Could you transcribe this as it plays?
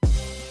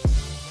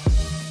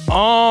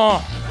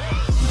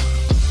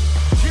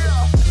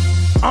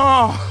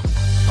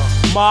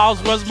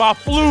Miles, where's my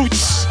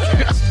flutes?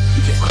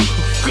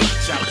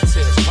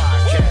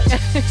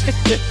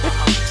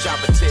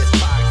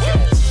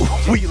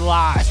 We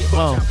live.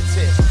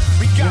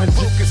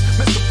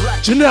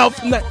 Janelle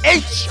from the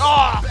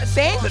HR.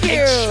 Thank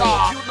you.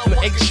 From the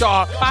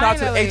HR. Shout out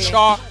to the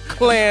HR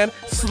clan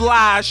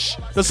slash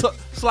the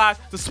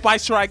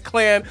Spice Right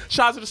clan.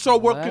 Shout out to the Soul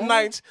Working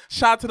Nights.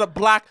 Shout out to the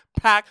Black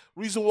Pack.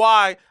 Reason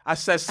why I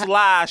said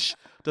slash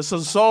the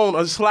Sazone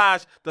or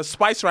slash the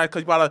Spice Right,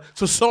 because you got a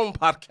Sazone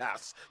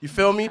podcast. You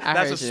feel me?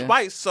 That's a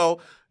spice, so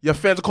your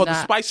fans are called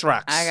the Spice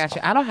Racks. I got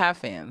you. I don't have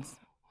fans.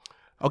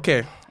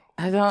 Okay.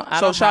 I don't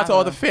shout out to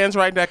all the fans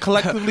right now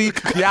collectively.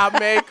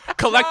 Meg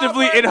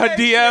collectively in her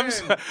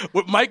DMs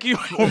with Mikey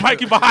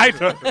behind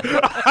her.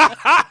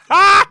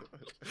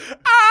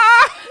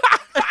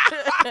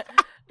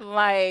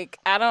 Like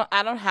I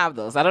don't have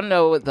those. I don't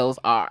know what those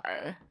are.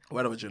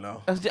 Whatever you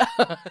know.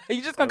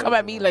 You just gonna come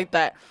at me like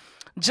that.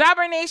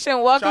 Jobber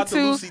Nation, welcome to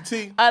Lucy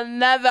T.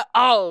 another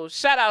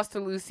shout outs to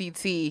Lucy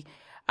T.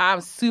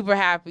 I'm super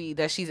happy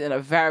that she's in a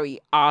very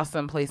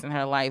awesome place in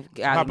her life.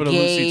 Got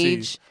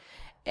engaged.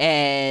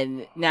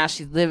 And now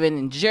she's living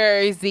in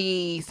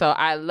Jersey. So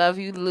I love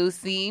you,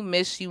 Lucy.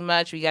 Miss you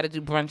much. We got to do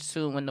brunch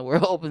soon when the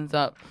world opens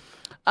up.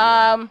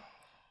 But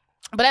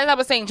as I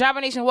was saying,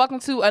 Jobber Nation, welcome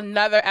to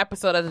another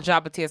episode of the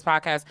Jobber Tears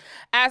podcast.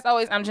 As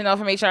always, I'm Janelle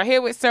from HR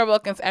here with Sir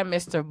Wilkins and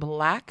Mr.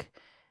 Black.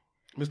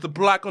 Mr.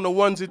 Black on the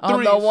ones and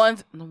threes.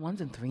 The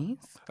ones and threes?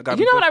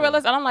 You know what I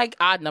realized? I don't like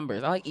odd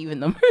numbers. I like even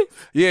numbers.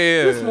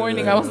 Yeah. This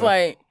morning I was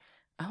like,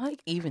 I like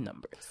even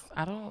numbers.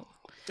 I don't.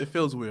 It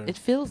feels weird.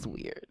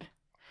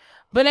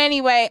 But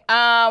anyway,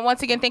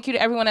 once again, thank you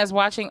to everyone that's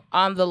watching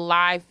on the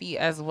live feed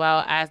as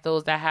well as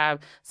those that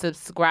have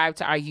subscribed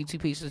to our YouTube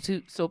page.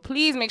 So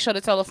please make sure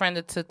to tell a friend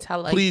to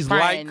tell a friend. Please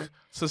like,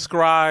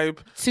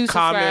 subscribe,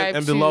 comment,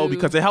 and below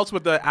because it helps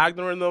with the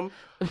algorithm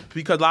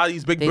because a lot of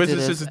these big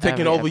businesses are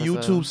taking over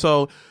YouTube.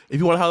 So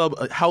if you want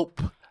to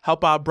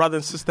help our brother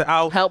and sister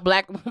out. Help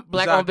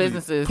black-owned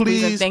businesses.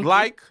 Please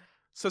like,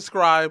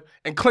 subscribe,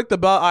 and click the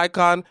bell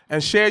icon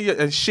and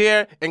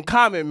share and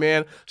comment,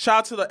 man.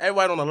 Shout out to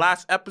everyone on the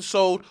last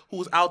episode who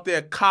was out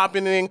there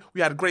commenting.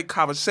 We had a great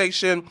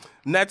conversation.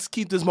 Let's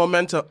keep this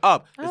momentum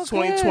up. It's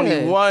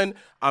 2021.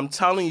 I'm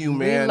telling you,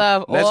 man. We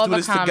love Let's all do the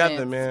this comments,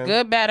 together, man.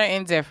 Good, bad, or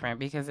indifferent,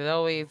 because it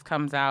always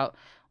comes out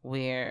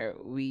where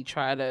we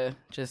try to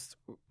just,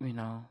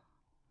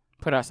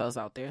 put ourselves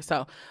out there.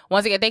 So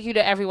once again, thank you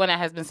to everyone that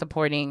has been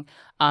supporting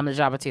the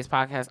Jobber Tears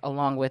podcast,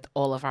 along with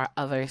all of our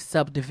other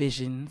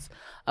subdivisions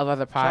of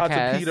other podcasts. Shout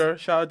out to Peter.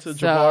 Shout out to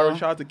Jabari.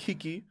 Shout out to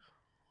Kiki.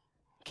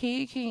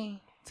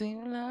 Kiki, do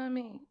you love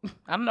me?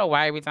 I don't know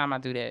why every time I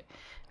do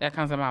that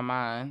comes in my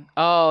mind.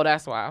 Oh,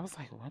 that's why. I was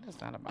like, what is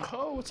that about?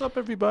 Oh, what's up,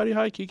 everybody?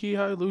 Hi, Kiki.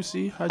 Hi,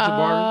 Lucy. Hi,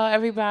 Jabari.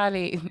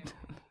 Everybody.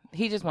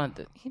 He just let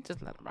him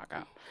rock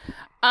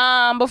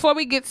out. Before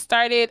we get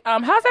started,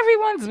 how's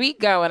everyone's week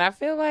going? I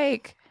feel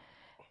like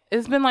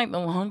it's been like the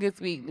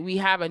longest week. We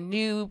have a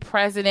new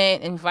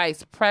president and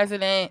vice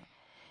president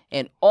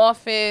in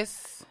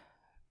office.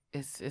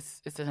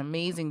 It's an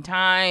amazing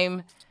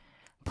time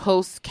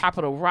post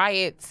Capitol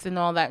riots and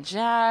all that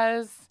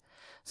jazz.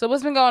 So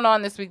what's been going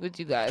on this week with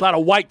you guys? A lot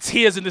of white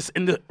tears in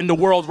the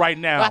world right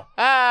now.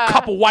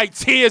 Couple white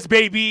tears,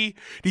 baby.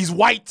 These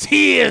white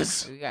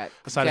tears.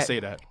 That's how to say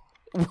that.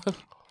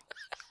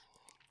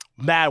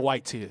 Mad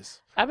white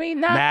tears. I mean,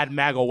 not mad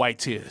MAGA white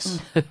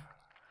tears.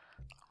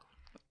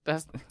 I'm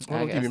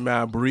going to give you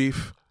mad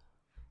brief.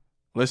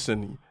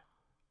 Listen,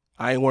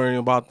 I ain't worrying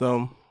about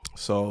them.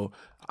 So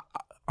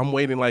I'm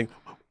waiting like,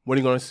 what are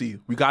you going to see?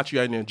 We got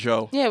you out there,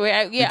 Joe. Yeah, we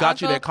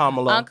got you there,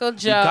 Kamala. Uncle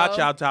Joe. We got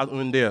you out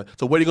in there.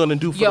 So what are you going to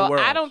do for the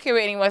world? I don't care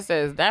what anyone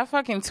says. That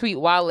fucking tweet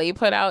Wale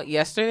put out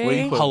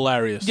yesterday.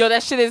 Hilarious. Yo,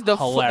 that shit is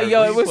hilarious.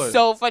 It was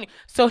so funny.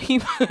 So he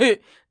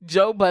put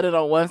Joe Budden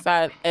on one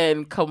side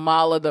and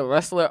Kamala, the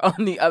wrestler,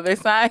 on the other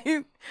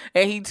side.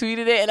 And he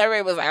tweeted it, and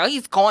everybody was like, oh,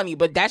 he's corny.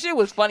 But that shit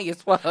was funny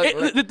as fuck.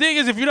 The thing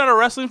is, if you're not a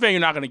wrestling fan, you're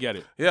not going to get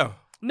it. Yeah.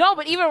 No,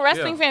 but even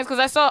wrestling fans, because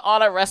I saw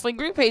all the wrestling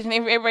group page, and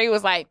everybody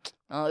was like,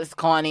 oh, it's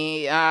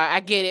corny. I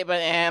get it,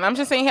 and I'm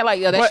just saying here like,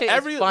 yo, that shit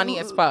is funny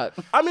as fuck.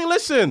 I mean,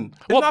 listen,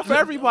 it's not for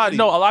everybody.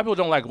 No, a lot of people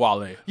don't like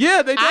Wale.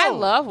 Yeah, they don't. I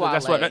love Wale.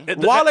 That's what,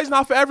 Wale's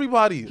not for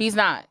everybody. He's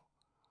not.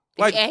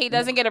 Like, and he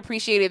doesn't get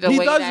appreciated the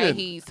way that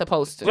he's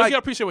supposed to. He doesn't get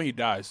appreciated when he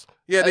dies.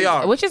 Yeah, they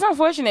are. Which is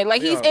unfortunate.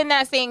 Like, he's in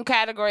that same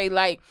category,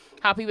 like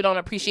how people don't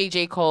appreciate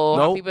J. Cole,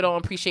 how people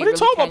don't appreciate Kendrick.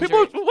 What are you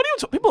talking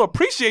about? People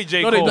appreciate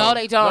J. Cole. No,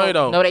 they don't.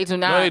 No, they do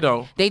not. No, they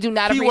don't. They do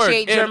not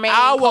appreciate Jermaine in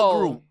our Cole.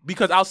 Group,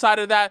 because outside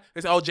of that,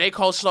 it's, J.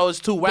 Cole slow is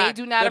too whack.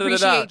 They do not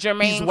appreciate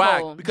Jermaine He's Cole.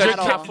 Whack because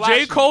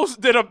J. Cole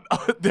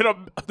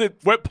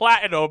went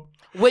platinum.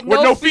 With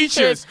no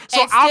features.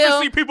 So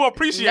obviously people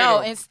appreciate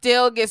him. And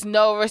still gets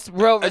no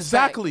real respect.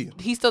 Exactly.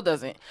 He still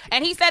doesn't.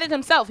 And he said it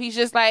himself. He's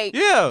just like,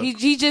 yeah.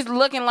 He's just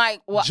looking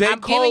like, well, J.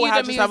 I'm Cole giving you the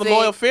just music. have a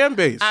loyal fan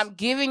base. I'm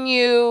giving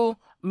you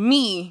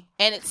me,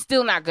 and it's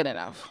still not good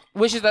enough,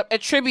 which is a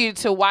tribute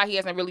to why he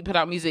hasn't really put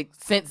out music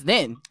since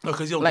then. No,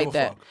 because you don't like give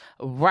that. a fuck.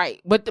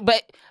 Right. But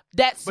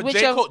that switch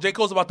J.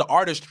 Cole's about the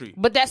artistry.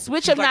 But that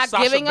switch He's of like not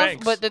Sasha giving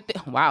Banks.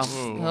 wow.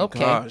 Okay.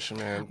 Gosh,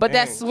 man. But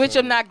that switch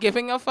of not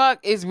giving a fuck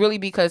is really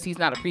because he's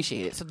not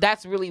appreciated. So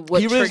that's really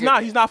what he really is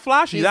not. He's not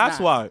flashy. That's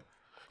why.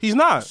 He's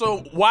not.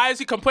 So why is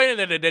he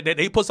complaining that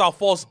he puts out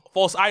false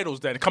idols?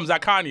 Then it comes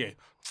out Kanye.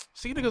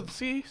 See, nigga.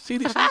 See.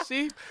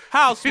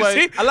 How,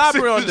 Sway?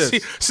 Elaborate on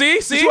this. See.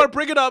 You want to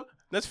bring it up?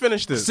 Let's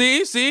finish this.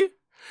 See.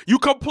 You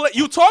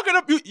talking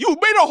up. You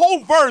made a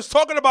whole verse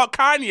talking about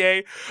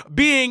Kanye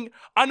being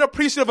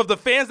unappreciative of the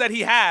fans that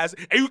he has,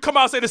 and you come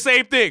out and say the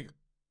same thing.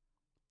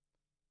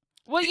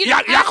 Well,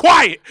 y'all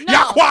quiet. No,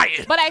 y'all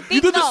quiet. But I think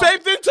you do the same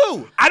thing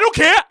too. I don't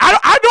care.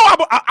 I know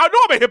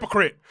I'm a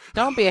hypocrite.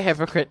 Don't be a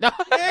hypocrite. No.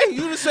 Yeah,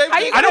 you the same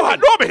thing. I know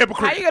I'm a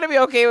hypocrite. How you gonna be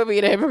okay with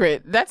being a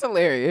hypocrite? That's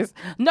hilarious.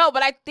 No,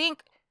 but I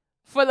think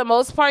for the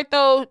most part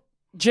though,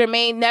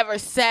 Jermaine never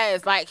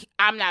says like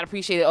I'm not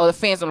appreciated or the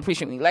fans don't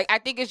appreciate me. Like I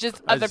think it's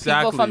just other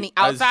people from the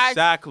outside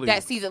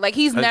that sees it. Like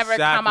he's never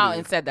come out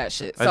and said that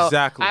shit. So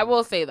I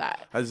will say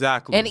that.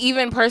 Exactly. And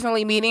even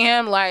personally meeting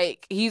him,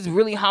 like he's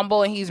really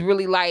humble and he's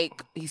really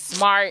like he's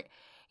smart,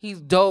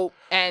 he's dope,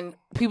 and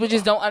people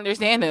just don't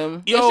understand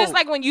him. It's just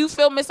like when you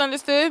feel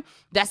misunderstood,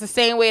 that's the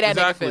same way that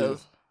nigga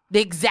feels.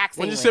 The exact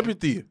same way. When's your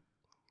sympathy?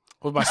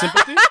 With my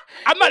sympathy?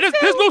 I'm not.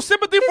 There's no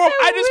sympathy for him.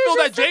 I just feel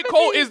that J.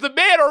 Cole is the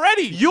man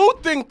already. You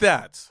think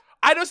that?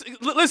 I just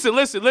listen.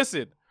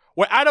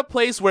 We're at a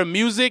place where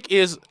music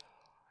is,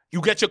 you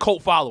get your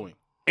cult following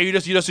and you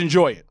just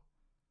enjoy it.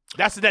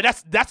 That's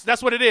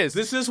what it is.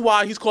 This is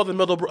why he's called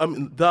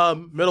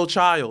the middle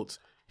child.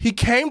 He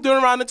came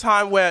during around the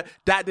time where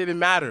that didn't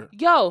matter.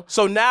 Yo.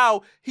 So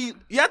now you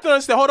have to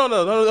understand. Hold on.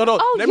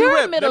 Oh, Let you're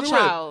me a middle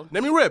child.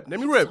 Let me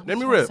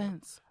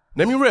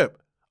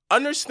rip.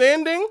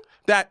 Understanding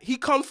that he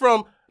comes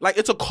from, like,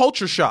 it's a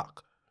culture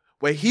shock.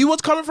 Where he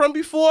was coming from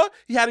before,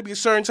 he had to be a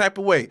certain type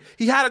of way.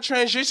 He had to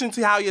transition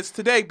to how he is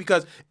today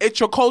because it's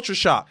your culture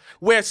shock.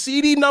 Where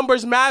CD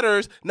numbers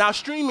matters, now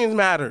streaming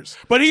matters.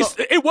 But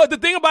the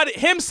thing about it,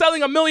 him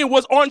selling 1 million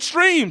was on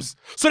streams.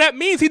 So that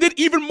means he did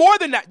even more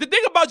than that. The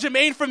thing about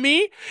Jermaine for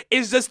me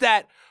is just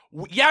that,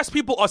 yes,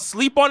 people are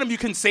asleep on him. You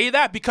can say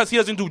that because he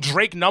doesn't do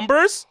Drake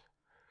numbers.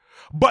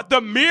 But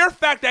the mere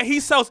fact that he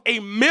sells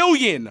 1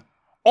 million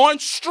on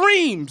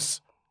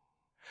streams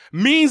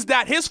means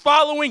that his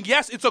following,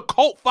 yes, it's a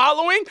cult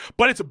following,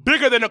 but it's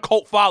bigger than a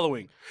cult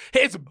following.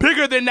 It's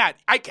bigger than that.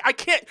 I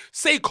can't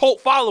say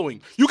cult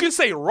following. You can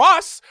say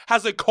Russ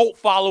has a cult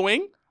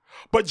following,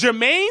 but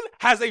Jermaine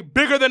has a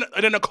bigger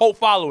than a cult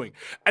following.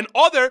 And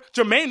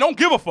Jermaine don't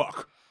give a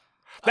fuck.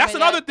 That's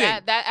another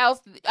thing. I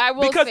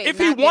will because say, if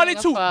he wanted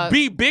to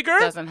be bigger,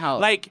 doesn't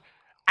help. Like,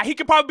 he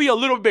could probably be a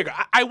little bigger.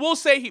 I will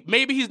say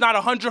maybe he's not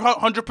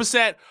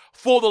 100%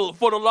 for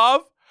the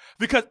love.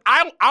 Because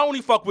I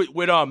only fuck with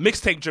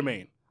mixtape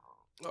Jermaine.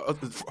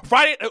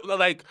 Friday,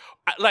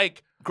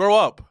 like grow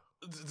up.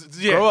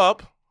 Yeah.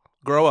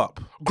 Grow up.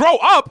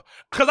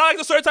 Because I like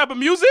a certain type of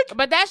music.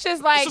 But that's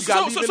just like so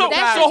hold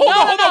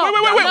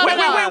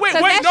on. Wait.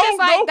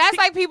 That's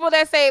like people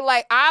that say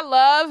like I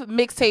love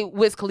mixtape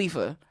Wiz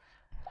Khalifa.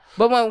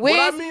 But when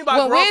Wiz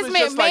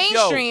went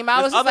mainstream,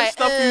 I was just like,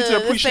 stuff for you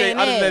to appreciate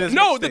other than his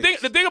no, the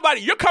thing about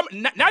it, you're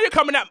coming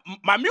at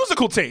my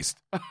musical taste.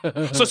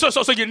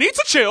 So you need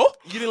to chill.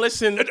 You didn't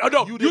listen.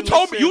 No, you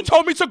told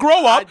me to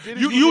grow up.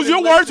 You use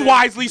your words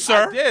wisely,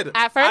 sir. I did.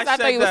 At first, I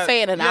thought you were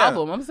saying an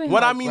album. I'm saying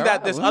what I mean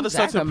that there's other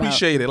stuff to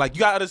appreciate it. Like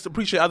you got to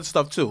appreciate other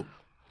stuff too.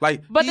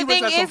 Like, but the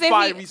thing is,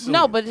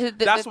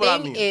 the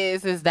thing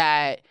is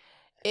that.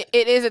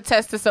 It is a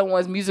test to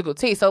someone's musical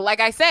taste. So,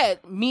 like I said,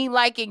 me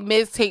liking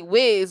mixtape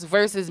Wiz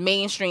versus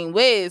mainstream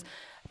Wiz,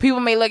 people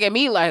may look at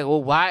me like,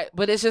 well, why?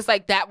 But it's just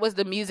like that was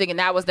the music and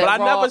that was the raw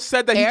But I never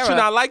said that era. He should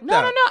not like that. No.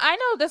 I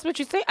know that's what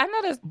you say. I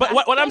know that's. But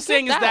what I'm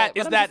saying is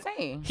that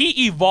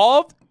he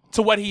evolved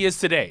to what he is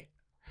today.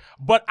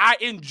 But I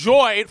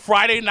enjoyed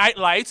Friday Night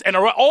Lights and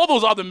all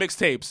those other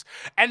mixtapes.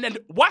 And then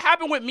what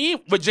happened with me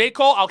with J.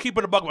 Cole? I'll keep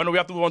it a buck. I know we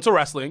have to move on to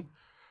wrestling.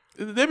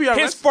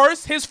 His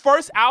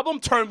first album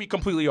turned me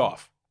completely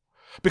off.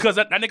 Because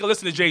that nigga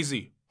listened to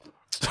Jay-Z.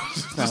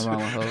 Nothing wrong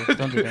with hoes.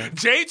 Don't do that.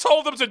 Jay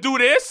told him to do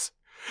this,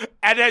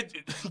 and then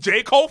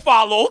J. Cole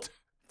followed,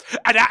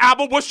 and that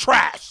album was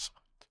trash.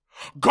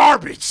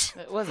 Garbage.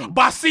 It wasn't.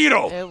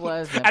 Basito. It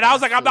wasn't. And I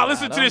was like, I'm not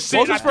listening to this shit.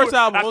 What was his first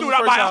album?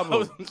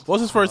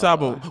 What's his first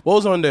album? What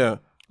was on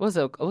there? Was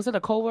it a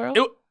Cold World?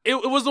 It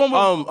was the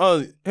one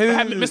with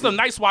Mr.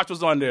 Nice Watch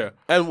was on there.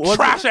 And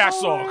trash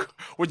ass song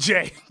with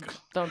Jay.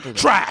 Don't do that.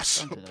 Trash.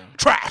 Don't do that.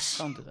 Trash.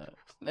 Don't do that.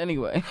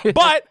 Anyway.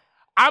 But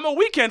I'm a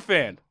Weeknd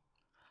fan.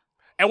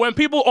 And when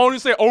people only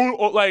say only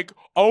like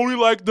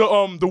the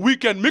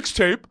Weeknd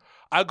mixtape,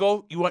 I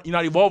go, you're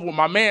not evolving with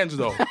my mans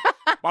though.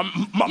 my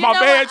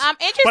mans. I'm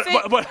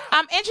interested. But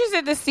I'm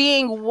interested to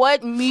seeing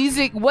what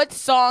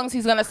songs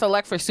he's gonna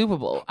select for Super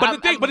Bowl. But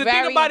the thing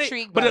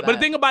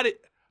about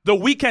it, the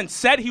Weeknd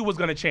said he was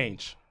gonna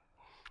change.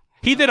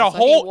 He did a So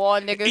whole he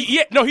warned niggas?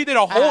 he did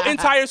a whole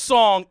entire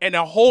song and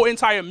a whole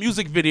entire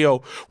music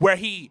video where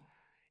he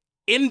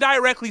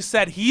indirectly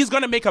said he's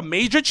gonna make a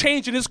major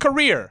change in his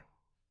career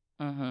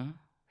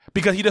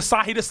because he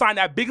decided to sign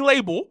that big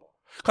label.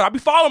 Cause I be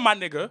following my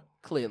nigga.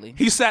 Clearly,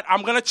 he said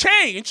I'm gonna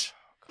change.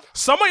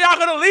 Some of y'all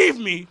gonna leave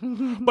me,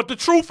 but the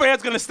true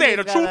fan's gonna stay.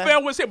 The true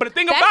fan will stay. But the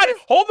thing about it,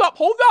 hold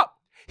up.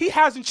 He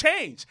hasn't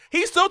changed.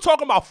 He's still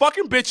talking about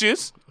fucking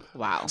bitches.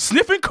 Wow.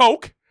 Sniffing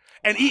coke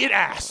and eating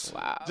ass.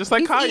 Wow. Just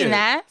like Kanye. Eating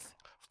ass?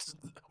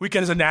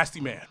 Weeknd is a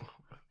nasty man.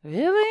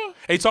 Really?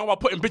 And he talking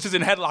about putting bitches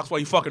in headlocks while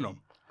you fucking them.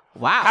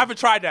 Wow. I haven't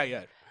tried that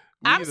yet.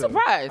 I'm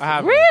surprised.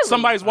 Really?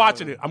 Somebody's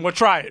watching it. I'm gonna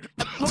try it.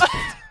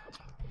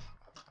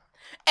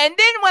 And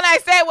then when I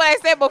said what I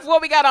said before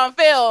we got on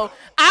film,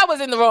 I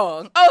was in the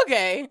wrong.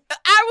 Okay.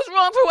 I was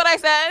wrong for what I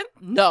said?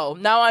 No,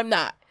 I'm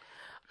not.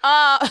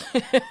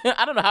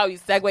 I don't know how you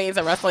segue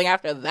into wrestling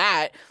after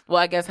that. Well,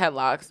 I guess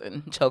headlocks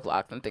and choke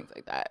locks and things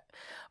like that.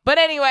 But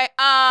anyway,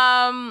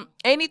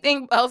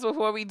 anything else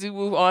before we do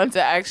move on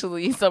to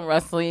actually some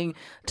wrestling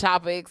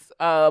topics,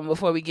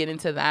 before we get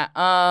into that?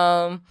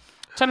 Trying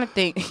to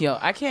think. Yo,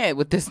 I can't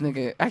with this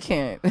nigga. I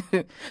can't.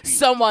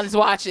 Someone's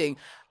watching.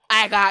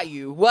 I got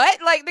you.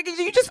 What? Like, nigga,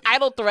 you just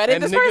idle threaded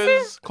And this niggas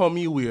person? call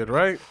me weird,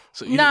 right?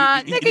 So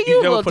Nah, nigga, you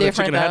a little put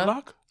different, a chick in a though.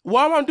 headlock?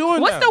 Why am I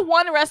doing What's that? the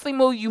one wrestling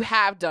move you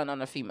have done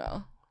on a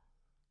female?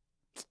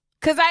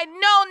 Because I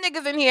know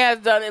niggas in here has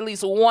done at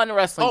least one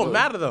wrestling move.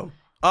 mad at them.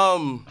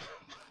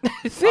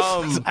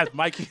 As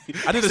Mikey.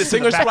 I did a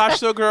singer splash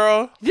to a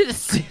girl.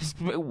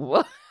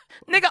 What?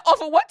 Nigga,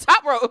 off of what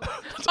top rope?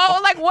 Oh,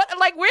 like what?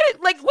 Like where?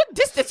 What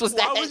distance was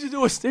that? Why would you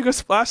do a stinger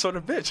splash on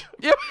a bitch?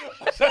 Yeah.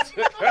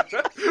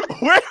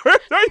 Where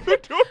are you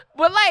doing?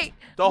 But like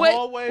The what-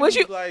 hallway was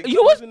you? was like-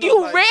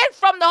 you ran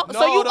from the.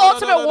 So you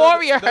ultimate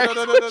warrior. No.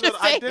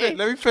 I did it.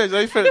 Let me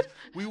finish.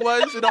 We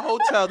was in a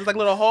hotel. There's like a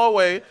little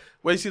hallway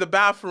where you see the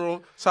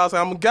bathroom. So I was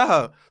like, I'm gonna get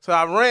her. So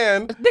I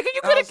ran. Nigga,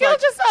 you could have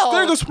killed yourself.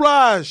 Stinger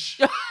splash.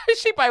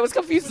 She probably was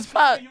confused as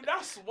fuck. You're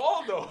not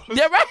small though.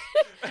 Yeah, right.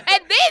 And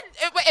then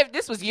if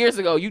this was years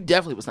ago, you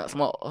definitely was not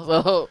small.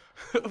 So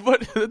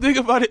But the thing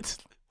about it,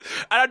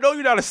 and I know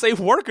you're not a safe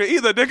worker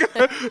either,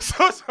 nigga.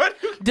 so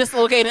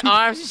dislocating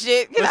arms and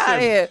shit. Get out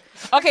of here.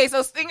 Okay,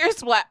 so stinger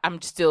splash.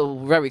 I'm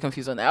still very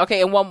confused on that.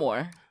 Okay, and one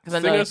more.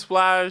 Stinger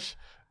splash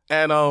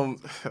and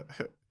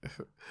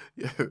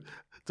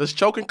does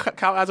choking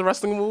count as a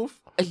wrestling move?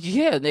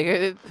 Yeah,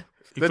 nigga.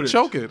 They're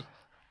choking.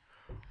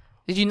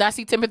 Did you not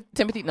see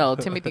Timothy? No,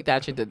 Timothy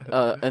Thatcher did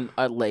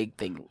a leg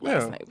thing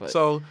last night. But.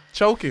 So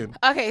choking.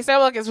 Okay, so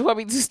look, before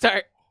we do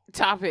start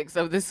topics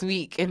of this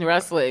week in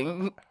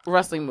wrestling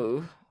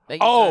move.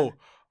 Nigga,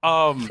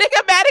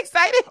 mad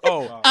excited.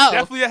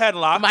 Definitely a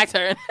headlock. My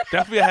turn.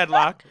 Definitely a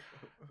headlock.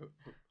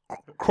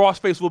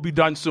 Crossface will be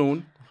done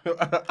soon.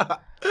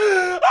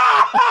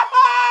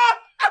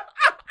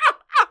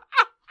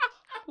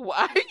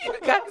 Why are you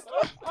guys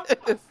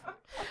like this?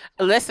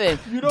 Listen,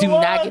 You know do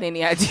what? not get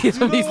any ideas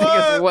from know these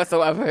niggas what?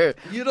 whatsoever.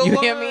 You know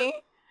hear what? me?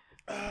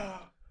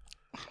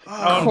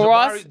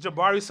 Cross.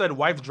 Jabari said,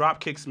 "Wife drop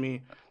kicks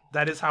me.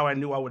 That is how I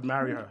knew I would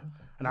marry her."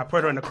 And I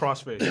put her in the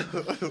crossface.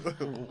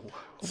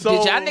 So,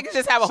 Did y'all niggas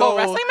just have a whole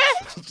wrestling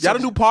match? Y'all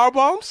don't do power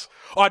bombs?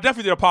 Oh, I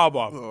definitely did a power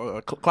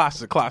bomb.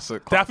 Classic.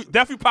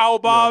 Definitely power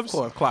bombs.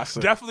 Yeah, of course,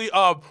 classic. Definitely.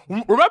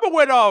 Remember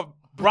when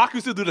Brock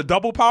used to do the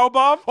double power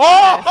bomb?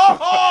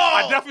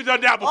 I definitely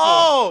done that before.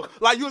 Oh,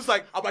 like you was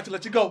like, I'm about to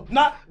let you go.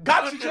 Not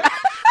got you.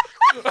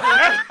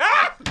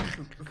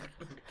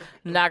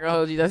 Not gonna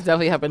hold you. That's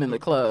definitely happened in the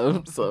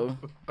club. So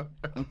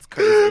it's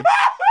crazy.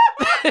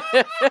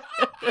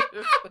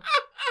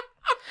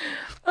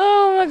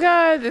 Oh my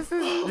god, this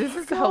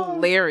is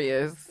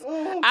hilarious.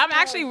 I'm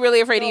actually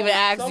really afraid to even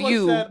ask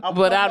you,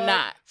 but I'm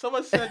not.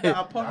 Someone said that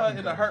I put her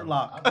in a hurt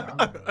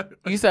lock.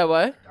 You said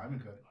what?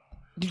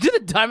 You did a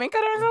diamond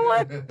cutter or something?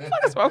 What the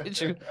fuck is wrong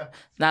with you?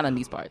 Not on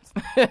these parts.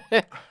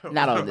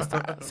 Not on this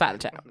side of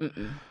town.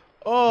 Mm-mm.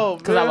 Oh, man.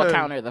 Because I will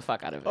counter the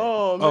fuck out of it.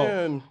 Oh,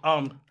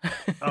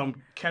 man.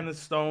 Kenneth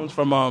Stones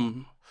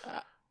from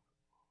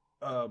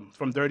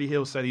Dirty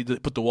Hill said he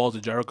did put the walls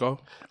of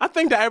Jericho. I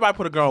think that everybody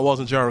put a girl on Walls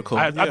of Jericho.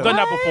 I've done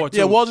that before too.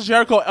 Yeah, Walls of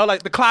Jericho,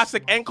 like the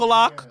classic ankle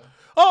lock.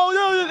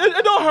 Oh, yeah,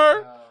 it don't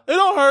hurt. It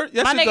don't hurt.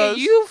 Yes, My it nigga, does.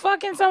 you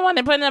fucking someone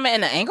and putting them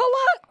in an ankle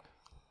lock?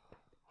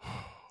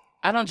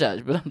 I don't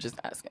judge, but I'm just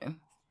asking.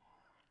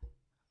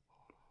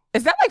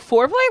 Is that like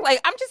foreplay? Like,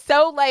 I'm just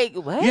so like,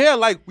 what? Yeah,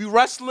 like we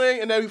wrestling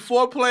and then we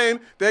foreplaying.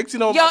 The next,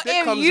 my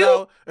dick comes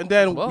out and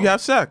then we have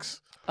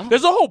sex.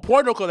 There's a whole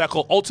porno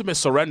called Ultimate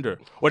Surrender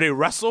where they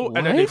wrestle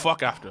and then they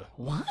fuck after.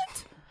 What?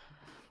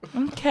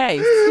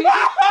 Okay.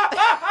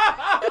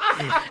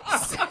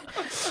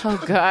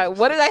 Oh God,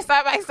 what did I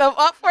sign myself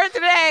up for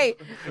today?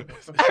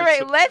 All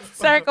right, let's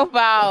circle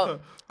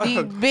about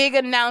the big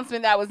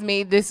announcement that was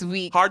made this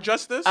week. Hard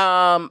Justice?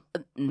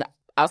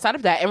 Outside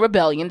of that, and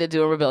Rebellion, they're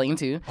doing Rebellion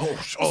too. Oh,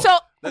 So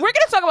We're gonna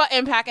talk about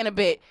Impact in a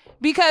bit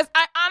because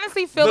I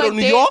honestly feel Little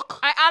New York?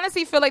 I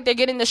honestly feel like they're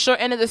getting the short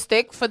end of the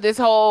stick for this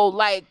whole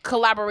like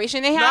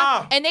collaboration they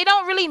have, and they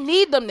don't really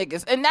need them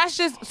niggas, and that's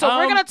just so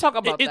we're gonna talk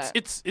about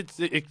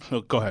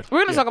that. Go ahead.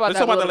 We're gonna talk about Let's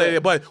that. talk about that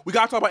later, but we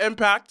gotta talk about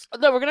Impact.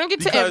 No, we're gonna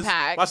get to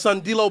Impact. My son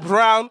D'Lo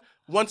Brown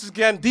once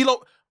again.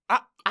 D'Lo,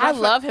 I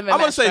love him. I'm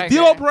gonna say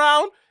D'Lo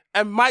Brown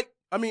and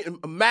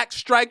Max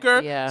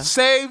Striker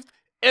saved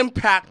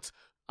Impact.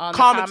 On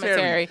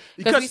commentary.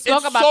 Because we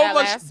spoke it's about so that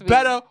much last week.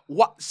 better.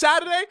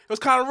 Saturday, it was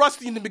kind of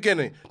rusty in the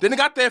beginning. Then they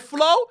got their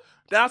flow.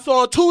 Then I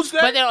saw on Tuesday.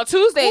 But then on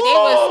Tuesday,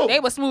 they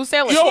was smooth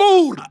sailing.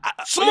 Smooth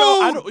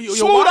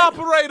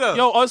operator.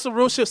 Yo, on some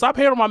real shit. Stop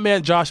hating on my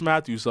man Josh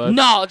Matthews, son.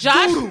 No,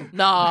 Josh.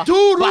 No.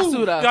 Y'all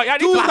Basura. need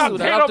to stop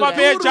hating on my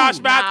man Josh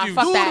Matthews.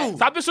 Fuck that.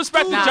 Stop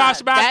disrespecting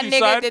Josh Matthews,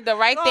 That nigga son. did the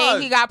right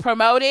thing. He got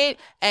promoted,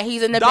 and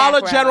he's in the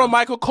Dollar background. General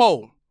Michael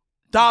Cole.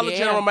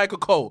 General Michael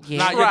Cole.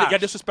 Yeah. Nah, you're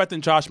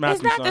disrespecting Josh Matthews,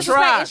 It's not son.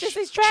 disrespect. It's just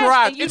he's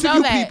trash. And you Interview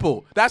know that.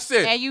 people. That's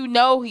it. And you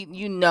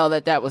know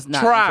that was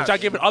not Trash. But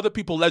y'all giving other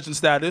people legend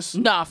status.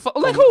 Nah,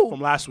 like who? From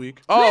last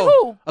week.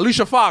 Who?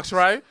 Alicia Fox,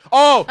 right?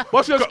 Oh,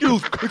 what's your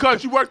excuse?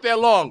 Because you worked there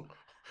long.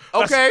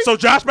 Okay. So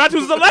Josh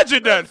Matthews is a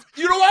legend then.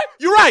 You know what?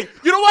 You're right.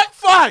 You know what?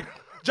 Fine.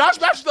 Josh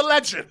Matthews is a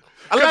legend.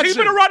 He's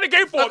been around the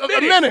game for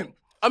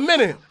a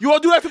minute. You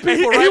want to do that to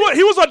people, right?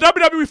 He was on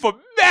WWE for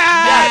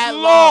mad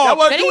long. That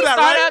wasn't do that,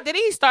 right? Did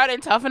he start in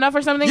Tough Enough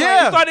or something?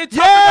 Yeah. He started in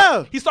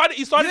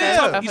Tough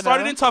Enough. He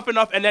started in Tough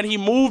Enough, and then he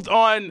moved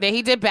on. Then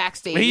he did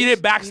backstage.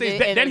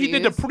 Then he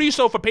did the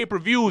pre-show for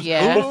pay-per-views.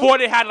 Yeah. Before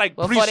they had like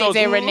Before pre-shows.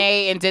 they did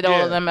Renee and did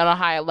all of them at a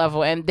higher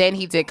level, and then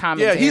he did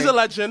commentary. Yeah, he's a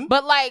legend.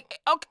 But like,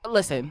 okay,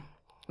 listen,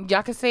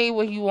 y'all can say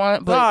what you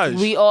want, but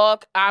we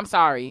all. I'm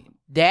sorry,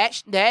 that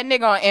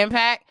nigga on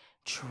Impact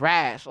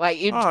trash.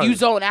 Like you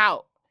zone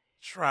out.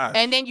 Trash.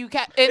 And then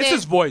It's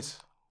his voice.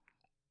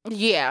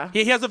 Yeah.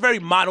 He has a very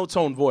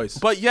monotone voice.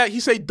 But yeah,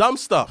 he say dumb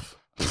stuff.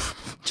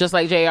 Just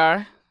like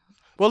JR.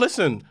 Well,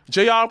 listen,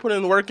 JR put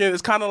in work in.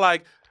 It's kind of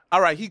like,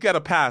 all right, he got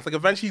a pass. Like,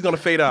 eventually he's going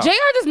to fade out. JR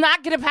does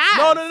not get a pass.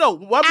 No.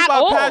 What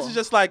about pass is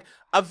just like,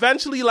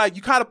 eventually, like,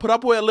 you kind of put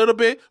up with it a little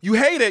bit. You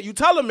hate it. You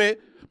tell him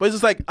it. But it's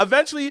just like,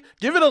 eventually,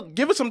 give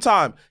it some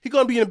time. He's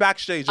going to be in the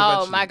backstage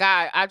eventually. Oh, my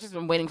God. I've just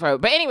been waiting for it.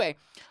 But anyway.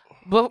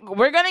 But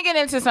we're going to get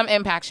into some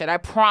Impact shit, I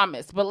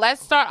promise. But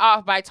let's start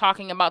off by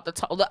talking about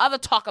the other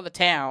talk of the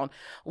town,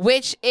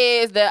 which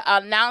is the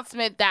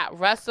announcement that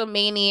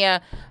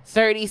WrestleMania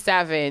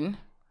 37,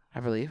 I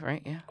believe,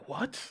 right? Yeah.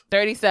 What?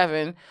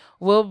 37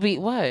 will be,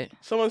 what?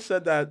 Someone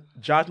said that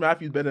Josh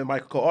Matthews better than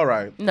Michael Cole. All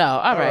right. No,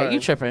 all right. You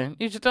tripping.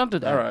 You just don't do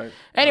that. All right.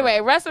 Anyway,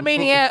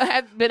 WrestleMania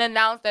has been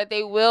announced that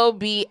they will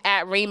be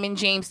at Raymond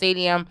James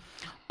Stadium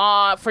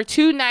for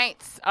 2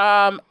 nights.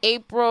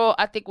 April,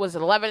 I think, was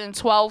 11th and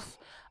 12th.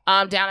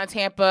 Down in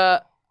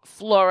Tampa,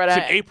 Florida.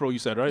 It's in April, you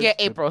said, right? Yeah,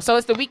 April. So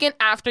it's the weekend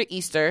after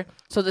Easter.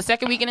 So the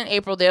second weekend in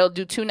April, they'll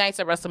do 2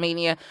 nights at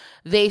WrestleMania.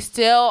 They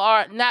still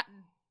are not.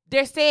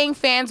 They're saying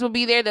fans will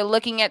be there. They're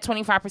looking at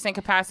 25%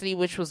 capacity,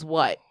 which was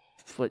what?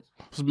 It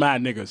was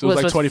mad niggas. It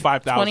was like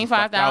 25,000.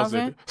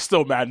 25,000?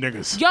 Still mad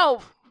niggas. Yo.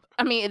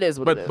 I mean, it is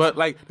what it is. But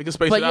like, they can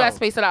space it out. But you gotta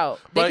space it out.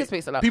 They can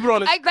space it out. People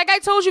on like I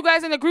told you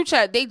guys in the group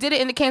chat, they did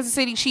it in the Kansas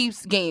City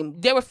Chiefs game.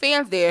 There were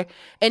fans there,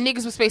 and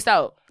niggas were spaced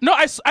out. No,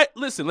 I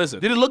listen.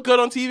 Did it look good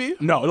on TV?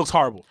 No, it looks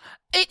horrible.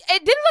 It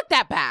didn't look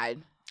that bad.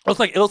 It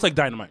looks like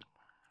Dynamite.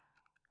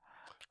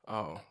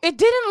 Oh. It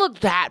didn't look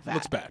that bad. It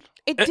looks bad.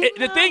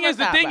 The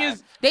thing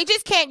is, they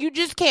just can't. You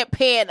just can't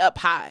pan up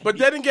high. But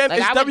then again,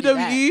 like, it's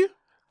WWE,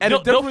 and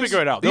they'll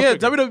figure it out.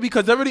 WWE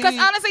because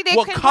honestly, they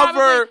will could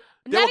cover.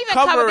 Not even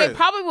cover. They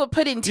probably would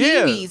put in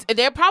TVs. Yeah.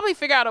 They'll probably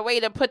figure out a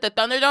way to put the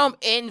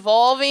Thunderdome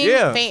involving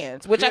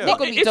fans, which I think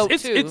would be dope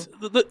too.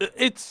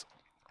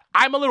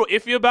 I'm a little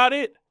iffy about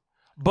it,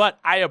 but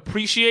I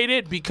appreciate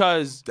it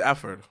because the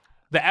effort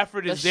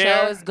is there.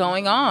 The show is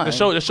going on.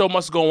 The show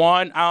must go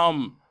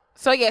on.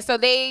 So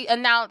they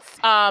announced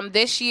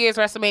this year's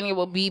WrestleMania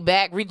will be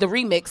back. The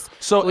remix.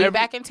 So we'll be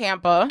back in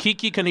Tampa.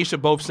 Kiki,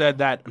 Kanisha both said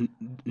that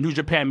New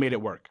Japan made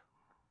it work.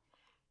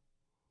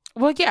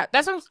 Well, yeah,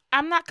 that's what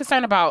I'm not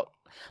concerned about.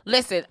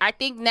 Listen, I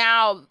think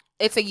now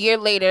it's a year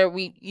later.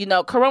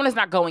 Corona's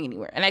not going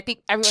anywhere, and I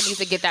think everyone needs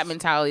to get that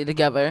mentality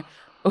together.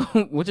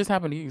 What just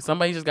happened to you?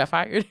 Somebody just got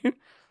fired.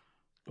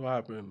 What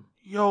happened?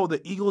 Yo,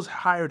 the Eagles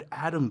hired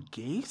Adam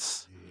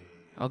Gase.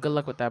 Oh, good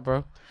luck with that,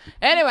 bro.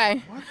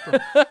 Anyway, what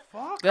the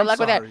fuck? Good luck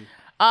with that.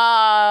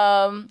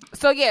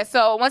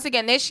 So once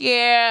again, this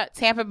year,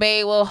 Tampa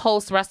Bay will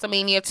host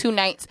WrestleMania 2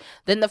 nights.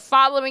 Then the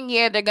following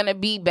year, they're going to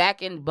be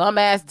back in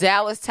bum-ass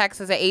Dallas,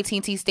 Texas at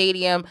AT&T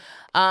Stadium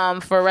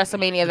for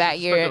WrestleMania that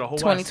year,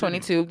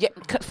 2022. Yeah,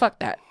 fuck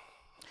that.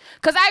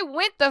 Because I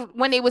went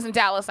when they was in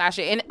Dallas last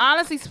year. And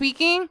honestly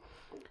speaking,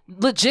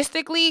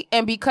 logistically,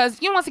 and because,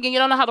 once again, you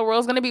don't know how the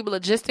world's going to be, but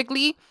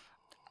logistically,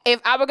 if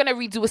I were going to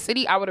redo a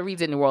city, I would have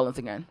redid New Orleans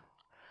again.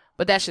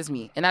 But that's just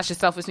me, and that's just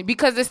selfish me.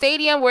 Because the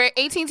stadium, where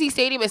AT&T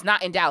Stadium is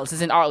not in Dallas,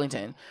 it's in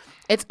Arlington.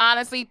 It's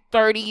honestly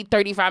 30,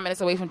 35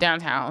 minutes away from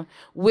downtown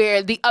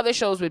where the other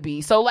shows would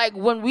be. So, like,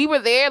 when we were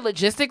there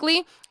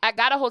logistically, I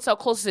got a hotel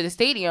closer to the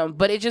stadium,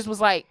 but it just was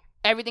like,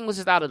 everything was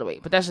just out of the way.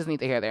 But that's just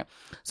neither here nor there.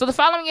 So the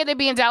following year, they'll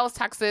be in Dallas,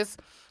 Texas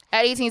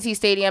at AT&T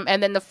Stadium.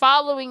 And then the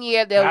following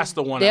year,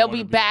 they'll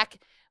be back.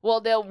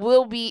 Well, they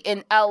will be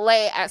in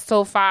LA at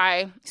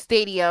SoFi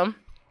Stadium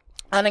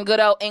and in good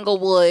old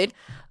Inglewood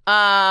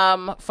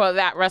for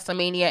that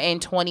WrestleMania in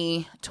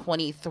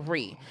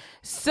 2023.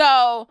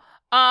 So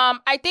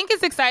I think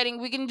it's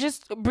exciting. We can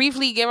just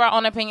briefly give our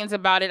own opinions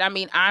about it. I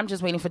mean, I'm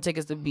just waiting for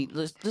tickets to be.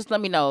 Just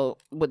let me know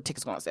what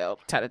tickets going to sell,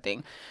 type of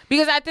thing.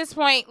 Because at this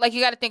point, like,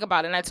 you got to think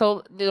about it. And I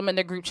told them in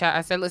the group chat,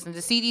 I said, listen, the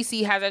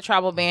CDC has a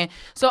travel ban.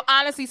 So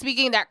honestly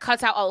speaking, that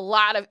cuts out a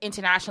lot of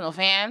international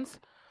fans,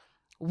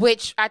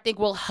 which I think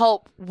will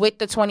help with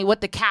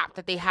the cap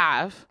that they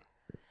have.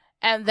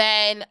 And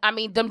then, I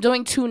mean, them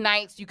doing 2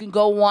 nights, you can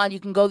go one, you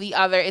can go the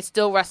other. It's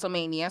still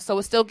WrestleMania, so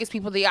it still gives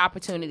people the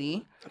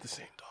opportunity. Not the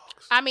same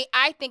dogs. I mean,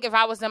 I think if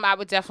I was them, I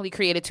would definitely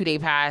create a 2-day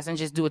pass and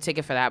just do a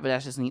ticket for that. But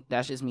that's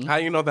just me. How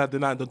do you know that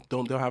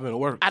don't have it in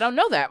work? I don't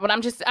know that, but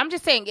I'm just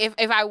saying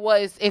if I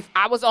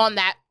was on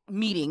that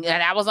meeting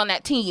and I was on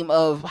that team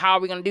of how are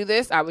we going to do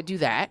this, I would do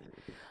that.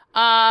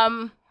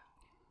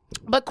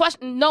 But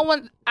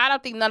I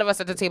don't think none of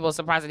us at the table are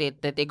surprised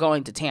that they're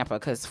going to Tampa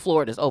because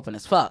Florida's open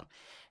as fuck.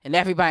 And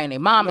everybody and their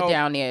mama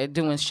down there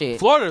doing shit.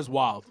 Florida is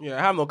wild. Yeah,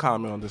 I have no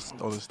comment on this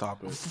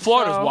topic.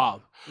 Florida's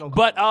wild. No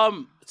but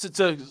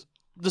to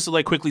just to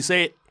like quickly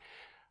say it,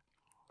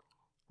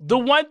 the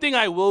one thing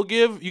I will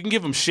give, you can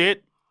give them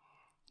shit.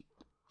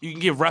 You can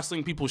give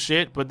wrestling people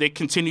shit, but they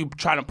continue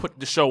trying to put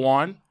the show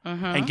on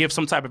and give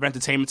some type of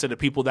entertainment to the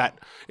people that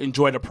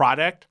enjoy the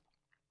product.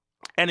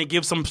 And it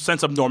gives some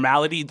sense of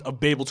normality of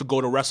being able to go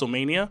to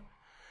WrestleMania.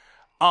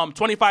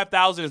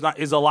 25,000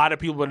 is a lot of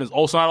people, but it's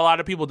also not a lot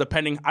of people.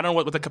 Depending, I don't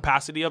know what the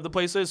capacity of the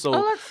place is. So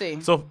let's see.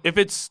 So if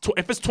it's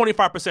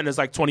 25%, it's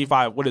like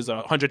 25. What is it?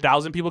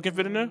 100,000 people can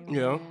fit in there.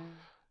 Yeah.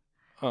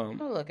 I'll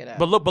look it up.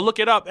 But look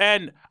it up,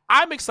 and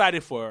I'm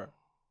excited for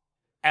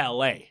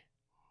LA.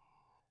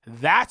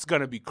 That's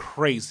gonna be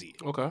crazy.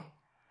 Okay.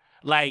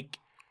 Like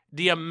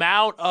the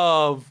amount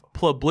of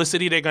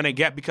publicity they're gonna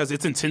get because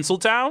it's in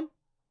Tinseltown.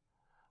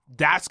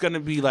 That's gonna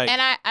be like,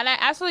 and I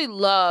absolutely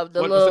love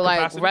the little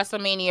like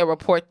WrestleMania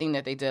report thing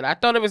that they did. I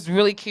thought it was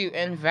really cute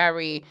and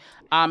very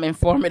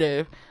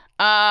informative.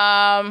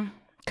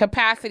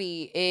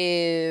 Capacity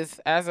is,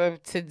 as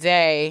of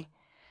today,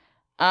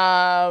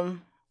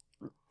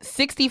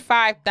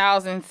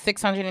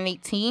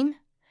 65,618,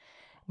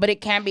 but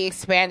it can be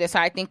expanded. So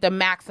I think the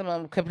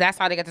maximum, that's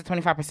how they get to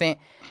 25%.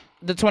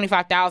 The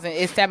 25,000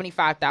 is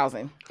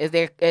 75,000 is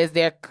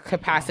their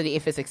capacity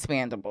if it's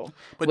expandable,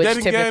 but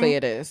which typically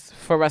it is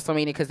for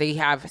WrestleMania because they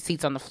have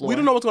seats on the floor. We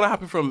don't know what's going to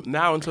happen from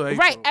now until April.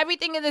 Right,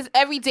 everything in this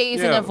every day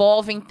is an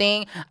evolving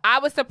thing. I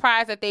was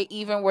surprised that they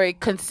even were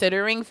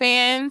considering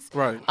fans,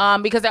 right?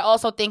 Because they're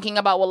also thinking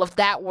about, well, if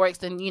that works,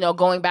 then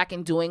going back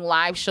and doing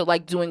live show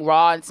like doing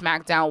Raw and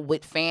SmackDown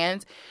with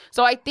fans.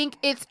 So I think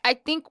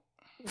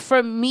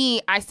for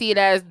me, I see it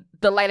as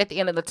the light at the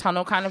end of the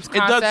tunnel kind of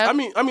concept. It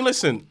does. I mean,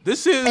 listen,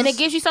 this is... And it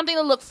gives you something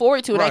to look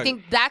forward to. And right. I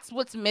think that's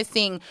what's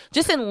missing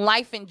just in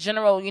life in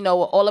general,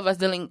 all of us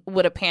dealing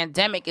with a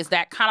pandemic is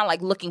that kind of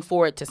like looking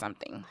forward to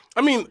something.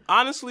 I mean,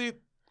 honestly,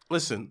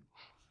 listen,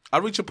 I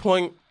reach a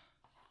point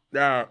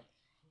that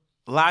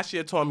last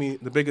year taught me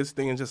the biggest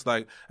thing is just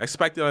like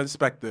expect it or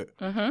unexpect it.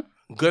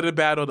 Mm-hmm. Good or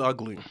bad or the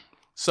ugly.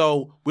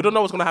 So we don't know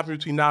what's going to happen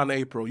between now and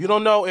April. You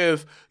don't know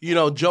if,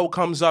 Joe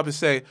comes up and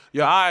say,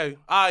 y'all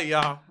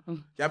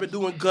been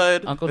doing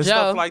good Uncle and Joe.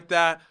 Stuff like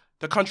that.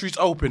 The country's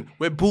open.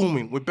 We're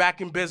booming. We're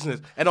back in business.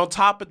 And on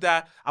top of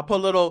that, I put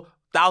a little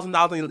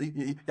 $1,000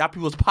 in y'all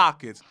people's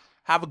pockets.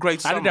 Have a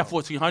great summer. I need that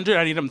 $1,400.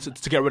 I need them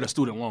to get rid of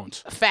student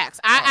loans. Facts.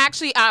 I'm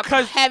heavy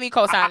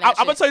co-signing that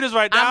I'm going to tell you this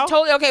right now. I'm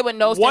totally okay with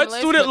no stimulus. Once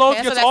student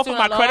loans gets off of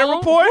my credit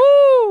report,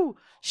 woo!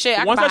 Shit,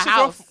 I can buy a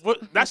house.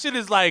 That shit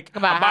is like,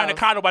 I'm buying a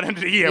condo by the end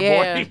of the year,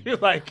 boy.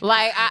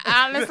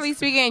 Honestly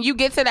speaking, you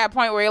get to that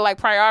point where you're like,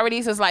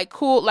 priorities is like,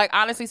 cool. Like,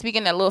 honestly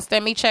speaking, that little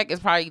STEMI check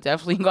is probably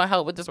definitely going to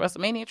help with this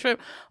WrestleMania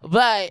trip.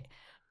 But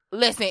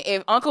listen,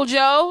 if Uncle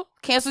Joe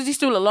cancels these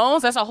student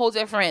loans, that's a whole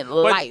different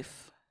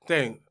life.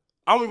 Dang.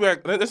 I'm gonna be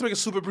back. Let's make a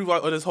super brief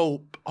on this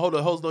whole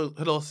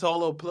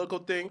solo political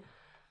thing.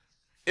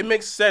 It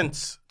makes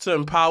sense to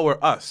empower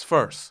us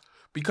first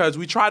because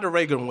we tried the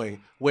Reagan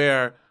way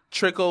where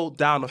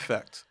trickle-down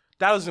effect.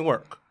 That doesn't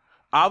work.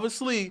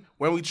 Obviously,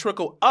 when we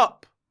trickle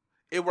up,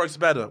 it works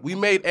better. We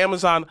made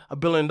Amazon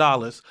 $1 billion.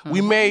 Mm-hmm. We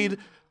made,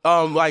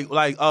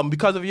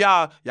 because of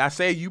y'all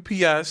say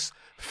UPS,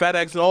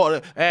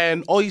 FedEx,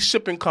 and all these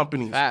shipping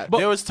companies. But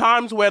there was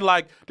times where,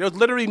 there was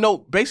literally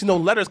no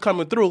letters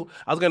coming through.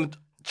 I was getting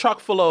a truck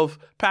full of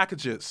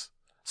packages.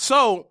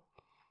 So,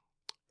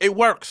 it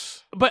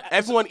works. But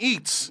everyone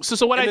eats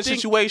in this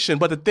situation.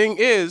 But the thing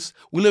is,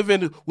 we live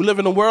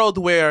in a world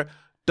where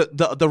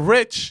the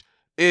rich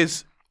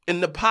is in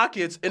the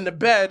pockets in the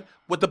bed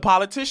with the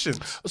politicians.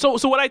 So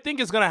what I think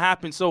is gonna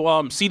happen. So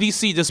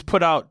CDC just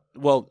put out.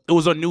 Well, it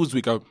was on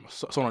Newsweek. I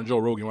saw it on Joe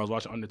Rogan when I was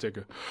watching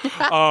Undertaker.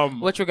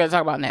 Which we're gonna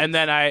talk about next. And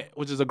then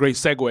which is a great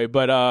segue.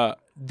 But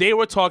they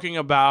were talking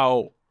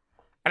about,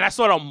 and I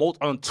saw it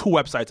on 2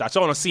 websites. I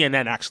saw it on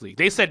CNN actually.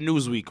 They said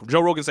Newsweek.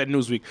 Joe Rogan said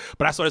Newsweek,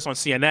 but I saw this on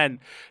CNN.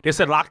 They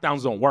said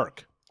lockdowns don't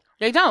work.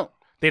 They don't.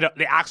 They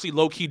actually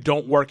low key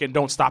don't work and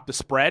don't stop the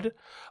spread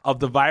of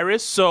the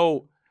virus.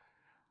 So.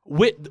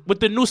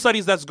 With the new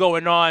studies that's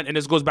going on, and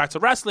this goes back to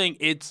wrestling,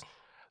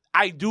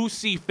 I do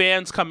see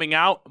fans coming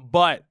out,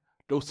 but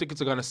those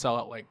tickets are going to sell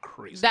out like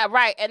crazy. That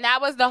right. And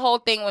that was the whole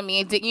thing when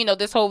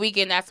this whole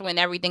weekend, that's when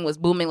everything was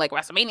booming, like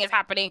WrestleMania is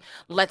happening.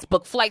 Let's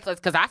book flights.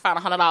 Because I found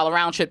 $100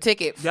 round trip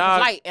ticket for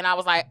flight. And I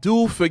was like,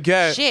 do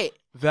forget shit.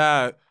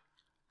 that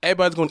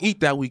everybody's going to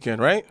eat that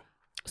weekend, right?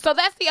 So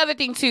that's the other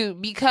thing, too,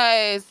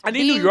 because... I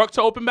need New York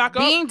to open back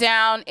up. Being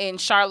down in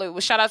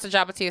Charlotte, shout out to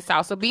Jabba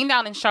South. So being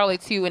down in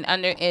Charlotte, too,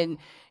 and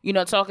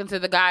talking to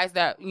the guys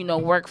that,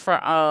 work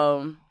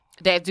for...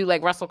 that do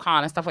like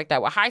WrestleCon and stuff like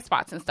that with high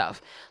spots and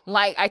stuff.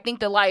 Like, I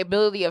think the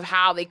liability of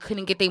how they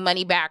couldn't get their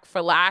money back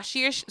for last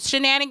year's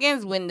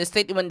shenanigans when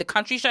the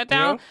country shut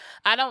down. Yeah.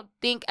 I don't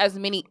think as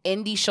many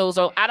indie shows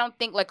I don't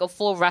think like a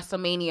full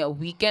WrestleMania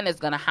weekend is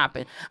going to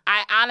happen.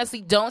 I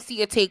honestly don't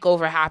see a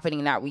takeover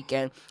happening that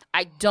weekend.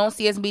 I don't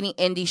see as many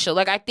indie shows.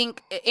 Like, I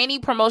think any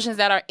promotions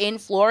that are in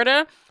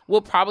Florida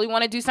will probably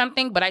want to do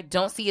something, but I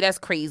don't see it as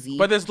crazy.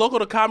 But there's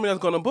local economy that's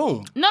going to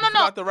boom. No.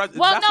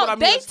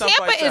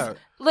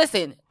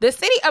 Listen, the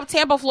city of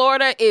Tampa,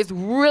 Florida is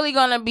really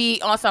going to be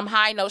on some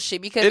high note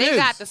shit because they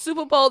got the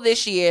Super Bowl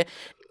this year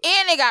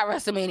and they got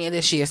WrestleMania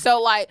this year.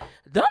 So, like,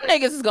 them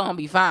niggas is going to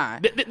be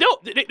fine. They're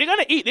going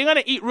to eat. They're going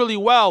to eat really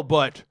well,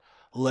 but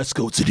let's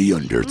go to the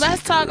Undertaker.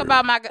 Let's talk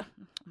about my good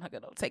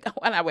Undertaker.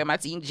 When I wear my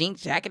jean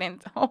jacket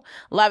and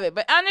love it.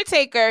 But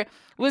Undertaker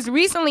was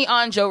recently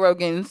on Joe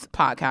Rogan's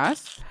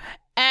podcast,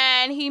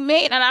 and he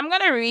made, and I'm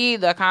going to read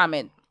the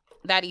comment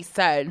that he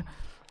said,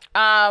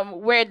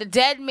 where the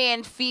dead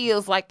man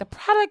feels like the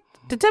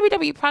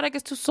WWE product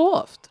is too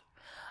soft.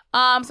 So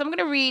I'm going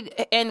to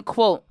read and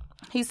quote.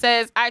 He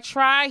says,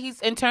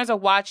 he's in terms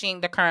of watching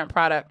the current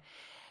product.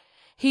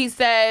 He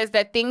says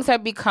that things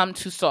have become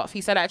too soft.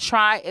 He said,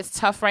 it's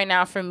tough right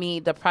now for me.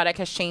 The product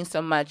has changed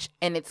so much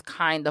and it's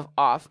kind of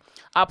off.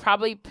 I'll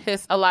probably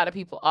piss a lot of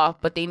people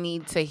off, but they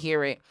need to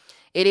hear it.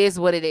 It is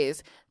what it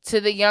is.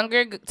 To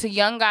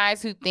young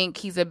guys who think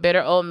he's a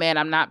bitter old man,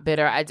 I'm not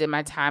bitter. I did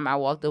my time. I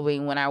walked away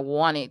when I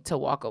wanted to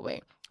walk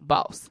away.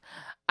 Boss.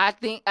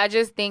 I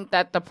just think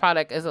that the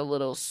product is a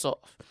little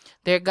soft.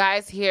 There are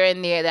guys here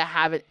and there that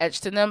have it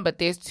etched in them, but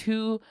there's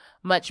too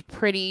much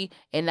pretty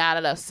and not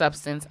enough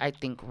substance, I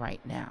think, right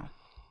now.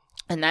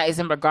 And that is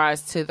in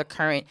regards to the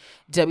current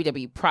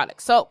WWE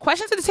product. So,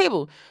 question to the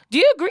table. Do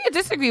you agree or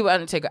disagree with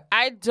Undertaker?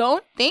 I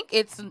don't think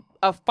it's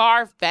a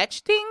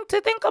far-fetched thing to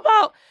think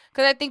about.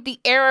 Because I think the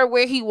era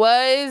where he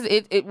was,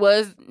 it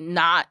was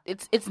not,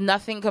 it's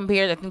nothing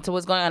compared, I think, to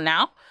what's going on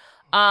now.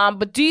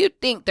 But do you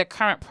think the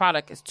current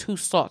product is too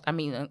soft? I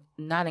mean,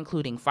 not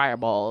including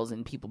fireballs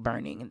and people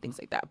burning and things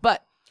like that.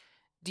 But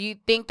do you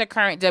think the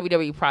current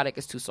WWE product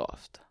is too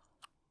soft?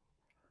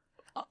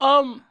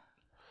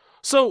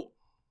 So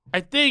I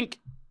think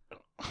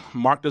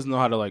Mark doesn't know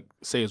how to like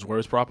say his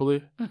words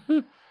properly. Mm-hmm.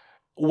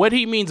 What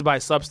he means by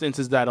substance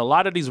is that a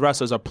lot of these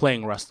wrestlers are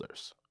playing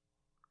wrestlers.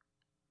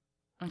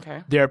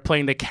 Okay. They're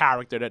playing the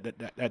character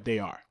that they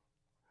are.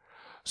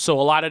 So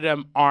a lot of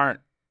them aren't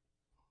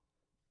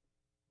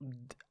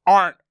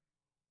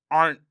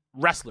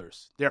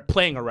wrestlers. They're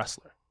playing a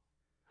wrestler.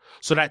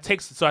 So that's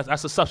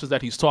the substance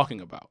that he's talking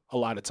about a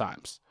lot of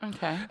times.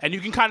 Okay. And you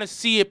can kind of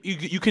see it.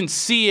 You can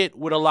see it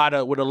with a lot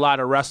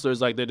of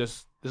wrestlers. Like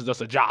this is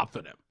just a job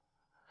for them.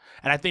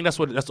 And I think that's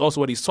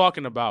also what he's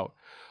talking about.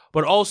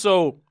 But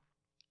also,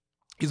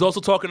 he's also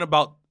talking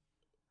about,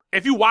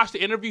 if you watch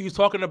the interview, he's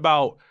talking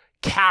about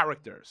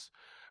characters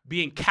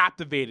being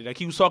captivated. Like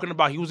he was talking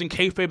about, he was in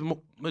kayfabe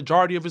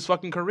majority of his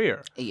fucking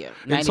carear. Yeah.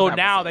 95%. And so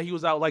now that he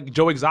was out like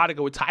Joe Exotica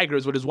with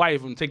tigers with his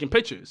wife and taking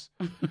pictures.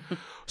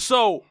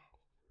 So,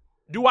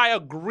 do I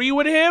agree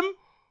with him?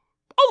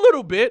 A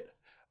little bit.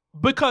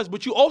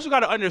 But you also got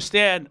to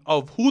understand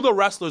of who the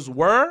wrestlers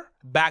were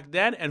back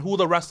then and who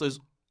the wrestlers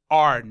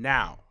are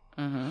now.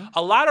 Mm-hmm.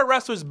 A lot of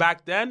wrestlers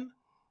back then,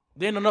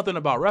 they know nothing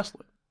about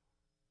wrestling.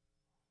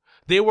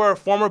 They were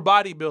former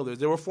bodybuilders.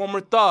 They were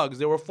former thugs.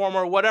 They were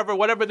former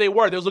whatever they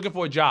were. They was looking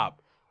for a job.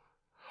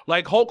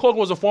 Like Hulk Hogan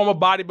was a former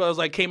bodybuilder,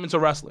 like came into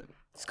wrestling.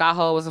 Scott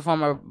Hall was a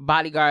former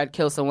bodyguard,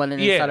 killed someone,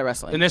 and then started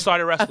wrestling. And then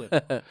started wrestling.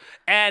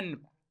 And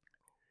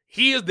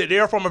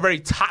they're from a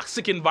very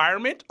toxic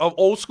environment of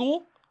old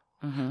school.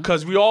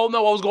 Because we all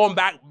know what was going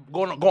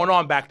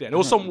on back then. There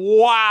was some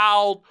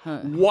wild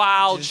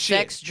shit.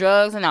 Sex,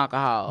 drugs, and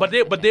alcohol.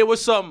 But there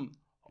was some,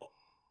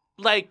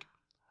 like,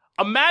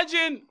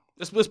 imagine,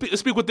 let's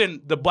speak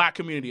within the black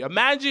community.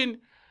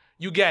 Imagine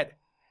you get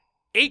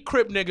 8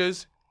 Crip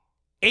niggas,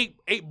 8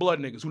 blood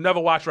niggas who never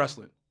watched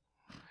wrestling.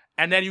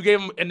 And then you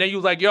gave them, and then you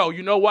was like, yo,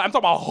 you know what? I'm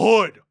talking about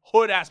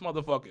hood ass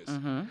motherfuckers,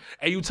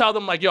 and you tell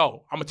them like,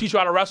 "Yo, I'm gonna teach you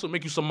how to wrestle, and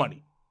make you some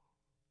money."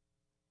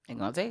 They're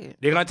gonna take it.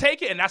 They're gonna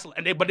take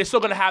it, but they're still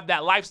gonna have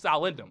that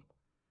lifestyle in them.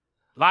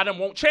 A lot of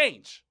them won't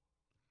change.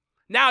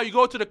 Now you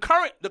go to the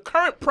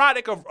current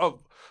product of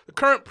the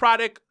current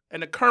product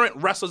and the current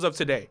wrestlers of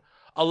today.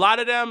 A lot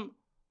of them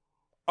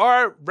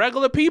are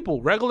regular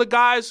people, regular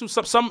guys who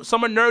some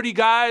are nerdy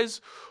guys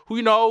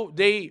who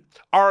they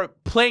are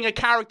playing a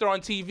character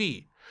on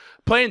TV.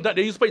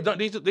 They used to be the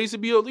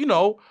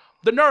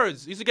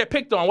nerds. They used to get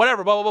picked on,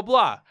 whatever, blah blah blah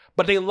blah.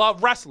 But they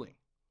love wrestling,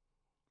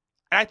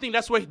 and I think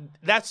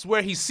that's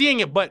where he's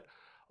seeing it. But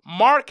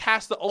Mark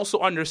has to also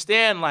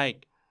understand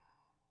like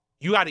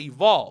you got to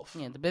evolve.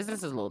 Yeah, the business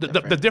is a little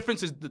different. The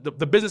difference is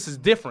the business is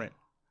different,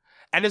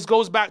 and this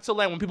goes back to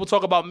like when people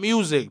talk about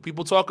music,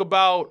 people talk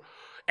about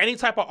any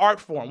type of art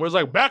form. Where it's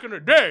like back in the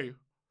day,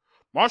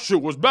 my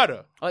shit was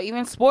better. Or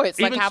even sports,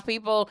 like how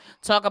people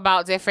talk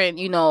about different,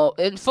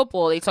 in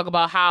football, they talk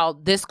about how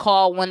this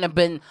call wouldn't have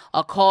been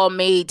a call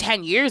made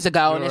 10 years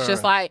ago. And it's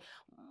just like,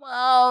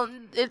 well,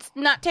 it's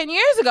not 10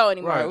 years ago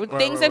anymore.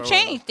 Things have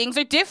changed. Things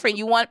are different.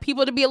 You want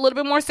people to be a little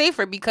bit more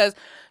safer because,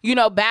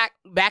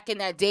 back in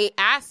that day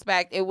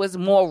aspect, it was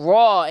more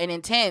raw and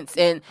intense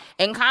and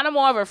kind of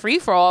more of a free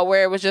for all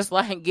where it was just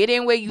like get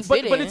in where you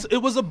fit in. But it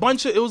was a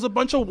bunch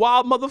of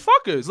wild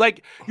motherfuckers.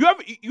 Like you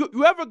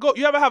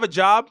ever have a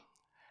job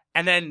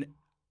and then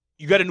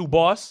you get a new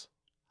boss?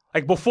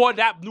 Like before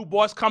that new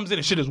boss comes in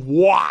and shit is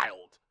wild.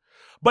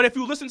 But if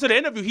you listen to the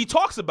interview, he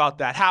talks about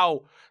that,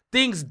 how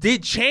things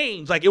did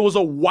change. Like it was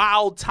a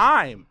wild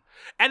time.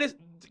 And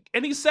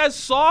he says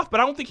soft, but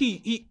I don't think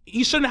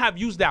he shouldn't have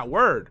used that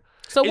word.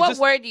 So what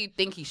word do you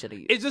think he should have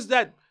used? It's just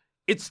that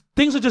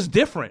things are just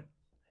different.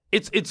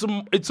 It's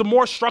a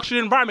more structured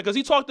environment because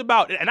he talked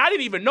about, and I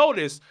didn't even know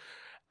this.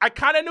 I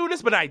kind of knew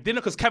this, but I didn't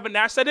because Kevin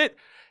Nash said it.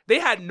 They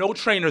had no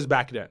trainers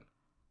back then.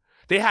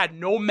 They had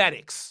no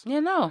medics. Yeah,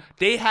 no.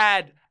 They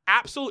had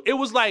it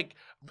was like,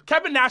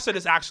 Kevin Nash said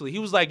this actually. He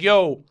was like,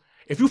 yo,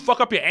 if you fuck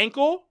up your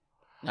ankle,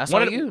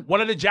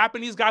 one of the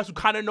Japanese guys who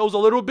kind of knows a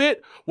little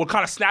bit will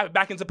kind of snap it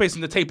back into place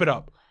and to tape it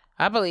up.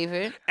 I believe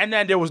it. And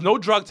then there was no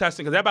drug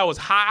testing because everybody was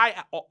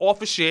high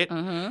off of shit.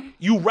 Mm-hmm.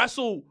 You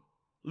wrestle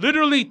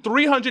literally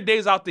 300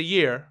 days out the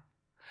year.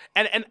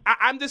 And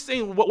I'm just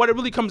saying what it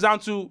really comes down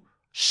to,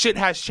 shit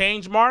has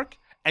changed, Mark,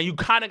 and you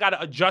kind of got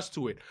to adjust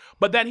to it.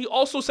 But then he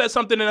also said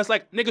something and it's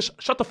like, nigga,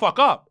 shut the fuck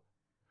up.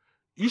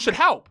 You should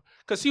help.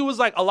 Because he was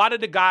like, a lot of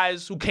the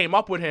guys who came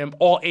up with him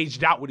all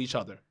aged out with each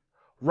other.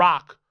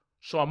 Rock,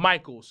 Shawn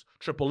Michaels,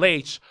 Triple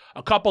H,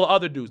 a couple of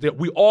other dudes.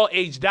 We all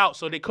aged out,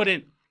 so they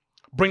couldn't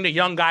bring the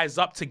young guys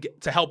up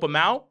to help him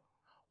out.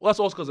 Well, that's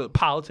also because of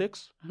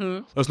politics.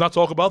 Mm-hmm. Let's not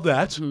talk about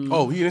that. Mm-hmm.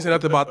 Oh, he didn't say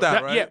nothing about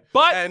that, right?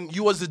 Yeah, and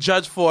you was the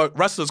judge for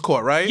Wrestlers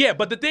Court, right? Yeah,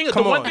 but the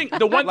one thing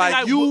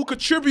you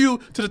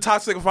contribute to the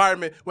toxic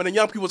environment when the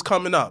young people's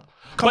coming up.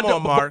 Come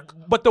on, Mark.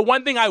 But the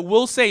one thing I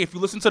will say, if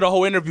you listen to the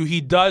whole interview, he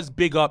does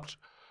big up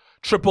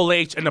Triple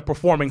H and the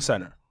Performing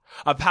Center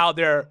of how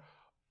they're,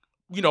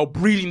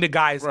 breeding the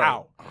guys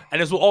out.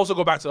 And this will also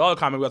go back to the other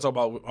comment we got to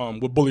talk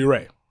about with Bully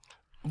Ray.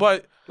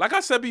 But like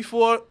I said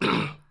before,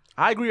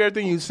 I agree with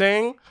everything you're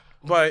saying,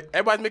 but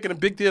everybody's making a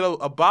big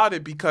deal about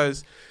it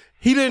because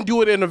he didn't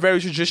do it in a very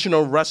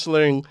traditional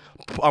wrestling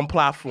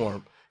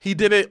platform. He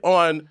did it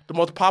on the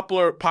most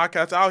popular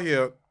podcast out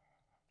here,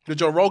 the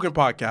Joe Rogan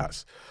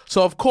podcast.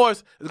 So, of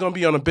course, it's going to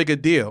be on a bigger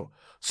deal.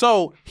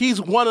 So,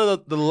 he's one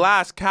of the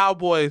last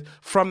cowboys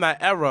from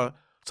that era.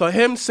 So,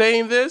 him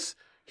saying this,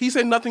 he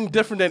said nothing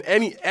different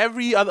than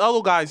every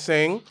other guy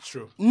saying. It's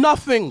true.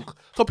 Nothing.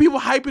 So people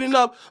hyping it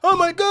up. Oh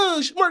my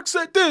gosh, Mark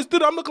said this.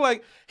 Dude, I'm looking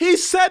like he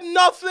said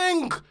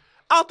nothing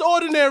out the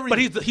ordinary. But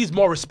he's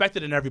more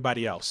respected than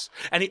everybody else,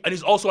 and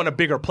he's also on a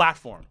bigger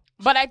platform.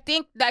 But I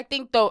think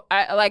though,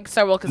 like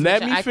several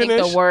conditions, I think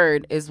the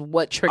word is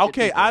what triggered.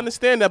 Okay, people. I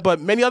understand that, but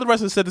many other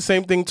wrestlers said the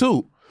same thing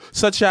too.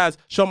 Such as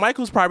Shawn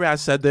Michaels probably has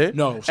said that.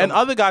 And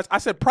other guys, I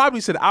said probably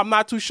said it. I'm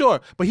not too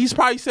sure. But he's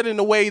probably said it in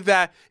a way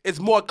that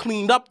it's more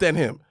cleaned up than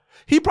him.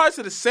 He probably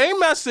said the same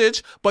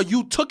message, but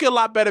you took it a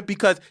lot better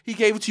because he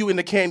gave it to you in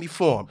the candy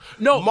form.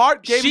 No,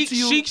 Mark gave it to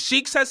you.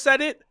 Sheik has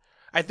said it.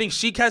 I think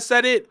Sheik has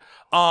said it.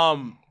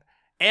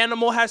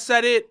 Animal has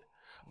said it.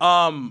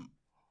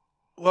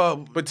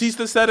 Well,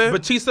 Batista said it.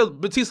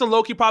 Batista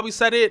Loki probably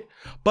said it.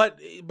 But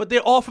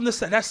they're all from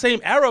that same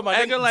era, my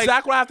nigga. Like,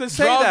 exactly what I have to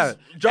say drugs,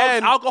 that.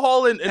 Drugs,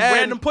 alcohol, and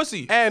random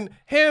pussy. And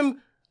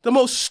him, the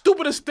most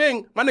stupidest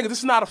thing, my nigga, this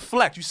is not a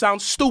flex. You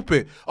sound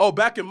stupid. Oh,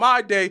 back in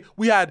my day,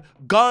 we had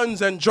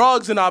guns and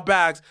drugs in our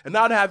bags, and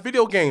now they have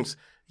video games.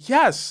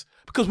 Yes,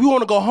 because we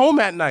want to go home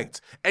at night.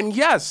 And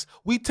yes,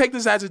 we take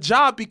this as a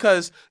job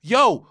because,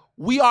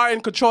 we are in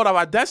control of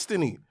our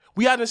destiny.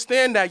 We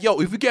understand that,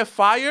 if we get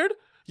fired,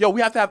 we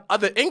have to have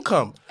other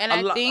income. And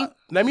I think...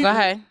 go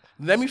ahead.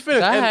 Let me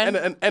finish.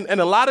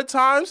 And a lot of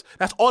times,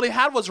 that's all they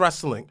had was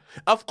wrestling.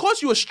 Of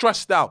course you were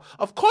stressed out.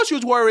 Of course you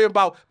was worried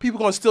about people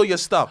going to steal your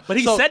stuff. But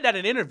he said that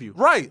in an interview.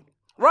 Right.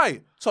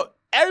 So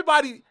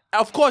everybody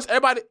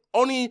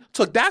only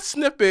took that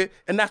snippet,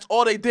 and that's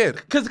all they did.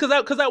 Because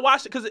I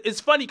watched it, because it's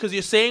funny, because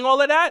you're saying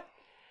all of that.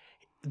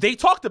 they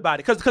talked about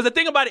it because the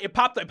thing about it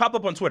popped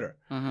up on Twitter,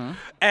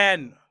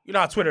 and you know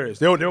how Twitter is.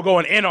 They were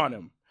going in on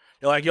him.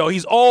 They're like, yo,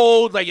 he's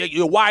old. Like,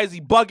 yo, why is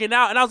he bugging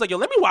out? And I was like, yo,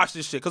 let me watch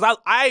this shit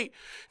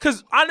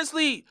because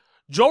honestly,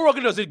 Joe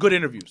Rogan does good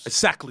interviews.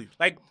 Exactly.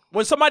 Like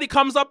when somebody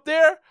comes up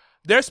there,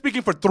 they're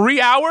speaking for 3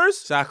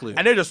 hours. Exactly.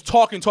 And they're just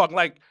talking.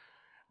 Like,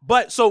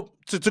 but so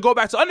to go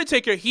back to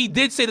Undertaker, he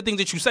did say the things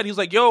that you said. He was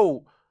like,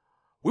 yo,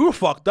 we were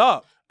fucked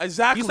up.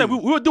 Exactly. He said we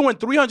were doing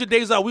 300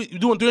 days out. We were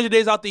doing 300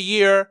 days out the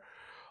year.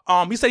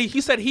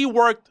 He said he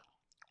worked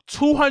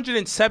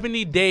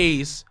 270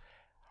 days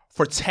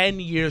for 10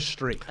 years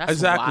straight. That's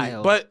exactly.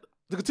 wild. But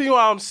to continue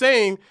what I'm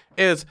saying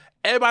is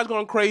everybody's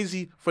going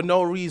crazy for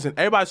no reason.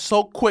 Everybody's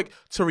so quick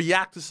to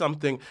react to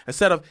something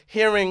instead of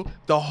hearing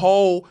the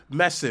whole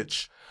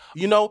message.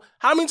 You know,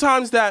 how many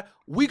times that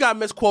we got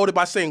misquoted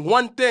by saying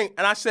one thing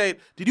and I said,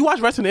 did you watch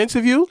the rest of the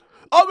interview?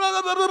 Oh,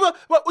 blah, blah, blah, blah,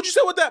 blah. What you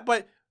say with that?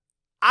 But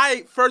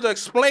I further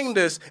explained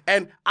this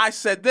and I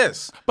said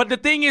this. But the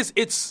thing is,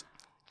 it's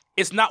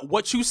not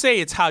what you say,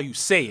 it's how you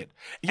say it.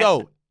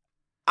 Yo,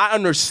 I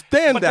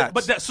understand that.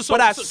 But at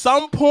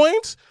some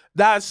point,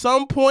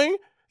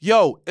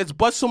 yo, it's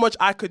but so much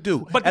I could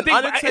do. But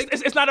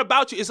it's not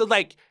about you. It's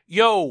like,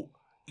 yo,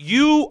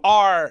 you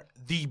are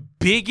the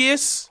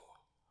biggest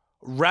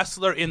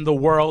wrestler in the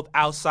world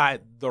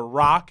outside The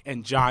Rock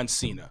and John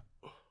Cena.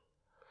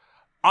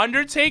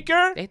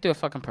 Undertaker, they threw a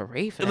fucking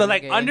parade for that.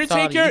 Like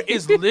Undertaker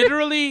is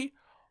literally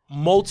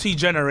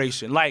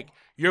multi-generation. Like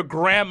your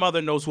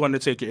grandmother knows who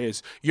Undertaker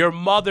is. Your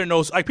mother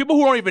knows. Like people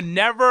who don't even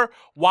never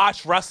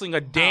watch wrestling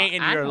a day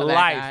in your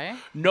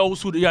life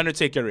knows who the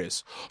Undertaker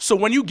is. So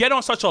when you get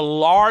on such a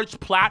large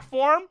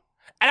platform,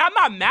 and I'm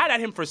not mad at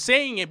him for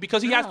saying it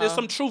because there's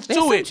some truth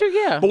to it.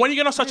 But when you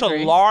get on such a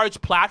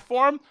large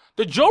platform,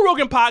 the Joe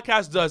Rogan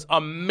podcast does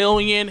 1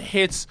 million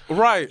hits.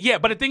 Right. Yeah,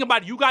 but the thing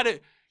about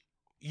it,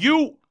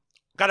 you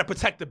gotta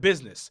protect the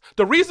business.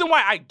 The reason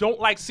why I don't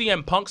like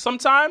CM Punk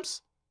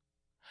sometimes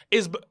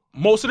is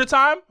most of the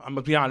time, I'm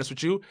gonna be honest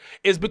with you,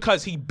 is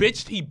because he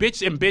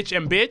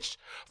bitched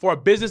for a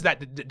business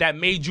that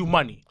made you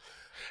money.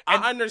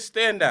 And I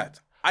understand that.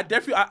 I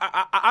definitely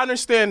I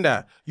understand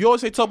that. You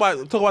always say talk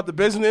about the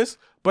business,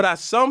 but at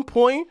some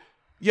point,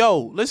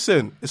 yo,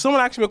 listen, if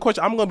someone asks me a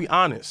question, I'm gonna be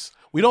honest.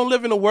 We don't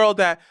live in a world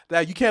that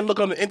you can't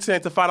look on the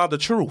internet to find out the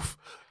truth.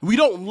 We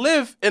don't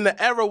live in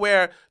the era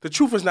where the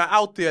truth is not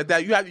out there.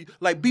 That you have,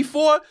 like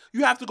before,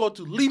 you have to go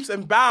to leaps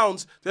and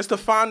bounds just to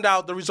find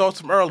out the results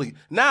from early.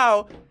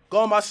 Now, go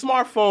on my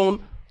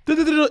smartphone,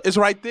 it's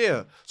right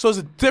there. So it's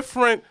a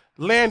different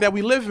land that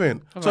we live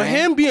in. Right. So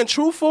him being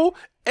truthful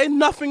ain't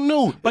nothing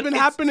new. But it's been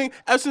happening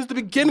ever since the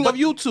beginning of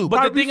YouTube.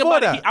 But the thing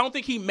about it, I don't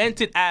think he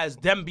meant it as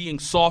them being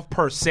soft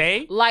per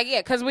se. Like, yeah,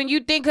 because when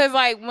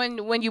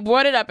when you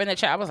brought it up in the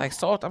chat, I was like,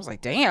 soft. I was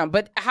like, damn.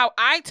 But how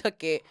I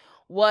took it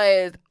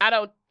was,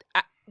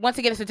 once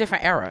again, it's a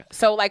different era.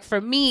 So, like, for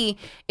me,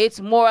 it's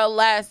more or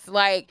less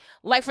like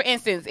for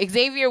instance,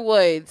 Xavier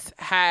Woods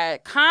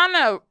had kind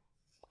of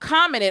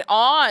commented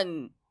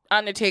on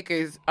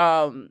Undertaker's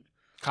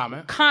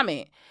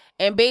comment.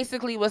 And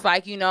basically was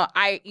like,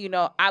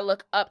 I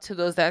look up to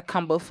those that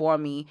come before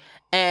me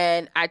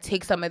and I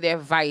take some of their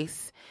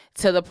advice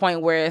to the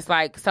point where it's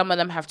like some of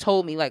them have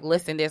told me, like,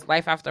 listen, there's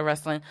life after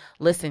wrestling.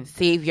 Listen,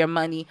 save your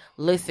money.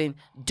 Listen,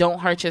 don't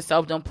hurt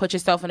yourself. Don't put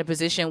yourself in a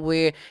position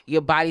where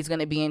your body's going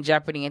to be in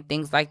jeopardy and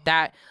things like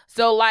that.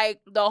 So, like,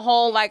 the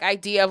whole, like,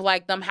 idea of,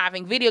 like, them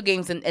having video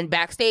games and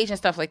backstage and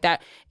stuff like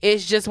that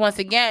is just, once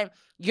again,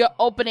 you're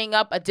opening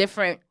up a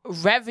different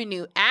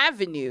revenue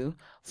avenue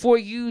for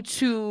you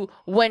to,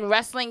 when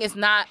wrestling is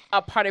not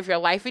a part of your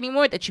life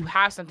anymore, that you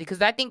have something.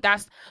 Because I think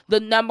that's the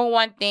number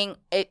one thing,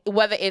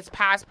 whether it's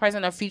past,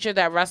 present, or future,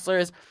 that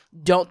wrestlers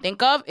don't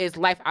think of, is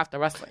life after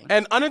wrestling.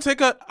 And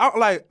Undertaker, I'm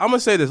going to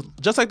say this,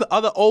 just like the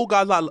other old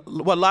guys, like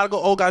what a lot of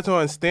old guys don't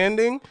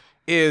understanding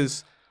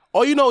is,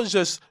 all you know is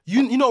just,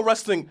 you know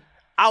wrestling,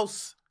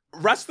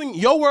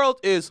 your world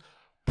is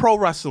pro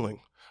wrestling,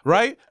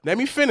 right? Let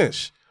me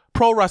finish.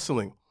 Pro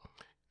wrestling.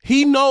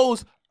 He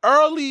knows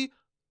early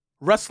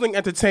wrestling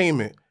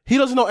entertainment. He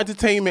doesn't know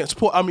wrestling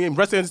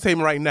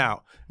entertainment right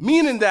now.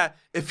 Meaning that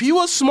if he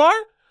was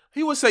smart,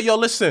 he would say, yo,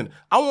 listen,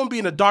 I want to be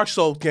in a Dark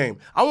Souls game.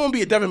 I want to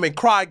be a Devil May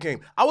Cry game.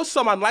 I would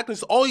sell my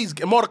likeness to all these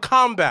Mortal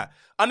Kombat.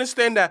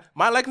 Understand that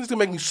my likeness can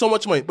make me so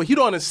much money, but he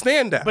don't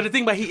understand that. But the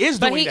thing about he is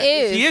doing that.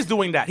 He is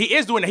doing that.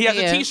 He has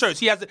the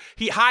t-shirts.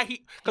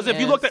 Because if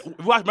you looked at,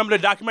 remember the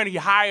documentary, he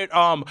hired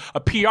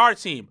a PR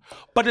team.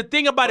 But the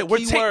thing about it,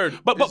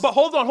 but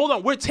hold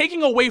on, we're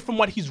taking away from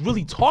what he's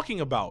really talking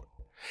about.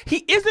 He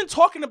isn't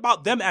talking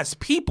about them as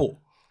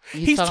people.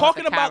 He's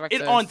talking about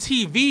it on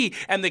TV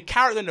and the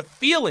character and the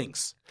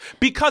feelings.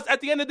 Because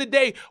at the end of the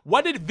day,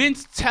 what did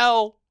Vince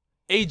tell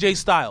AJ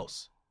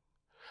Styles?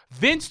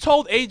 Vince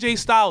told AJ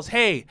Styles,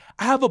 hey,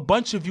 I have a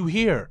bunch of you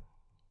here.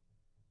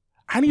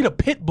 I need a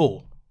pit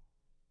bull.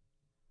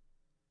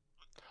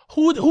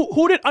 Who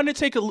did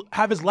Undertaker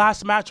have his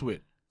last match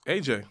with?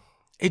 AJ.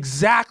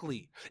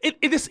 Exactly.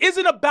 This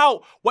isn't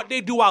about what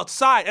they do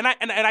outside. And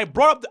I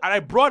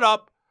brought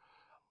up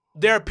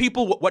there are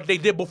people what they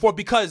did before,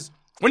 because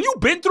When you've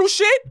been through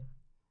shit,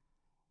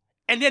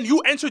 and then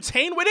you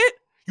entertain with it,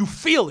 you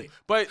feel it.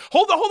 But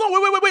hold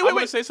on, wait. I'm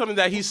gonna say something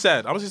that he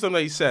said.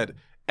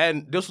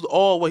 And this was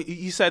all what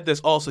he said. This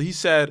also, he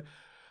said,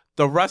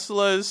 the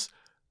wrestlers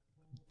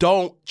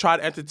don't try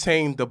to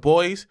entertain the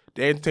boys;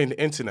 they entertain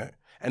the internet.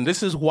 And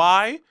this is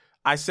why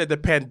I said the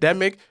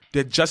pandemic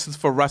did justice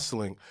for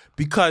wrestling,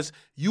 because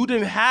you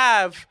didn't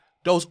have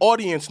those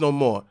audience no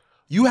more.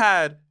 You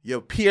had your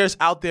peers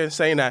out there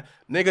saying that,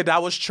 nigga,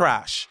 that was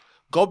trash.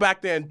 Go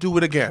back there and do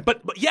it again.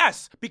 But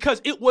yes,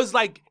 because it was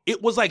like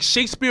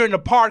Shakespeare in the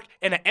Park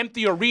in an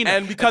empty arena.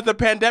 And because the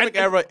pandemic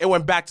era, it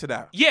went back to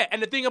that. Yeah,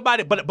 and the thing about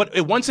it, but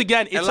once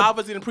again, a lot of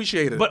us didn't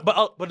appreciate it.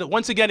 But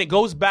once again, it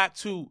goes back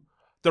to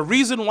the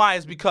reason why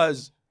is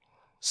because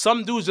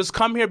some dudes just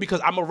come here because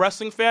I'm a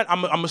wrestling fan.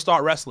 I'm gonna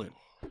start wrestling.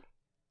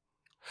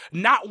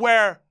 Not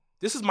where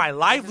this is my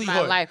livelihood. This is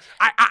my life.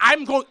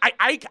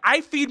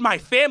 I feed my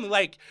family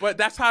like. But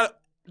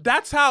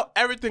that's how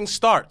everything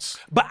starts.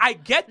 But I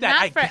get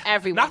that. Not for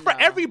everyone. Not for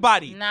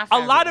everybody. Not for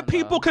a lot of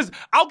people, because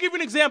I'll give you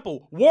an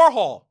example.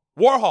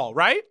 Warhol,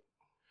 right?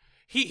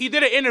 He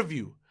did an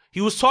interview.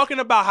 He was talking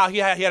about how he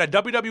had a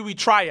WWE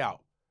tryout.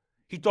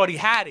 He thought he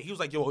had it. He was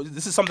like, yo,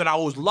 this is something I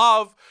always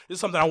love. This is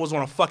something I always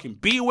want to fucking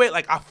be with.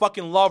 Like, I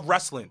fucking love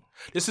wrestling.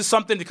 This is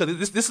something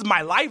because this is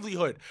my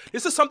livelihood.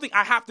 This is something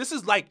I have. This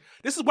is what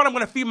I'm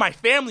going to feed my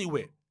family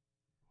with.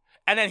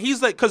 And then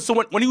he's like, because so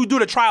when you do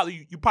the trial,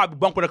 you probably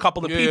bunk with a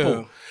couple of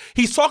people.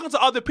 He's talking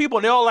to other people,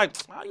 and they're all like,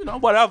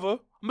 whatever.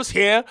 I'm just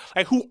here.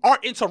 Like, who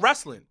aren't into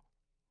wrestling.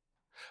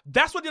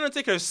 That's what The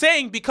Undertaker is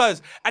saying,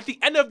 because at the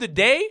end of the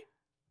day,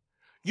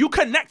 you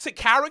connect to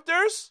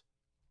characters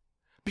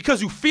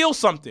because you feel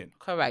something.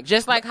 Correct.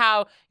 Just like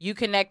how you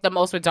connect the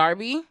most with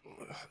Darby.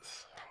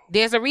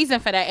 There's a reason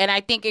for that, and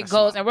I think it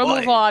goes, and we'll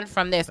move on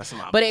from this.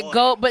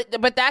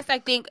 But that's, I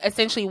think,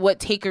 essentially what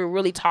Taker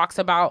really talks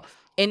about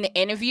in the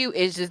interview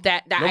is just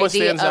that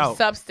idea of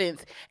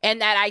substance and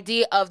that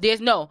idea of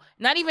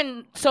not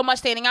even so much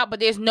standing out, but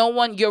there's no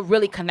one you're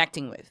really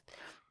connecting with.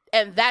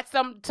 And that's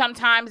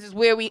sometimes is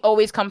where we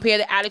always compare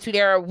the Attitude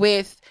Era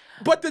with.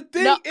 But the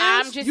thing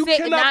is, you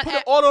cannot put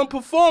it all on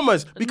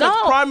performers, because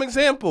prime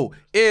example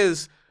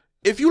is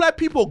if you let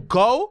people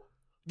go,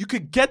 you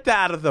could get that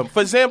out of them.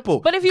 For example,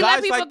 but if you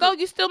let people go,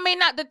 you still may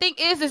not. The thing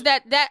is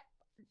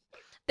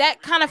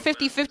that kind of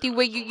 50-50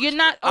 where you're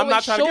not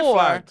always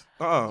sure.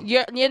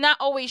 You're not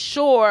always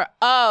sure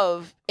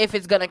of if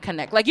it's gonna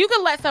connect. Like, you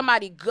can let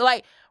somebody go,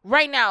 like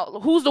right now.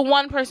 Who's the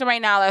one person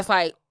right now that's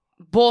like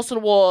balls to the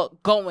wall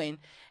going,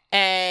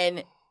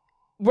 and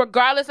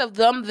regardless of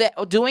them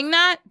doing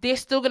that,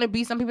 there's still gonna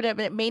be some people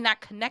that may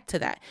not connect to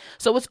that.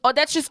 So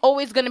that's just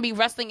always gonna be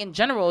wrestling in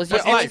general.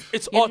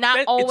 You're not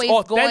always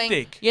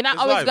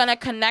gonna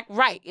connect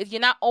right. You're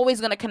not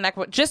always gonna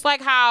connect. Just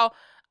like how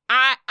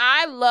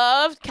I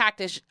love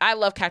Cactus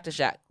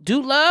Jack.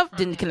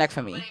 Didn't connect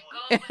for me.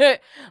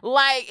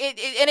 Like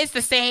and it's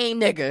the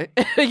same nigga.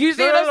 You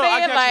see what I'm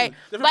saying?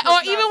 Like or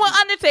even with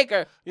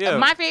Undertaker. Yeah.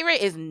 My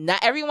favorite is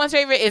not everyone's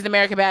favorite is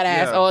American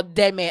Badass or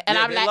Dead Man. And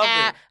I'm like,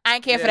 I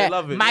ain't care for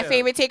that. My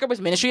favorite Taker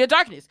was Ministry of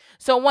Darkness.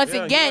 So once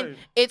again,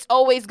 it's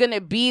always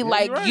gonna be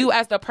like you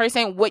as the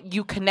person, what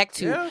you connect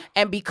to. Yeah.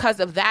 And because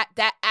of that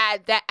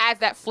adds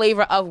that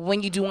flavor of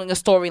when you're doing a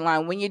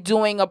storyline, when you're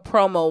doing a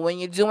promo, when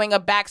you're doing a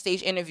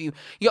backstage interview.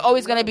 You're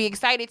always gonna be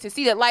excited to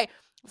see that. Like,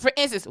 for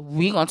instance,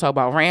 we gonna talk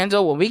about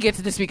Randall when we get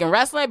to this week in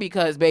wrestling,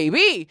 because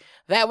baby,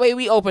 that way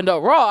we opened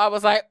up Raw. I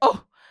was like,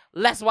 oh,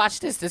 let's watch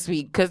this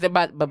week, because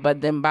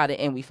but then by the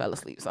end we fell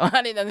asleep, so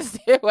I didn't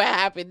understand what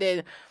happened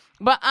then.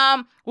 But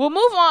we'll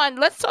move on.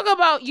 Let's talk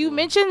about, you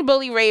mentioned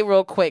Bully Ray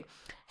real quick.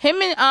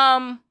 Him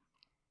and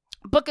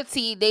Booker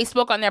T, they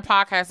spoke on their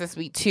podcast this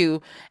week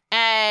too,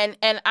 and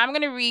I'm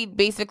gonna read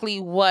basically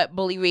what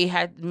Bully Ray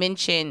had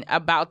mentioned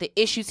about the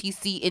issues he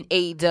see in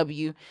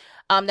AEW.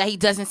 That he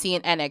doesn't see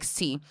in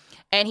NXT.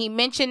 And he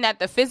mentioned that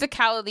the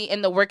physicality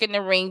and the work in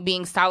the ring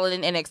being solid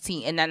in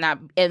NXT and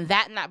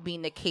that not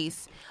being the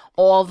case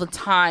all the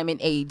time in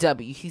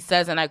AEW. He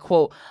says, and I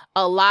quote,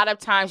 "A lot of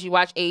times you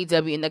watch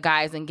AEW and the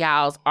guys and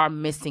gals are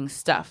missing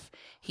stuff."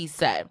 He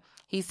said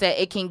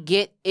it can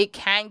get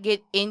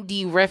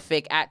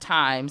indie-rific at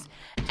times,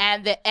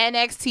 and the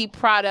NXT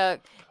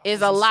product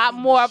is a lot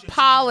more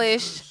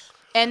polished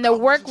and the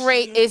work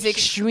rate is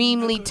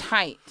extremely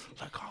tight.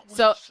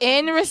 So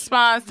in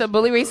response to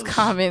Bully Ray's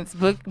comments,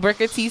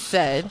 Booker T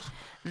said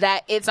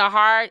that it's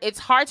hard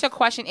to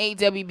question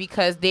AEW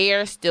because they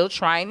are still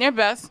trying their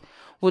best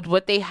with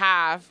what they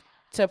have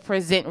to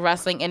present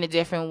wrestling in a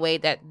different way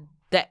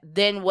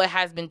than what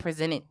has been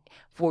presented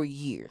for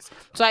years.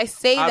 So I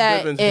say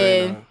I've been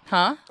saying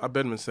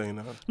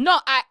that. No,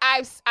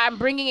 I'm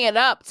bringing it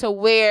up to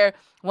where,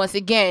 once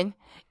again,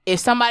 if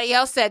somebody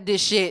else said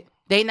this shit,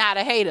 they not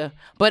a hater.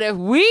 But if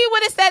we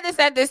would have said this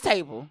at this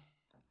table,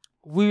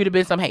 we would have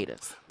been some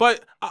haters.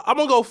 But I'm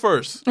going to go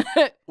first.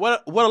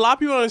 What a lot of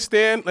people don't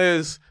understand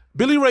is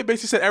Billy Ray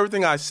basically said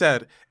everything I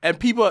said. And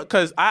people,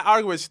 because I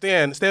argue with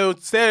Stan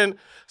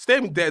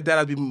that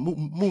I'd be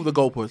move the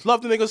goalposts.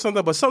 Love the nigga or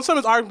something, but some of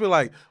his arguments be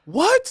like,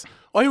 what?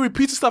 Or he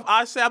repeats the stuff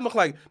I say. I'm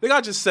like, nigga,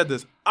 I just said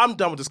this. I'm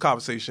done with this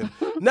conversation.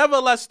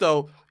 Nevertheless,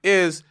 though,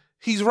 he's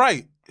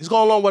right. He's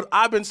going along with what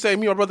I've been saying,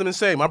 me and my brother been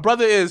saying. My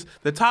brother is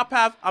the top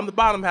half, I'm the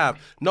bottom half.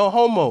 No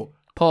homo.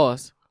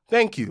 Pause.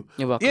 Thank you.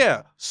 You're welcome.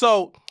 Yeah.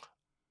 So,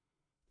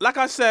 like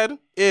I said,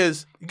 you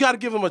got to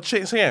give them a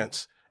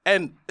chance.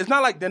 And it's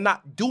not like they're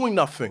not doing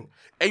nothing.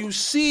 And you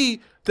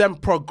see them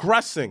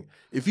progressing.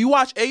 If you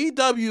watch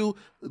AEW,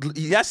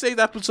 yesterday's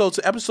episode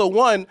to episode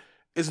 1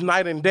 is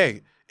night and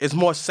day. It's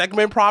more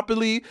segmented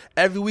properly.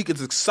 Every week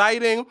it's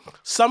exciting.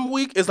 Some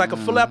week it's like a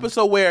full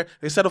episode where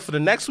they settle for the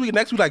next week.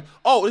 Next week, like,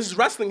 oh, this is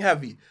wrestling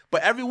heavy.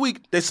 But every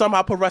week they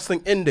somehow put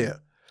wrestling in there.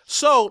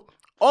 So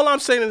all I'm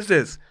saying is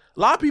this. A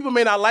lot of people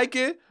may not like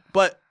it,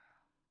 but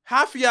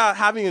half of y'all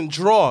haven't even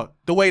drawn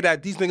the way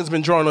that these niggas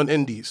been drawing on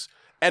indies.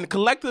 And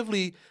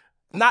collectively,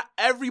 not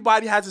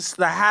everybody has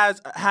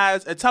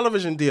a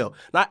television deal.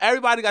 Not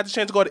everybody got the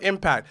chance to go to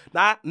Impact.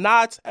 Not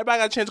everybody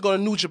got a chance to go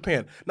to New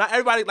Japan. Not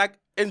everybody, like,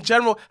 in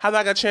general, have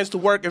not got a chance to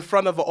work in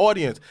front of an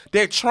audience.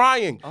 They're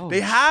trying.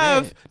 They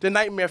have the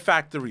Nightmare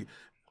Factory.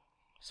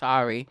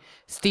 Sorry.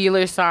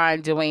 Steelers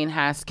signed Dwayne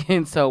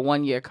Haskins to a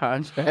 1-year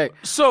contract.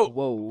 So,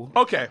 whoa.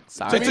 Okay.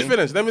 Sorry. Let me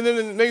finish. Let me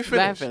finish.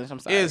 Let me finish. I'm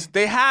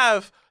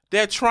sorry.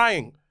 They're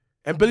trying.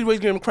 And Billy Ray's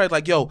giving them credit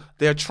like, yo,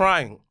 they're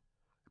trying.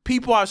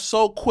 People are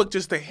so quick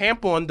just to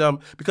hamper on them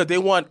because they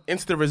want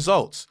instant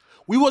results.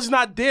 We was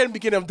not there in the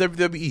beginning of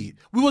WWE.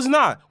 We was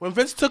not. When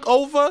Vince took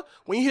over,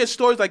 when you hear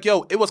stories like,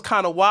 yo, it was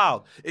kind of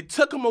wild. It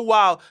took him a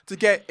while to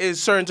get in a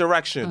certain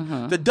direction.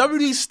 Mm-hmm. The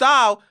WWE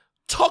style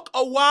took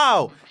a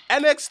while.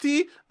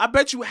 NXT, I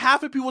bet you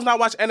half the people was not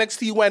watching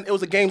NXT when it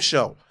was a game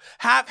show.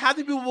 Half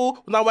the people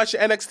was not watching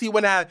NXT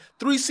when it had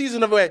 3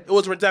 seasons of it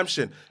was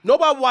Redemption.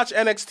 Nobody watched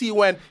NXT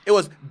when it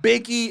was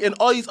Big E and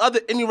all these other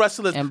indie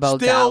wrestlers still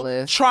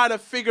Dallas, trying to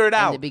figure it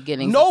out.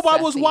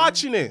 Nobody was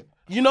watching it.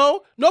 You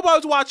know? Nobody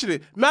was watching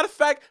it. Matter of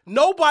fact,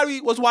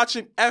 nobody was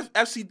watching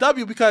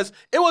FCW because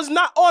it was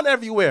not on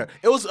everywhere.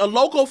 It was a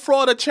local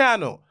Florida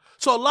channel.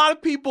 So a lot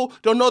of people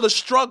don't know the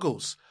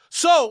struggles.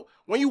 So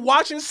when you're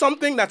watching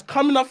something that's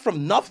coming up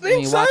from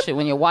nothing,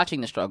 when you're watching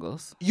the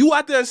struggles, you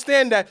have to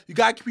understand that you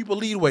got to give people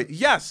leeway.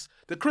 Yes,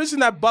 the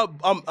criticism that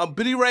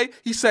Billy Ray,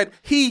 he said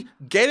he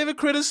gave it a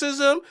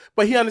criticism,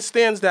 but he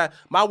understands that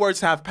my words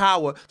have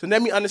power. So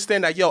let me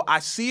understand that, yo, I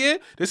see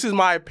it. This is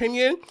my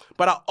opinion,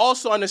 but I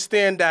also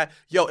understand that,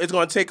 yo, it's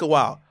going to take a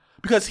while.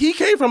 Because he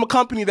came from a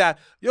company that,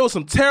 yo,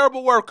 some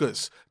terrible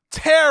workers.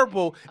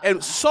 Terrible.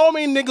 And so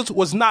many niggas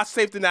was not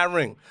safe in that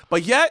ring.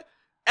 But yet,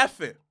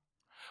 F it.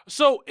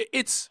 So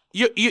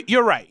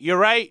you're right. You're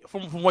right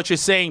from what you're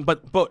saying,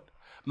 but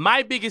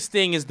my biggest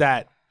thing is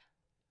that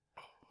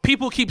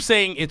people keep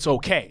saying it's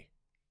okay.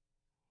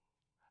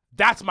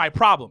 That's my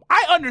problem.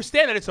 I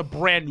understand that it's a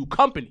brand new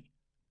company,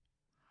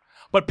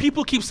 but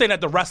people keep saying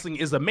that the wrestling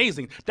is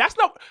amazing. That's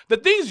not the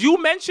things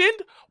you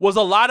mentioned. Was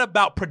a lot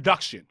about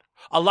production,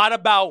 a lot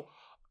about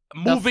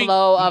moving the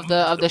flow of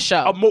the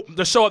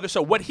show, the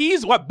show.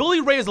 What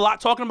Billy Ray is a lot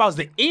talking about is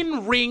the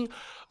in-ring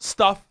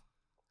stuff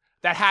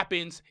that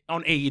happens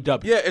on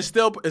AEW. Yeah, it's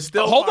still.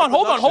 Hold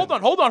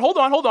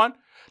on.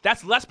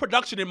 That's less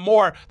production and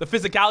more the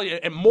physicality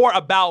and more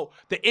about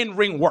the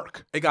in-ring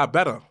work. It got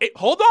better.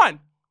 Hold on.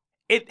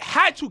 It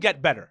had to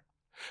get better.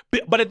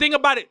 But the thing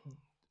about it,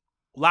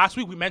 last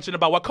week we mentioned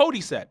about what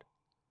Cody said.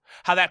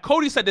 How that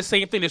Cody said the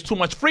same thing, there's too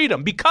much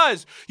freedom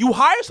because you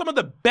hire some of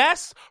the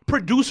best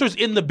producers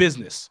in the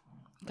business.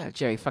 Got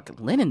Jerry fucking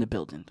Lynn in the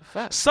building. The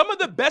fuck? Some of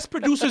the best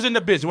producers in the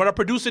business. What a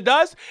producer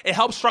does, it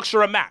helps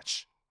structure a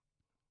match.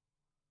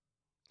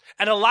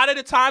 And a lot of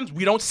the times,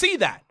 we don't see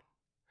that.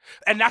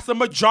 And that's the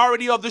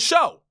majority of the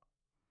show.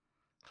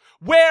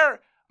 Where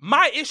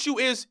my issue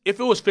is, if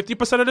it was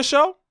 50% of the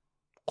show,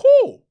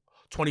 cool.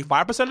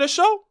 25% of the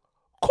show,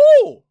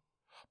 cool.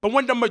 But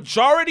when the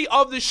majority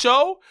of the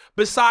show,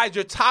 besides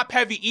your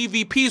top-heavy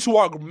EVPs who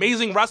are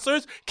amazing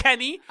wrestlers,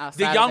 Kenny,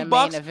 outside the Young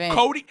Bucks,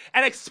 Cody,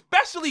 and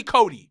especially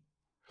Cody,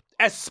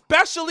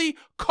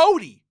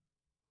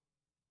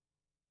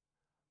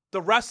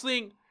 the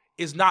wrestling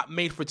is not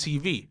made for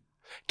TV.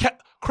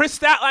 Chris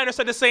Statlander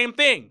said the same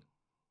thing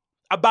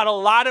about a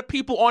lot of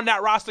people on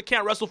that roster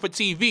can't wrestle for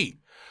TV.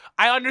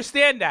 I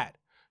understand that.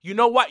 You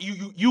know what?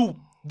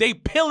 They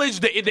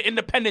pillaged the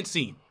independent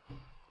scene.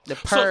 The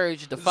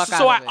purge, the fuck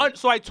out of it.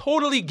 So I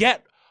totally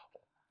get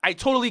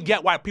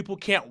why people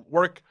can't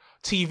work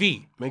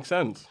TV. Makes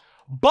sense.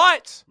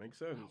 But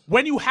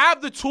when you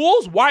have the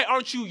tools, why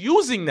aren't you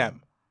using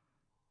them?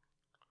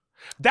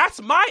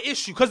 That's my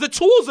issue, because the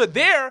tools are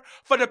there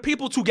for the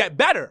people to get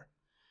better.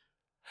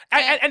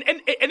 And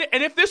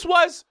if this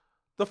was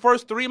the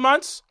first 3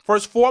 months,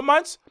 first 4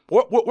 months,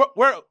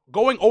 we're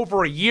going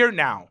over a year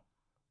now,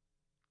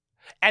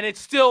 and it's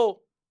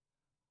still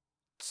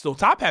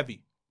top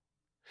heavy.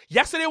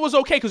 Yesterday was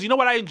okay because you know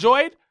what I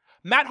enjoyed?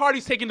 Matt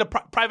Hardy's taking the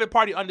private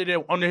party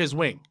under his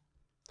wing,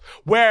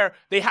 where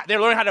they're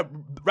learning how to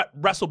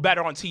wrestle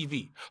better on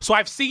TV. So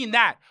I've seen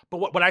that. But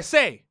what I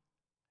say,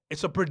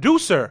 it's a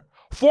producer,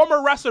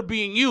 former wrestler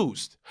being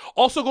used.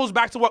 Also goes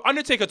back to what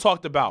Undertaker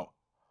talked about.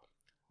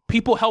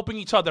 People helping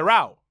each other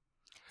out.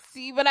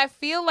 See, but I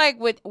feel like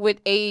with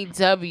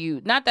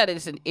AEW, not that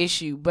it's an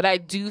issue, but I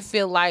do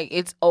feel like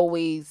it's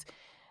always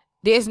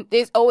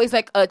there's always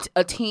like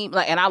a team,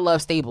 like, and I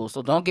love stables,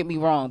 so don't get me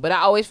wrong, but I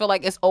always feel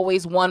like it's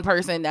always one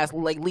person that's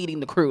like leading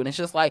the crew, and it's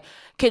just like,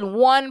 can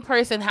one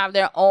person have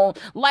their own?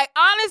 Like,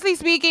 honestly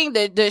speaking,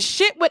 the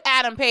shit with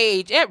Adam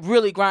Page, it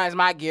really grinds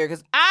my gear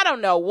because I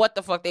don't know what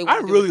the fuck they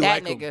want to do with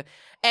that nigga.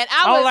 And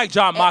I don't like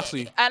Jon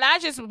Moxley. And I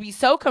just would be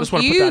so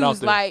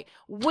confused. Like,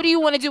 what do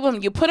you want to do with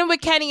him? You put him with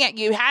Kenny.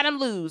 You had him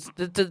lose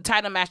the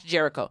title match to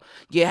Jericho.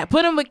 You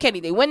put him with Kenny.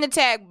 They win the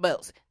tag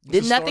belts.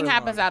 Then nothing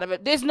happens out of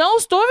it. There's no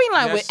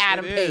storyline with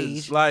Adam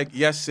Page. Like,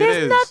 yes, it is.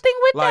 There's nothing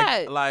with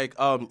that. Like,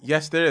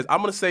 yes, there is. I'm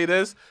going to say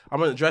this. I'm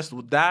going to address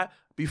with that.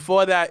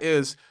 Before that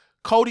is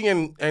Cody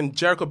and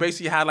Jericho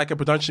basically had like a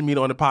production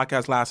meeting on the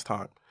podcast last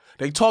time.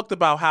 They talked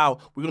about how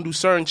we're going to do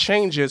certain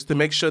changes to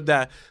make sure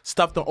that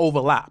stuff don't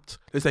overlap.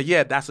 They said,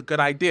 yeah, that's a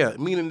good idea.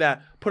 Meaning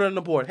that, put it on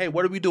the board. Hey,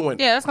 what are we doing?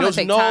 Yeah, that's going to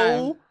take time. There's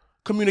no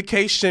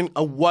communication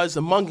was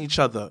among each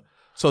other.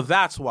 So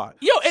that's why.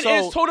 Yo,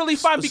 it's totally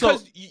fine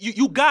because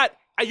you got,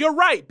 you're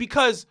right,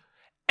 because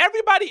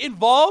everybody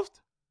involved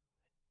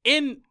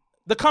in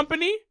the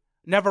company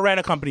never ran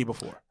a company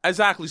before.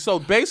 Exactly. So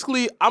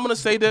basically, I'm going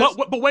to say this.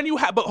 But when you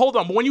have, but hold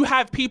on, when you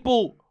have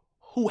people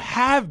who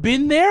have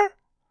been there,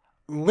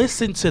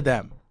 listen to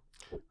them.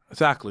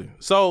 Exactly.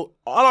 So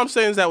all I'm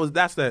saying is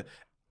that's that.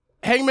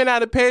 Hangman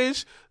Adam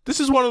Page, this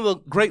is one of the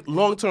great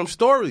long-term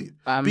stories.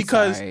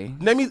 Sorry.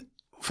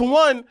 For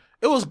one,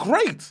 it was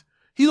great.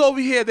 He's over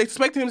here. They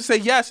expected him to say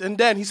yes, and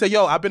then he said,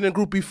 yo, I've been in a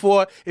group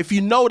before. If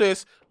you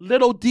notice,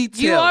 little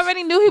details. You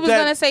already knew he was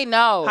going to say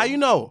no. How you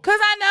know? Because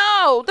I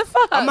know. The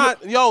fuck? I'm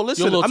not,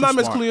 listen, I'm not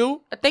Miss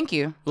Cleo. Thank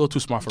you. A little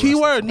too smart for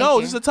Keyword, no,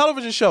 this is a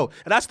television show.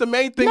 And that's the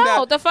main thing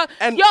the fuck.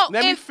 And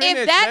if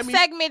that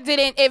segment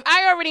didn't, if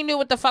I already knew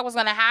what the fuck was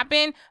going to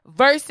happen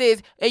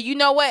versus, you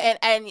know what,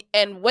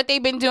 and what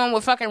they've been doing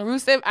with fucking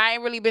Rusev, I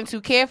ain't really been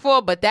too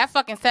careful, but that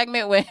fucking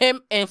segment with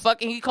him and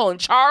fucking, he calling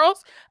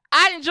Charles,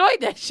 I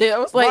enjoyed that shit. I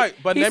was like, right,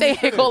 but he said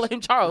he called him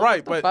Charles.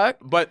 Right,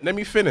 but let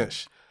me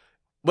finish.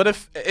 But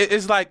if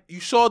it's like you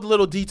saw the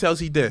little details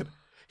he did.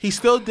 He's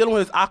still dealing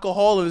with his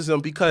alcoholism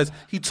because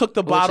he took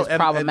the bottle. Which is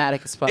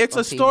problematic as fuck. It's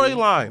a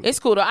storyline. It's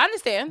cool though. I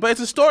understand. But it's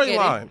a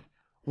storyline.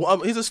 Well,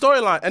 he's a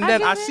storyline. And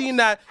then I seen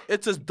that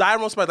it's just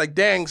diagonal spot. Like,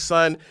 dang,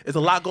 son, there's a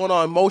lot going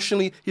on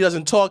emotionally. He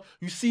doesn't talk.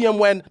 You see him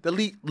when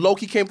the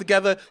Loki came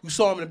together. You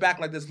saw him in the back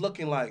like this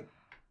looking like,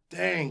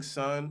 dang,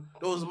 son,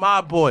 those are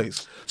my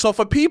boys. So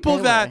for people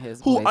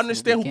who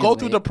understand, who go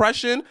through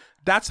depression,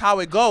 that's how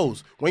it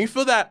goes. When you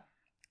feel that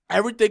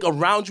everything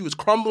around you is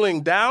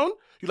crumbling down,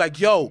 you're like,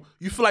 yo,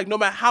 you feel like no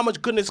matter how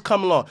much goodness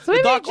come along. So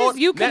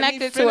you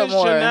connected to it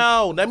more.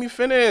 Janelle, let me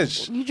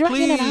finish. You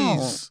dragging it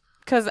out.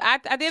 Because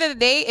at the end of the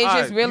day, it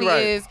just really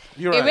is.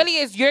 It really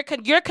is. You're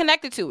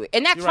connected to it,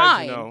 and that's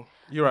fine.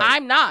 You're right.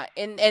 I'm not,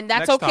 and that's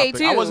next okay topic.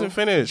 too. I wasn't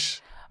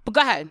finished. But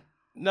go ahead.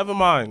 Never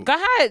mind. Go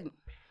ahead.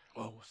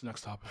 Oh, what's the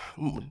next topic?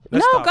 Go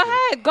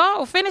ahead.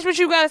 Go. Finish what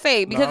you got to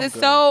say because it's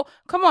so...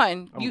 Come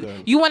on.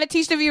 You want to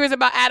teach the viewers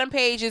about Adam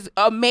Page's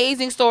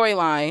amazing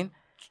storyline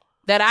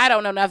that I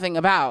don't know nothing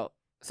about.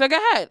 So go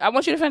ahead. I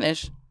want you to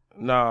finish.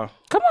 Nah.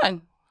 Come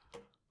on.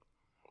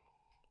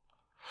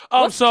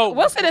 What's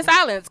in the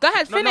silence? Go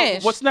ahead.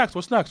 Finish. No, what's next?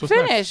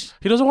 Finish.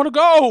 He doesn't want to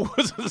go.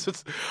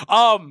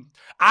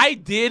 I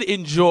did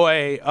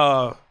enjoy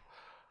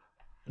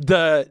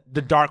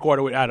the Dark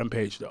Order with Adam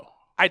Page though.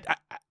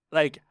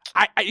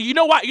 You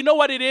know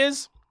what it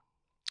is?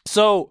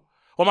 So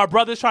what my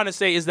brother's trying to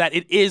say is that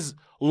it is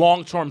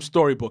long-term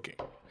story booking.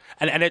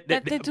 But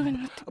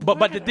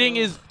the thing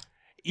is,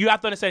 you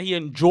have to understand he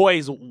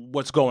enjoys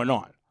what's going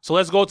on. So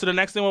let's go to the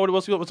next thing.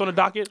 What's on the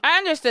docket? I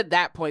understood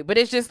that point, but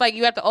it's just like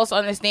you have to also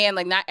understand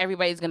like not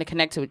everybody's going to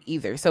connect to it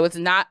either. So it's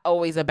not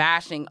always a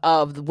bashing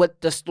of what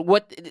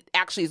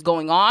actually is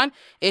going on.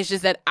 It's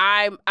just that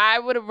I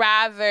would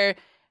rather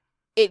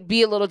it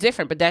be a little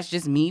different, but that's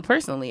just me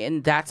personally,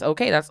 and that's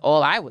okay. That's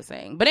all I was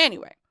saying. But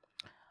anyway,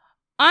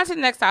 on to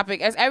the next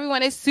topic. As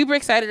everyone is super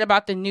excited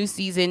about the new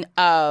season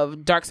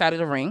of Dark Side of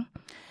the Ring,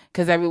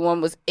 because everyone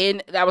was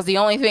in. That was the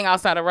only thing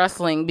outside of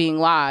wrestling being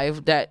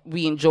live that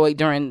we enjoyed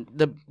during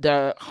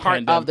the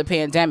heart of the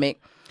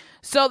pandemic.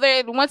 So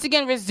they once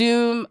again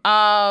resume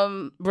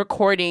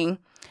recording,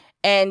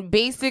 and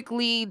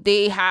basically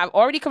they have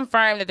already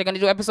confirmed that they're going to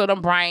do an episode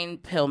on Brian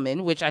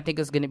Pillman, which I think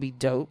is going to be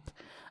dope.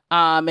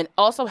 And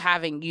also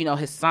having,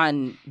 his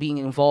son being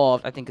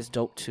involved, I think is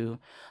dope too.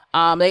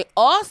 They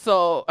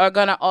also are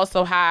going to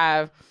also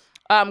have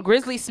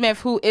Grizzly Smith,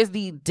 who is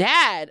the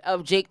dad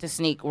of Jake the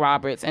Snake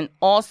Roberts. And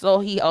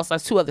he also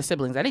has two other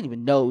siblings. I didn't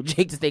even know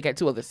Jake the Snake had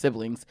two other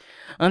siblings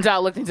until I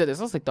looked into this.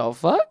 I was like, the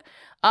fuck?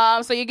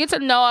 So you get to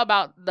know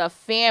about the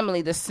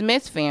family, the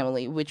Smith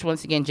family, which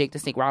once again, Jake the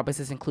Snake Roberts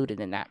is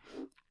included in that.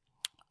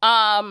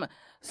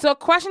 So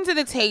question to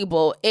the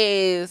table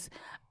is...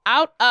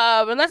 I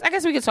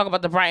guess we could talk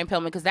about the Brian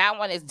Pillman because that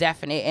one is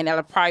definite and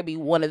that'll probably be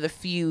one of the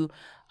few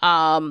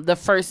the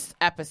first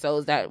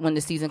episodes that when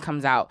the season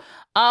comes out.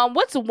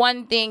 What's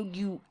one thing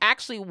you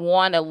actually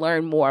want to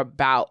learn more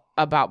about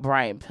about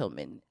Brian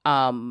Pillman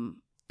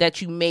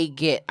that you may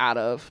get out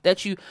of,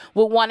 that you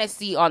would want to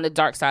see on the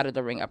Dark Side of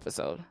the Ring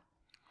episode?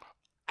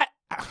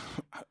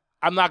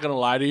 I'm not going to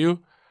lie to you.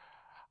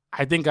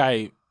 I think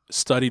I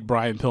studied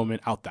Brian Pillman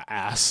out the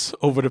ass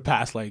over the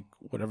past, like,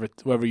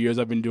 whatever years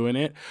I've been doing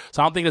it.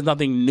 So I don't think there's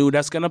nothing new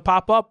that's going to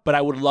pop up, but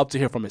I would love to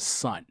hear from his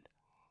son.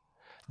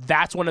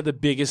 That's one of the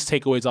biggest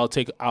takeaways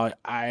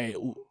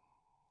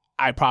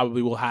I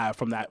probably will have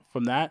from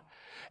that.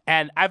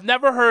 And I've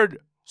never heard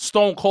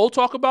Stone Cold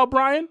talk about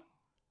Brian.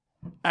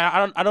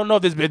 I don't know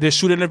if there's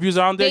shoot interviews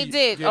on there. They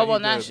did.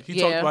 Yeah, he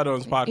talked about it on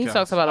his podcast. He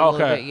talks about it a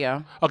little bit,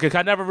 yeah. Okay, 'cause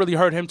I never really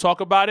heard him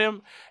talk about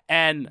him.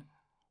 And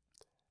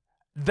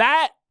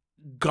that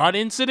gun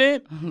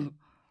incident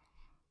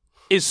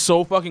is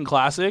so fucking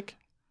classic.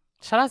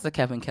 Shout out to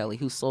Kevin Kelly,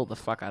 who sold the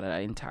fuck out of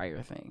that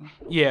entire thing.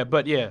 Yeah,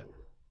 but yeah.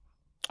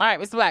 All right,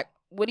 Mr. Black,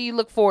 what do you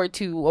look forward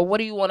to, or what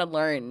do you want to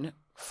learn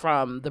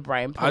from the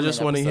Brian Pillman I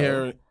just want to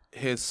episode? hear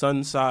his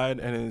son's side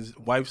and his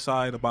wife's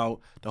side about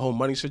the whole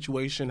money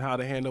situation, how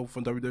they handle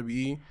from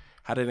WWE,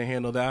 how did they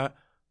handle that.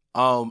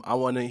 I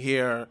want to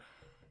hear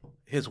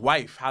his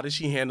wife, how did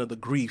she handle the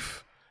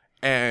grief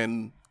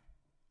and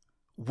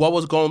what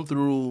was going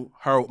through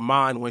her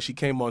mind when she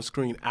came on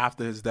screen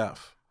after his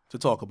death to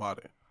talk about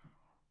it.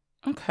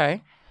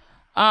 Okay.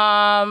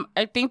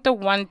 I think the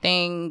one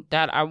thing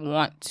that I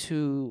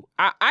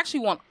actually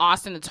want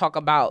Austin to talk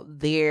about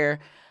their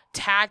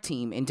tag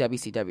team in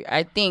WCW.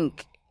 I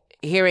think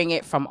hearing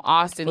it from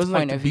Austin's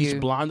point of view,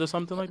 Beach Blonde or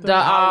something like that.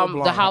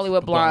 The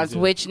Hollywood Blondes,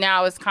 yeah. which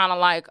now is kind of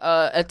like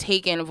a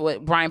take-in of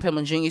what Brian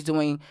Pillman Jr. is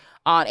doing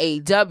on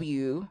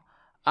AEW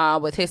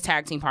with his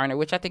tag team partner,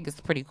 which I think is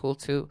pretty cool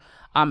too.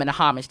 And a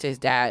homage to his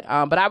dad.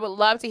 But I would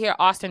love to hear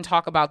Austin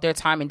talk about their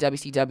time in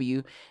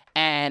WCW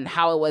and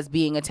how it was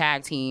being a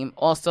tag team.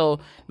 Also,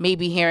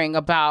 maybe hearing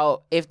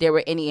about if there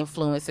were any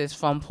influences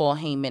from Paul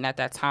Heyman at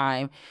that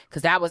time,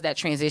 because that was that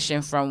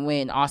transition from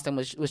when Austin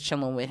was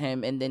chilling with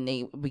him, and then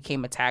they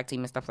became a tag team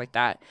and stuff like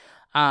that.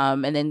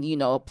 And then,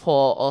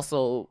 Paul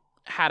also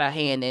had a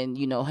hand in,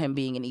 him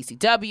being in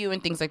ECW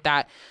and things like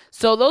that.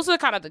 So those are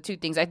kind of the two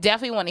things. I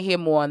definitely want to hear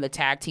more on the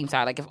tag team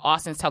side. Like if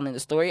Austin's telling the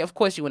story, of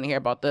course you want to hear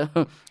about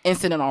the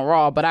incident on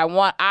Raw, but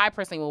I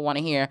personally would want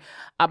to hear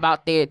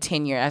about their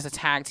tenure as a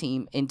tag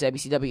team in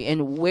WCW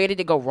and where did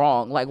it go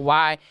wrong? Like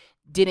why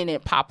didn't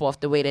it pop off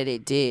the way that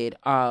it did?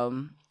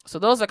 So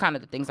those are kind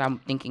of the things I'm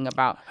thinking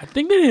about. I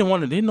think they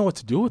didn't know what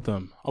to do with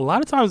them. A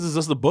lot of times it's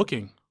just the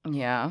booking.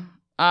 Yeah.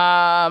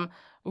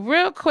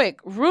 Real quick,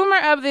 rumor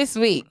of this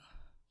week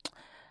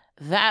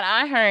that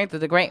I heard through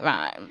the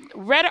grapevine.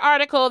 Read an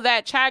article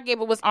that Chad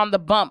Gable was on the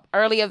bump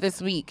earlier this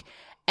week,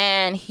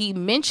 and he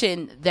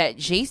mentioned that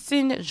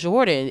Jason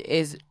Jordan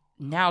is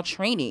now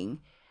training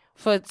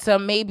for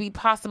some maybe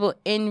possible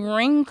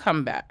in-ring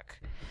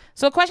comeback.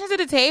 So question to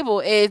the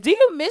table is, do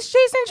you miss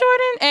Jason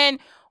Jordan? And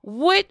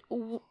what,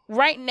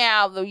 right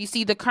now, though you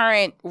see the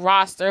current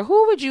roster,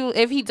 who would you,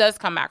 if he does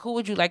come back, who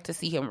would you like to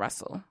see him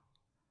wrestle?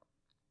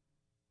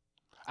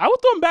 I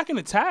would throw him back in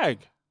the tag.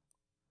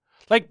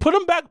 Like, put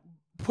him back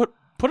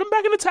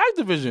in the tag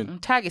division.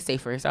 Tag is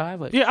safer, so I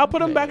would. Yeah, I'll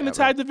put him back in the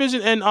tag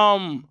division, and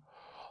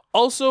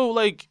also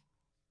like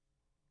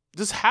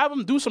just have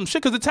him do some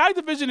shit, because the tag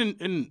division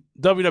in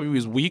WWE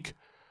is weak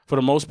for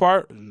the most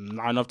part.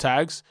 Not enough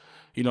tags,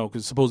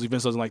 because supposedly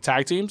Vince doesn't like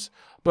tag teams.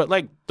 But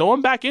like, throw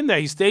him back in there.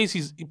 He stays.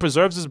 He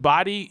preserves his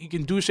body. He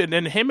can do shit. And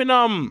then him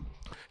and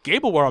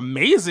Gable were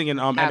amazing in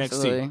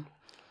NXT.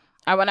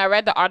 When I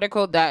read the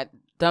article that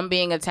them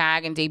being a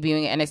tag and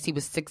debuting in NXT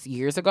was 6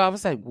 years ago, I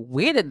was like,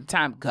 where did the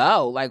time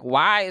go? Like,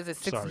 why is it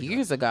 6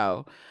 years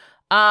ago?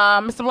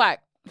 Mr.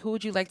 Black, who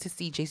would you like to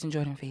see Jason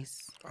Jordan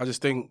face? I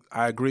just think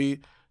I agree.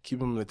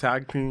 Keep him in the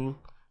tag team.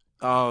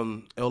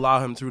 It'll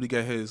allow him to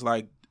get his,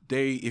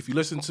 if you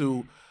listen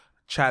to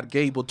Chad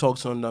Gable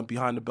talks on the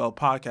Behind the Bell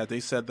podcast,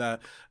 they said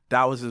that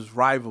was his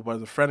rival, but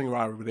as a friendly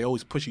rival, they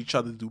always push each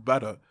other to do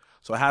better.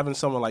 So having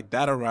someone like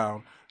that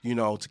around,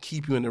 to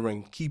keep you in the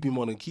ring, keep you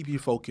on, keep you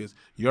focused,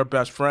 your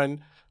best friend,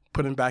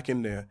 put him back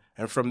in there.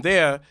 And from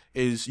there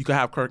is you can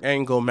have Kurt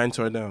Angle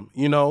mentor them,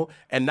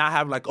 and not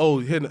have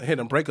hit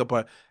and break up,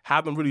 but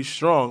have them really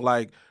strong,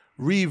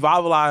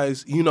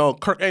 revitalize,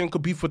 Kurt Angle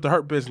could beef with the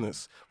Hurt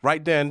Business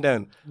right there and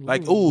then.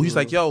 He's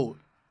like, yo,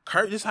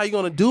 Kurt, this how you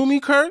gonna do me,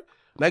 Kurt?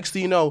 Next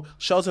thing you know,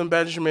 Shelton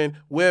Benjamin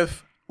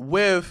with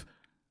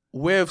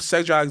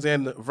Cedric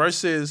Alexander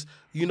versus,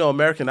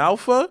 American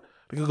Alpha.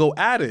 We could go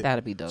at it.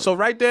 That'd be dope. So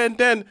right there and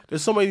then,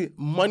 there's so many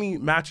money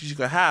matches you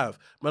could have.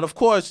 But of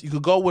course, you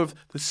could go with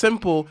the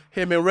simple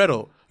him and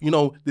Riddle.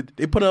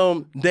 They put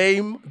him,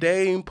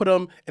 Dame put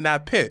him in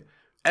that pit.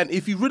 And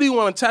if you really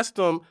want to test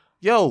him,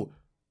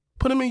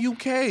 put him in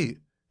UK.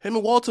 Him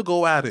and Walter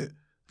go at it.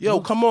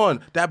 Come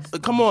on.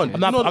 Come on.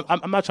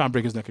 I'm not trying to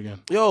break his neck again.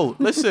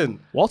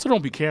 Listen. Walter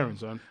don't be caring,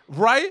 son.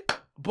 Right?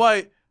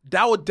 But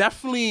that would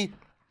definitely...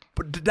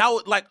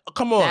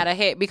 come on. That'll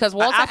hit, because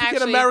Walter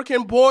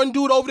African-American born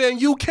dude over there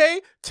in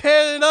UK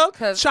tearing it up.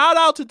 Shout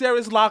out to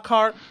Darius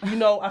Lockhart.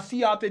 I see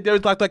you out there.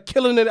 Darius Lockhart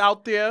killing it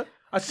out there.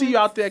 I see you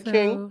out there,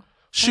 King.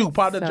 Shoot,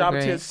 part of the job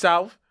to the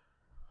South.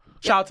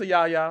 Shout out to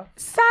Yaya.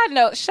 Side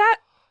note, shout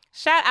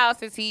out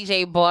to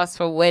TJ Boss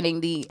for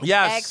winning the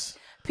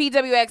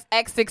PWX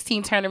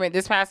X16 tournament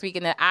this past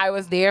weekend that I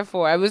was there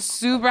for. I was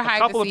super hyped to see him. A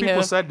couple of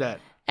people said that.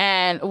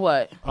 And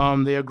what?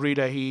 They agree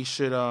that he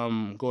should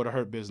go to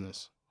Hurt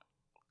Business.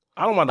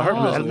 I don't want the Hurt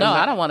Business. No,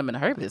 I don't want him in the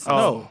Hurt Business.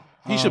 No.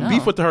 He should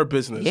beef with the Hurt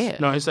Business. Yeah.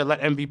 No, he said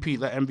let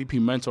MVP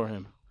mentor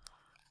him.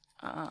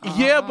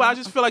 Yeah, but I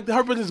just feel like the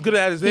Hurt Business is good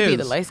at it. He be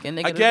the light-skinned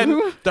nigga.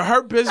 Again, the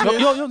Hurt Business. You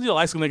don't need a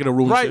light-skinned nigga to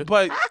rule Right, shit.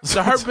 but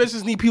the Hurt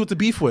Business need people to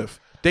beef with.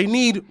 They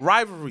need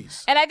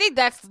rivalries. And I think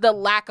that's the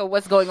lack of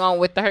what's going on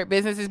with the Hurt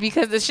Business is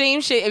because the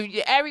same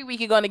shit, every week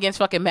you're going against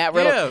fucking Matt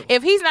Riddle. Yeah.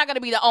 If he's not going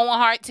to be the Owen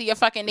Hart to your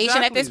fucking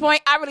nation at this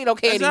point, I really don't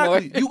care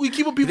anymore. We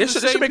keep people They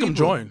should make him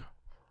join.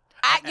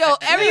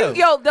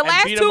 The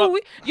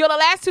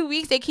last 2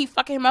 weeks they keep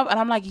fucking him up, and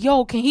I'm like,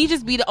 yo, can he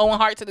just be the Owen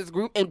Hart to this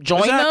group and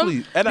join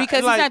them? Because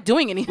he's not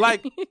doing anything.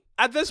 Like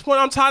at this point,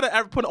 I'm tired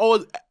of putting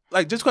all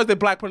like just because they're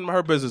black putting them in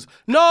Hurt Business.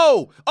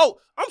 No,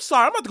 I'm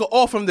sorry, I'm about to go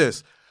off from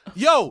this.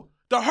 Yo,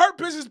 the Hurt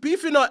Business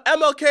beefing on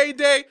MLK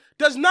Day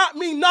does not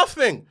mean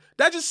nothing.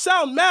 That just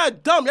sounds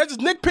mad dumb. Y'all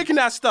just nitpicking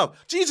that stuff.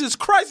 Jesus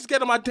Christ, it's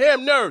getting on my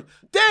damn nerves.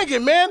 Dang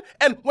it, man.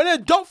 And when they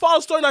don't follow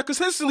storyline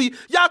consistently,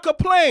 y'all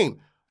complain.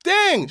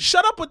 Dang,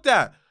 shut up with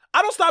that.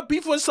 I don't stop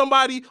beefing with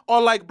somebody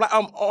on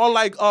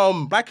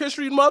Black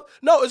History Month.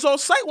 No, it's on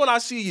site when I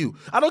see you.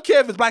 I don't care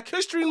if it's Black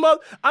History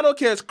Month. I don't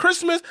care if it's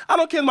Christmas. I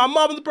don't care if it's my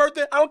mom's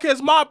birthday. I don't care if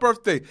it's my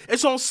birthday.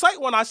 It's on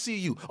site when I see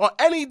you on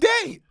any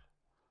day.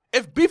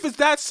 If beef is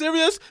that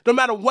serious, no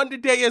matter when the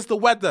day is, the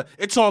weather,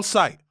 it's on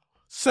site.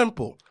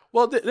 Simple.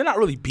 Well, they're not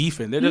really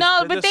beefing. They've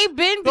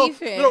been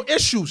beefing. Little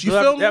issues. You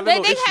feel me?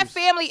 They have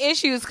family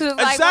issues because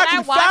exactly.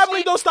 When I watch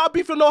family don't stop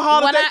beefing no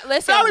holiday.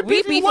 Family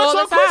we beef all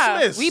the time.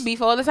 Christmas. We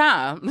beef all the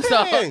time. So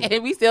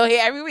and we still here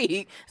every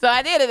week. So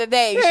at the end of the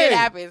day, shit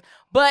happens.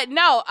 But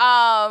no,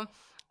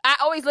 I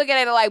always look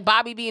at it like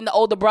Bobby being the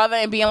older brother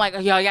and being like,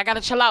 yo, y'all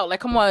gotta chill out. Like,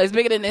 come on, it's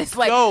bigger than this.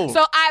 Like,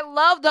 so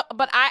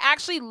I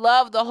actually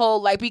love the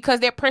whole, like,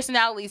 because their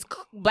personalities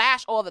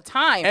clash all the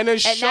time. And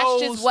that's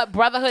just what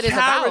brotherhood is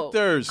about.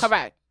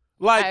 Correct.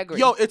 Like, I agree.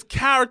 Yo, it's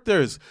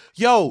characters.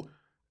 Yo,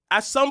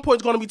 at some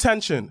point it's gonna be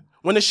tension.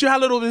 When the shit had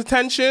a little bit of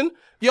tension,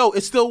 yo,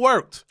 it still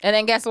worked. And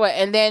then guess what?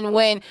 And then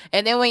when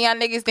y'all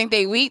niggas think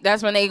they weak,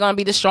 that's when they gonna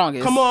be the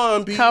strongest. Come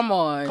on, B. Come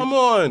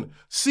on.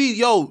 See,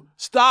 yo,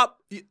 stop.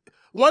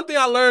 One thing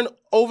I learned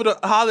over the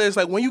holidays,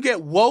 like when you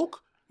get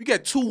woke, you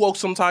get too woke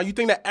sometimes. You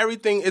think that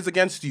everything is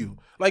against you.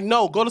 Like,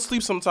 no, go to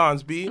sleep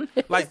sometimes, B.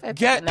 Like,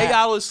 get 8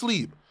 hours of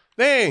sleep.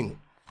 Dang.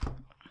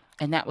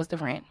 And that was the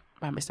rant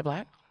by Mr.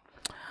 Black.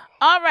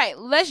 All right,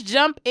 let's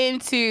jump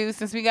into,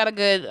 since we got a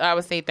good, I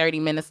would say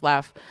 30 minutes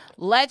left,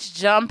 let's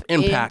jump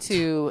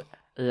into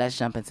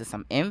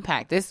some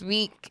Impact. This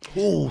week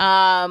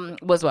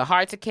was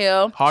Hard to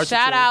Kill.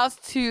 Shout outs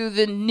to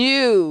the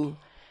new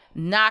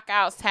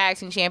Knockouts Tag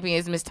Team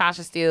Champions, Miss Tasha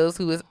Steelz,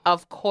 who is,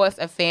 of course,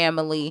 a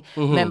family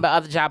member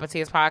of the Jabba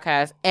Tears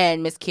podcast,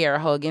 and Miss Kiera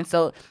Hogan.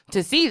 So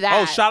to see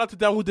that. Oh, shout out to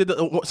them who did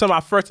some of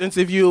our first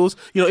interviews.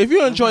 You know, if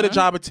you enjoy the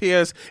Jabba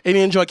Tears and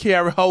you enjoy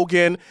Kiera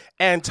Hogan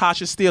and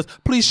Tasha Steelz,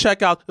 please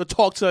check out the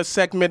Talk to Us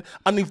segment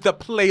underneath the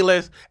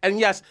playlist. And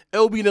yes,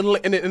 it'll be in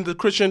the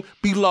description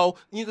below.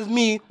 It's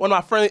me, one of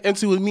my friendly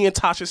interviews with me and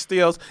Tasha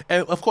Steelz.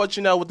 And of course,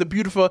 you know, with the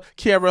beautiful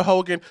Kiera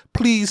Hogan,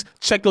 please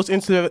check those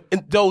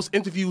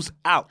interviews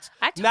out.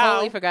 I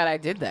totally forgot I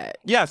did that.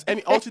 Yes,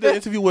 and also did an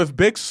interview with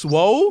Big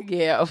Swole.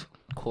 Yeah, of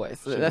course.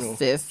 That's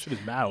sis. Shit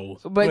is mad.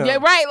 But yeah,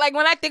 right. Like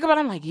when I think about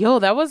it, I'm like, yo,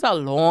 that was a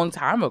long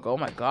time ago. Oh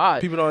my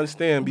God. People don't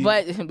understand. B.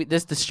 But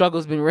the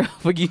struggle's been real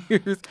for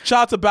years.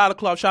 Shout out to Battle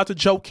Club. Shout out to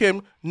Joe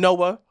Kim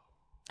Noah.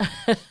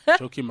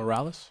 Joe Kim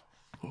Morales?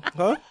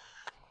 Huh?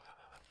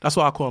 That's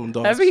what I call him,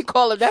 dog. That's what you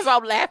call him. That's why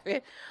I'm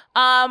laughing.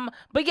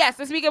 But yes,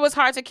 this week it was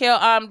Hard to Kill.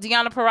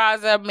 Deonna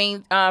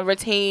Purrazzo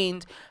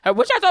retained her,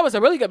 which I thought was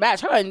a really good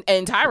match. Her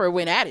and Tyra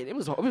went at it. It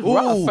was rough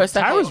for a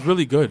second. Tyra's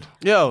really good.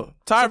 Yo,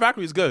 Tyra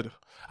Valkyrie is good.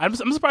 I'm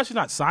surprised she's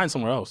not signed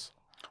somewhere else.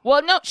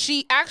 Well, no,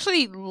 she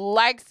actually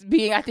likes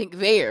being, I think,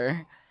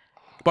 there.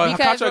 But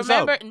because her contract's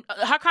remember,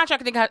 up. her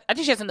contract, I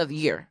think she has another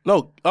year.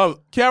 No,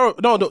 Kiara,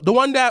 no, the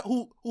one that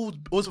who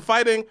was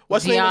fighting,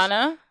 what's her name?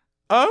 Deonna?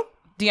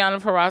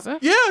 Deonna Purrazzo?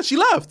 Yeah, she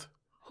left.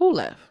 Who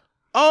left?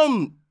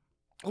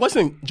 What's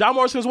her name? John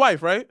Morrison's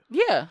wife, right?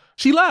 Yeah.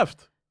 She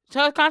left.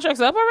 Her contract's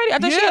up already? I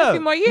thought she had a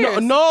few more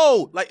years.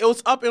 No, like it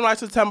was up in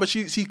September.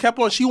 She kept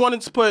on. She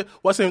wanted to put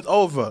what's her name's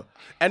over,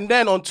 and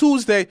then on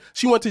Tuesday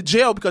she went to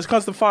jail because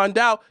comes to find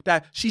out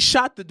that she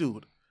shot the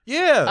dude.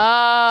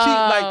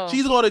 Yeah.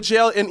 She's going to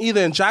jail in either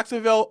in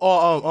Jacksonville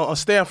or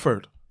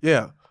Stanford.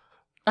 Yeah.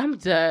 I'm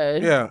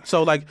dead. Yeah.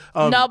 So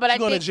no, but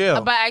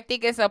I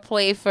think it's a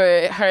play for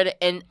her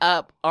to end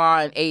up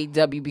on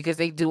AEW because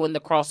they doing the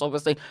crossover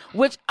thing,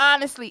 which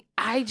honestly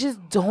I just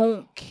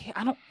don't care.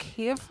 I don't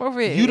care for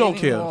it. You don't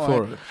anymore.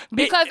 care for it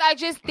because I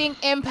just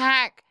think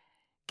Impact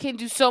can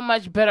do so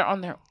much better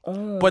on their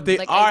own. But they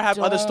have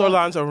other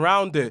storylines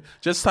around it.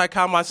 Just like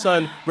how my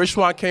son Rich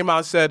Swann came out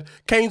and said,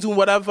 Kane's doing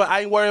whatever.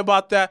 I ain't worrying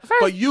about that.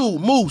 But you,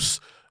 Moose,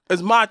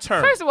 it's my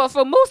turn. First of all,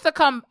 for Moose to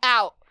come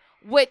out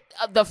with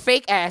the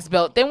fake ass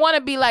belt, they want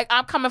to be like,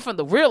 I'm coming from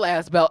the real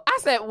ass belt. I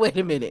said, wait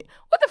a minute,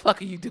 what the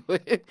fuck are you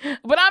doing?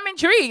 But I'm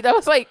intrigued. I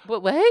was like,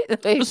 what?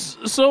 Like,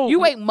 so you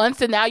wait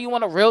months and now you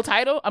want a real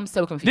title? I'm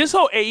so confused. This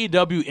whole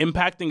AEW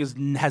Impact thing has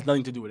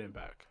nothing to do with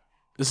Impact.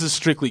 This is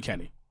strictly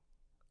Kenny.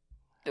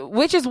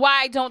 Which is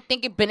why I don't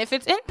think it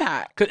benefits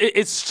Impact. 'Cause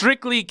it's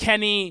strictly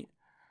Kenny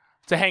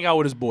to hang out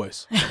with his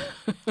boys.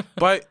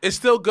 But it's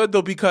still good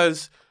though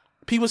because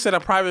people said a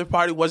private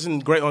party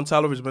wasn't great on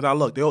television, but now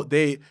look,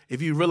 they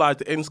if you realize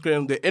the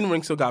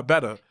in-ring still got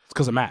better. It's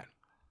because of Matt.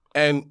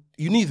 And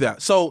you need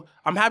that. So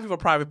I'm happy for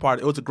private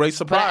party. It was a great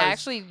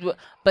surprise.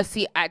 But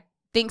see, I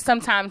think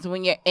sometimes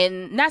when you're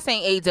in, not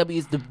saying AEW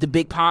is the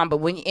big pond, but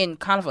when you're in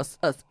kind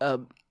of a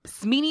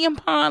medium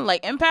pond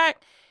like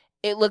Impact,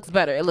 it looks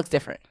better. It looks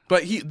different.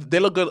 But they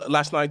look good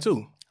last night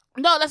too.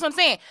 No, that's what I'm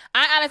saying.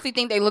 I honestly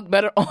think they look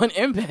better on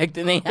Impact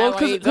than they have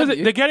on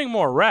AEW. They're getting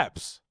more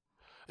reps.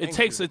 It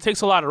takes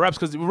a lot of reps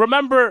because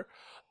remember,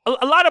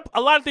 a lot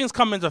of things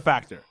come into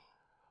factor.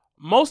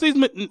 Most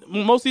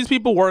of these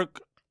people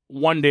work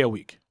 1 day a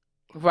week.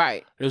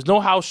 Right. There's no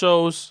house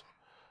shows.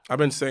 I've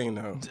been saying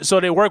that.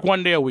 So they work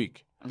 1 day a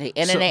week. They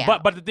in and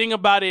out. But the thing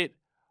about it,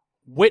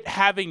 with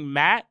having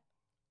Matt,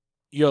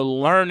 you're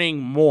learning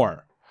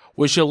more.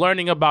 Which you're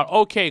learning about,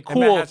 okay,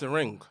 cool. And Matt has a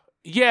ring.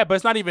 Yeah, but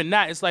it's not even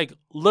that. It's like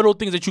little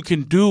things that you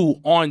can do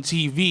on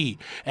TV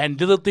and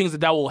little things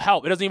that will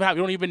help. It doesn't even you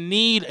don't even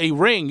need a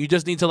ring. You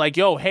just need to like,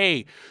 yo,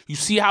 hey, you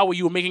see how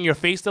you were making your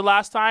face the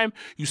last time?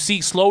 You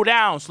see, slow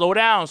down. Do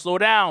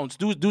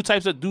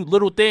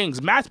little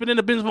things. Matt's been in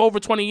the business for over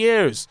 20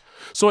 years.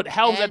 So it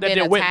helps that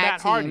they're with Matt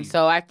Hardy.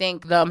 So I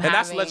think them having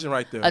that's a legend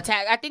right there.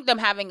 I think them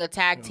having a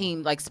tag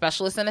team like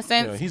specialist in a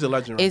sense. Yeah, he's a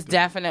legend right is there.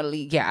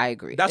 Definitely, yeah, I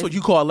agree. That's what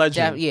you call a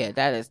legend. Yeah,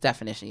 that is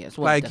definition. Yes.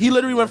 Like he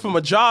literally went from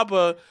a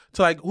jobber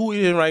to like who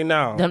he in right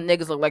now. Them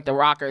niggas look like the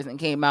Rockers and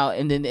came out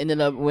and then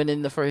ended up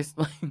winning the first.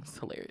 Like, it's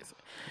hilarious.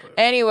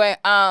 Anyway,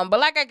 but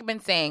like I've been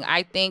saying,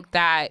 I think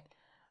that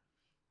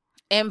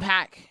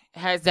Impact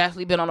has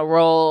definitely been on a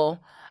roll.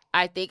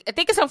 I think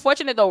it's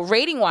unfortunate though,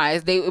 rating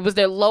wise, it was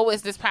their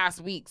lowest this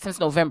past week since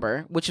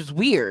November, which is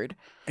weird.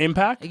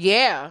 Impact?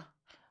 Yeah.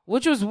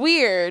 Which was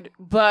weird,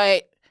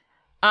 but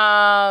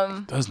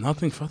does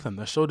nothing for them.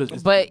 That show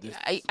does.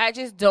 I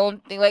just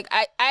don't think like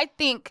I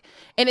think,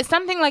 and it's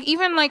something like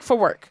even like for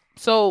work.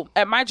 So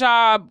at my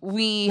job,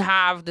 we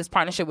have this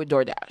partnership with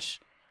DoorDash.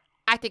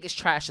 I think it's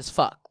trash as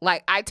fuck.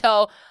 Like I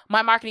tell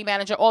my marketing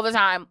manager all the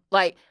time,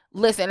 like,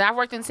 listen, I've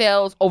worked in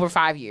sales over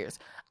 5 years.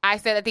 I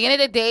said at the end of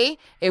the day,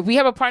 if we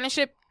have a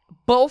partnership,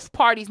 both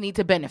parties need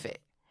to benefit.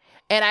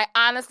 And I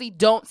honestly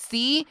don't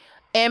see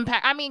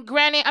Impact. I mean,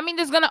 granted,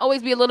 there's going to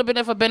always be a little bit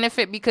of a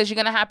benefit because you're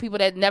going to have people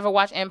that never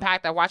watch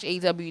Impact, that watch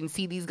AEW and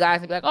see these guys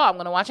and be like, oh, I'm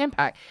going to watch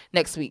Impact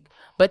next week.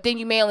 But then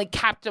you may only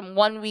cap them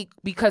 1 week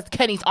because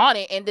Kenny's on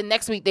it, and the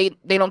next week they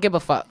don't give a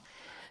fuck.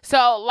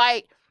 So,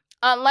 like,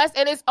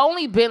 and it's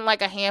only been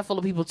like a handful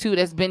of people too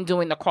that's been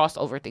doing the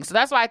crossover thing. So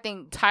that's why I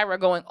think Tyra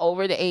going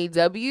over to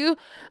AEW,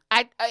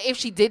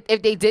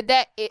 if they did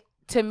that, it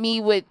to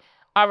me would,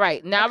 all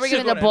right, now we're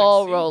getting the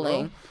ball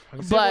rolling.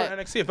 But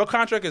NXT, if her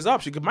contract is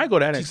up, she might go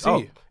to NXT.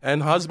 Oh,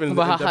 and husband,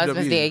 but her WWE.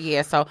 husband's there,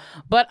 yeah. So,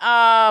 but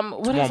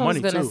what else I was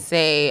gonna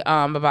say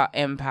about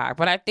Impact?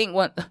 But I think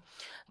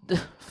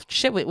the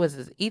shit was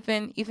this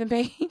Ethan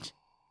Page,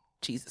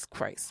 Jesus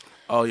Christ.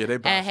 Oh yeah, they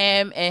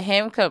and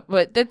him.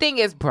 But the thing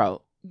is,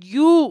 bro,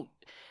 you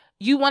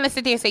want to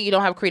sit there and say you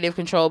don't have creative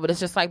control, but it's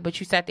just like,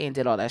 but you sat there and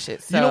did all that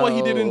shit. So, you know what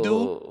he didn't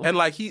do, and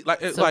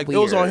it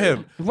was on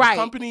him. Right,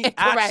 the company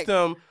asked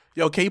him,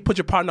 "Yo, can you put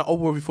your partner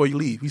over before you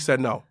leave?" He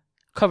said no.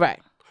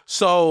 Correct.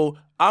 So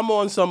I'm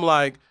on some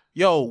like,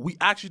 yo, we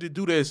asked you to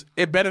do this.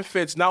 It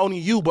benefits not only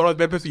you, but it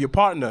benefits your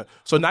partner.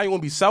 So now you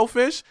want to be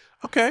selfish?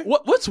 Okay.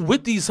 What's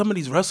with some of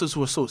these wrestlers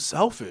who are so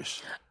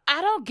selfish?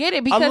 I don't get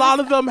it because a lot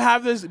of them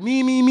have this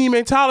me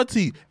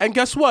mentality, and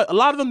guess what? A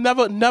lot of them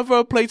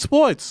never played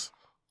sports.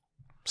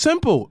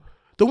 Simple.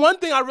 The one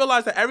thing I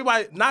realized that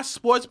everybody, not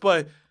sports,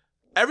 but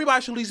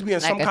everybody should at least be in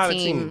some kind of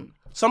team.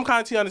 Some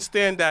kind of team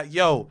understand that,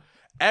 yo,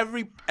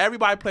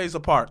 everybody plays a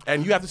part,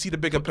 and you have to see the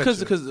bigger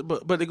picture.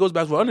 But it goes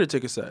back to what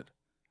Undertaker said.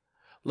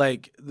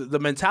 Like the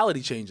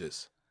mentality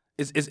changes.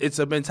 It's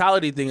a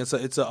mentality thing. It's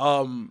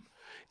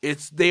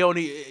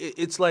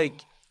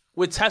like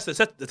with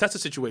the Tessa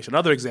situation.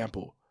 Another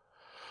example.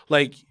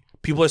 Like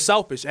people are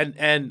selfish,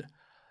 and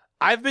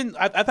I've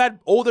had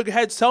older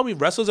heads tell me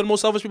wrestlers are the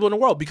most selfish people in the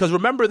world. Because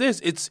remember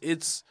this,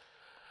 it's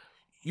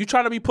you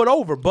trying to be put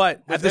over,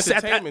 but at the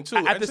entertainment too.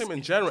 Entertainment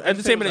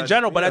in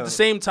general. But at the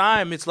same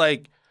time, it's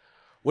like,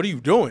 what are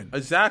you doing?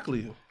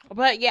 Exactly.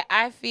 But yeah,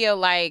 I feel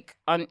like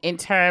in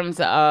terms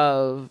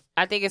of,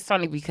 I think it's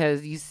funny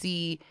because you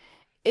see,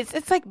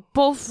 it's like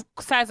both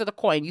sides of the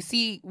coin. You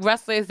see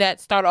wrestlers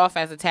that start off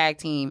as a tag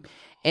team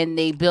and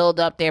they build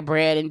up their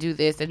brand and do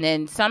this, and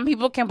then some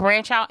people can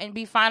branch out and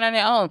be fine on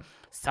their own.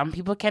 Some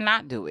people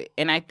cannot do it,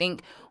 and I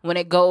think when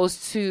it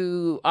goes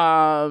to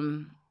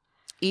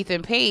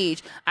Ethan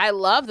Page, I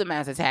love them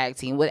as a tag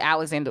team with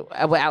Alexander.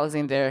 I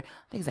think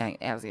it's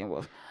Alexander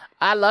Wolf.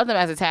 I love them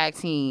as a tag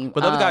team.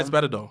 But the other guy's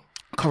better though.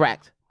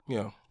 Correct.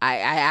 Yeah. I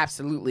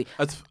absolutely.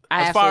 As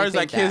I far as absolutely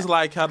like think his that.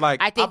 like had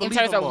like I think in believe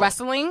terms him of more.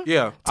 wrestling,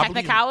 Yeah, I believe him.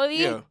 technicality,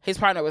 Yeah. his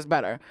partner was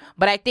better.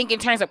 But I think in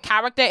terms of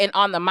character and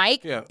on the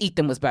mic, Yeah.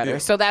 Ethan was better. Yeah.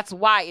 So that's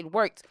why it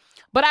worked.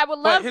 But I would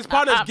love. But his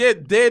partners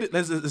did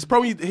his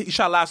promo he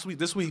shot last week.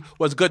 This week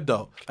was good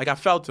though. Like I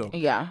felt him.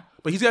 Yeah.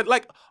 But he's got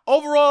like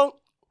overall.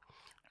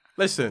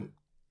 Listen,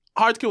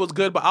 Hardcore was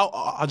good, but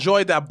I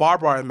enjoyed that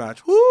barbarian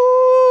match. Woo!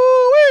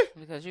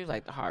 Because you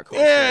like the hardcore.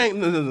 Yeah, shit.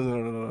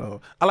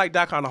 no. I like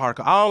that kind of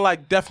hardcore. I don't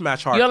like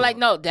deathmatch hardcore. You don't like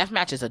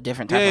deathmatch is a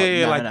different type of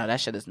Yeah, like- no, that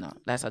shit is no.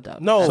 That's a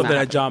dub. No. That's Something not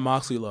that John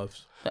Moxley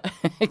loves.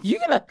 you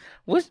gonna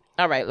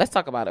all right, let's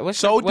talk about it. What's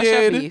So your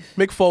did beef?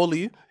 Mick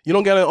Foley. You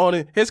don't get it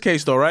on his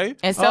case though, right?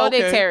 And so Oh, okay.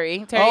 did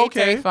Terry. Oh,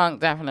 okay. Terry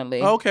Funk,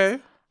 definitely. Okay.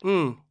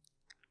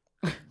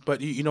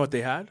 But you know what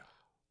they had?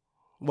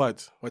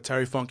 What? What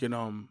Terry Funk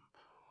and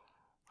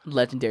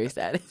Legendary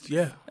status.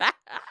 yeah.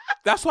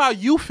 That's how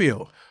you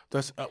feel.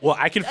 That's well,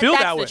 I can feel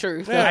That's that the way.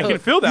 truth. Yeah, I can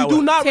feel that You way.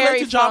 do not Terry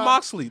relate to John Funk.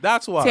 Moxley.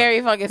 That's why.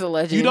 Terry Funk is a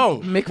legend. You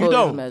don't. Mick You Foley's a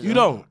don't. legend. You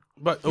don't.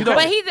 But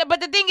okay. But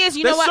the thing is,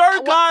 you There's know what?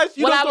 certain guys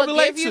you what just I don't will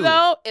relate give you to.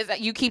 though is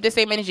that you keep the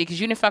same energy because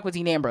you didn't fuck with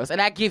Dean Ambrose,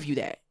 and I give you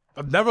that.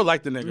 I've never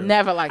liked the nigga.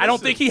 Never liked I don't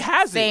him. think he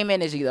has Same it.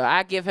 energy though.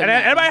 I give him. And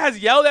that. everybody has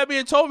yelled at me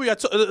and told me.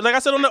 Like I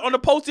said on the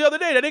post the other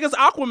day, that nigga's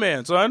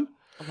Aquaman, son.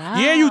 Wow.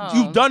 Yeah,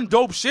 you done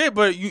dope shit,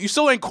 but you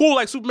still ain't cool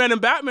like Superman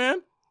and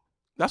Batman.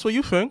 That's what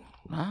you think.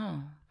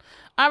 Wow.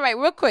 All right,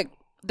 real quick.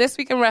 This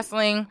week in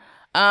wrestling,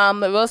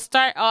 we'll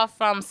start off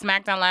from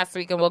SmackDown last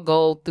week, and we'll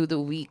go through the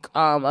week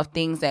of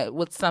things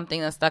what's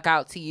something that stuck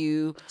out to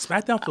you.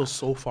 SmackDown feels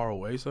so far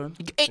away, son.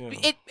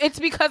 It's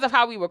because of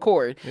how we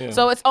record, Yeah.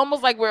 so it's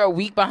almost like we're a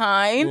week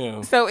behind.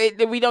 Yeah. So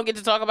we don't get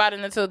to talk about it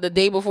until the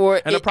day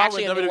before. And the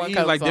problem with actually a new one WWE is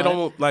comes like they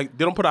on.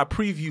 don't put out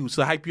previews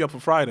to hype you up for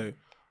Friday.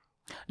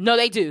 No,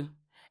 they do.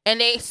 And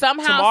they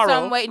somehow, Tomorrow.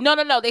 some way,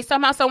 no. They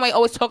somehow, some way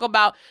always talk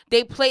about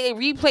they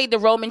replayed the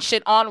Roman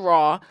shit on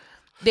Raw.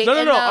 They No.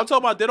 end I'm up-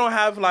 talking about they don't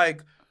have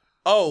like,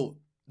 oh,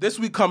 this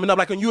week coming up.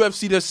 Like on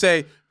UFC, they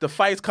say the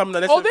fight's coming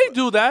up. Oh, they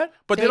do that.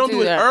 But they They don't do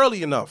do it that.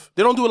 early enough.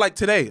 They don't do it like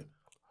today.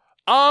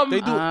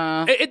 They do.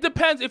 It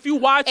depends. If you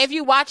watch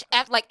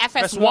like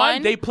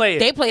FS1, they play it.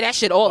 They play that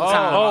shit all the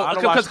time. I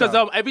don't watch because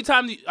that. every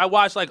time I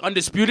watch like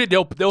Undisputed,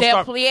 they'll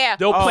start. play, yeah.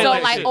 They'll play so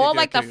that like shit. all Okay,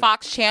 like okay. the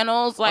Fox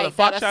channels, like the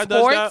Fox that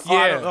channel are does sports,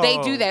 that? Yeah. they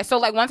do that. So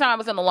like one time I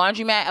was in the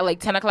laundromat at like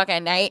 10 o'clock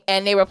at night,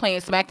 and they were playing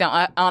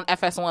SmackDown on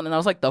FS1, and I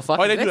was like, the fuck.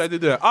 Oh, is they this? do that. They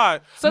do that. All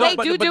right. So No, they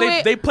but do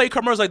it. They play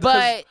commercials like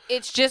But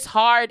it's just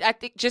hard, I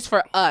think, just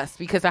for us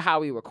because of how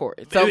we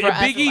record. So for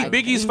us, it's like,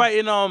 Biggie's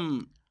fighting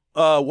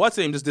what's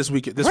his name this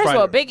week? This first Friday.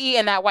 of all, Biggie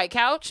and that white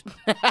couch.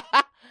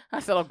 I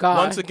said, oh god,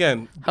 Once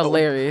again,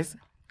 hilarious.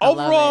 I love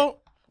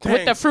overall, it.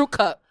 With the fruit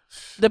cup,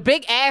 the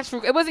big ass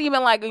fruit. It wasn't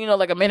even like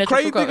like a miniature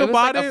Crazy fruit cup. thing It was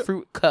like about a it-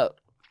 fruit cup.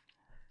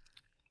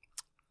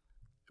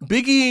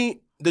 Biggie,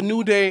 the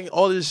New Day,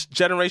 all this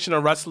generation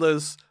of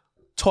wrestlers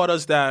taught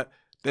us that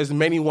there's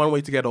many one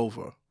way to get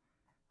over.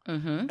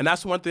 Mm-hmm. And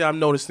that's one thing I'm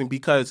noticing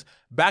because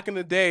back in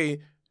the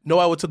day, no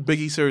one took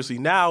Biggie seriously.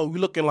 Now we're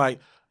looking like,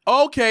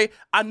 okay,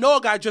 I know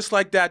a guy just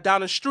like that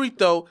down the street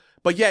though,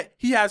 but yet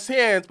he has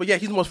hands, but yet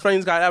he's the most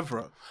friendly guy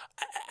ever.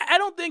 I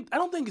don't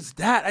think it's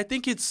that. I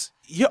think it's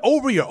you're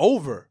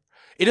over.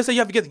 It is that you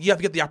have to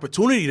get the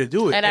opportunity to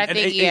do it, And I think,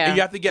 and yeah,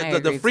 you have to I get agree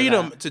the to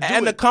freedom that. to do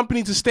And it. the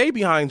company to stay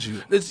behind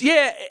you. It's,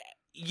 yeah,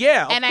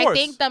 And of course.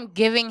 I think them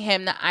giving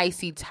him the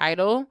IC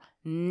title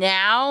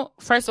now,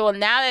 first of all,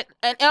 now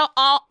that in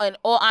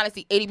all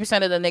honesty,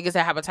 80% of the niggas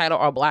that have a title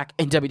are black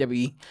in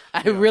WWE.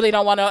 I really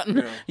don't want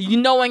to.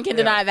 No one can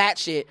deny that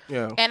shit.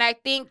 Yeah. And I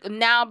think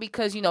now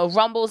because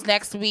Rumble's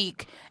next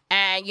week,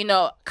 and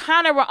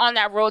kind of we're on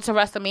that road to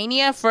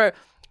WrestleMania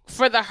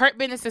for the Hurt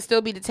Business to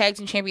still be the tag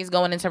team champions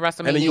going into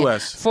WrestleMania. And the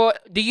US. For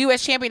the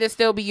US champion to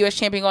still be US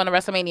champion going to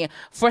WrestleMania.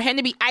 For him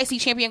to be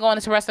IC champion going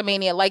into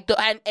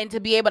WrestleMania, and to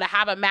be able to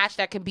have a match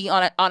that can be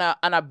on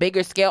a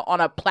bigger scale on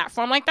a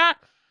platform like that.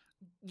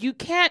 You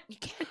can't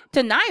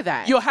deny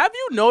that. Yo, have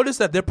you noticed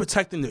that they're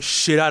protecting the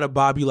shit out of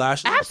Bobby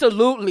Lashley?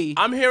 Absolutely.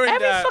 I'm hearing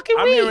Every that. fucking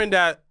I'm week. hearing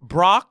that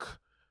Brock.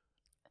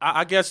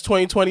 I guess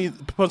 2020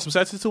 put some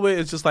sense into it.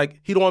 It's just like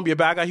he don't want to be a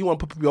bad guy. He want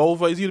to put people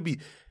over. It's either be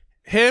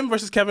him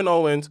versus Kevin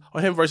Owens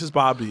or him versus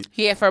Bobby.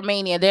 Yeah, for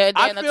Mania, they're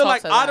I in the feel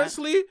like talks of that.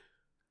 honestly,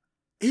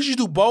 he should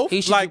do both.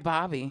 He should like do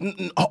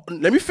Bobby.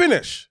 Let me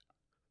finish.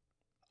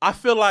 I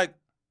feel like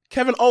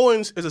Kevin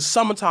Owens is a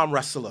summertime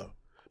wrestler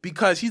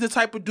because he's the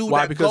type of dude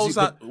Why? that goes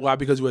out. Why?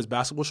 Because he wears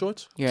basketball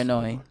shorts? You're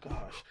annoying.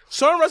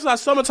 Certain wrestlers are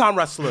summertime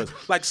wrestlers,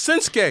 like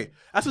Shinsuke.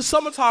 That's a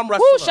summertime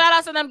wrestler. Woo, shout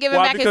out to them giving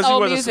Why? back his Because he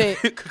old wears a-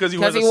 music. because he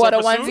Because wears he a wore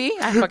the slipper onesie.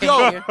 suit? I fucking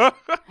Yo, hear you.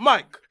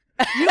 Mike,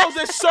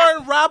 there's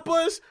certain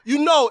rappers,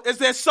 it's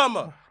their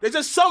summer. They're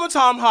just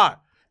summertime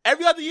hot.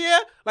 Every other year,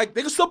 like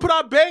they can still put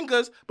out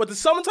bangers, but the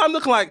summertime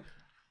looking like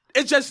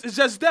it's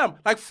just them.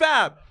 Like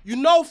Fab,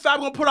 Fab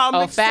gonna put out a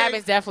Oh, mixtape. Fab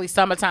is definitely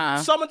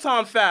summertime.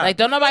 Summertime Fab. Like,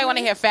 don't nobody want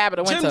to hear Fab in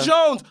the winter. Jim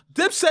Jones,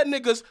 Dipset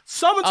niggas,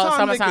 summertime Oh,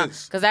 summertime.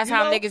 niggas. Because that's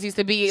how niggas used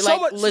to be,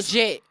 like,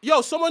 legit. Yo,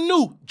 someone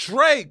new.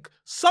 Drake,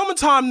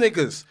 Summertime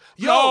niggas.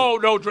 Yo,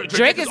 No,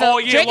 Drake is all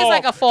year long. Drake is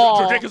like a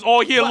fall. Drake is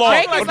all year long.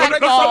 Drake is like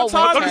fall.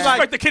 Don't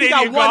disrespect the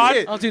Canadian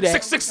God. Don't do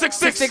that.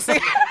 666.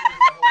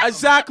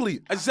 Exactly.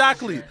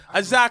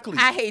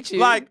 I hate you.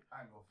 Like,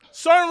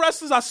 certain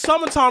wrestlers are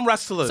summertime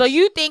wrestlers. So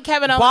you think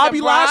Kevin Owens Bobby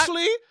and Brock,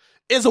 Lashley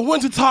is a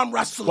wintertime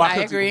wrestler. I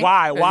agree.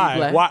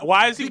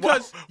 Why is he?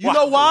 Because you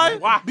know why?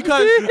 Why?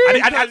 Because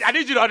I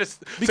need you to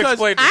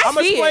explain this. I'm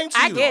explaining to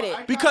you. I get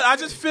it. Because I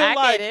just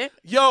feel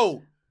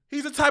yo,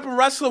 he's the type of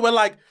wrestler where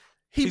like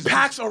he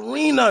packs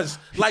arenas.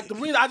 Like the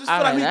arena, I just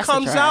feel like he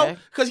comes out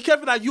because he came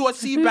from that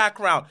UFC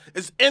background.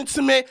 It's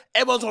intimate.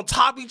 Everyone's on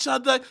top of each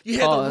other. You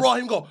hear the roar,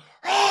 him go,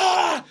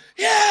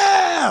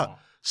 yeah.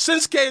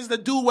 Shinsuke is the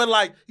dude where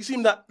like you see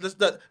him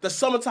the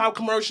summertime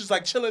commercials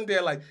like chilling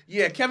there like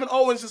Kevin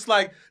Owens is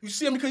like you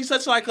see him because he's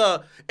such like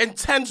a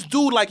intense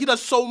dude like he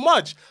does so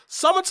much.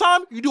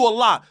 Summertime you do a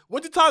lot.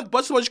 Wintertime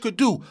but so much you could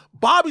do.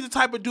 Bobby's the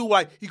type of dude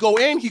like he go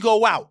in he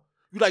go out.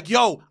 You like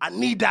yo I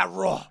need that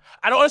raw.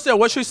 I don't understand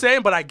what you're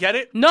saying, but I get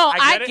it. No,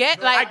 I get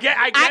it. Like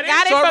I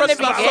got it from the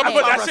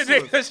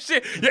beginning. That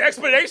shit, your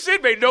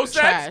explanation made no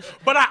sense.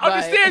 But I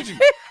understand you.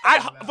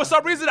 For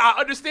some reason I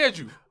understand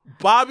you.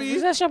 Bobby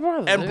That's your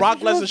brother. and Brock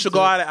Lesnar should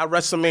go at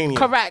WrestleMania.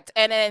 Correct.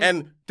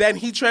 And then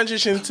he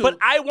transitioned to But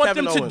I want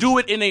Kevin them Owens. to do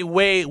it in a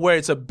way where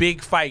it's a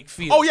big fight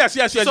feel. Oh yes.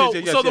 So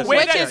the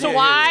way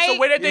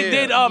that they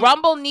did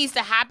Rumble needs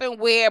to happen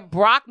where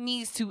Brock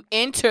needs to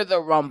enter the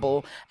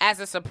Rumble as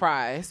a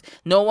surprise.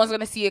 No one's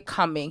gonna see it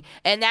coming.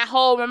 And that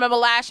whole remember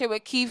last year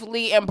with Keith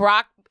Lee and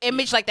Brock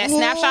image like that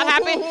snapshot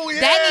happened.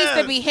 That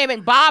needs to be him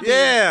and Bobby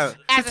as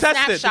a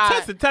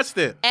snapshot. Test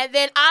it. And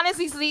then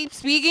honestly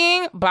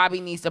speaking, Bobby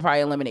needs to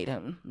probably eliminate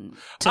him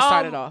to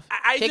start it off.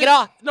 Take it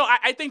off. No,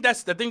 I think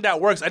that's the thing that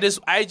works. I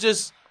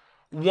just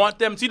want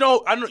them to,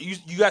 I don't know,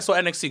 you guys saw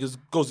NXT because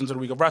it goes into the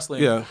week of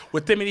wrestling. Yeah.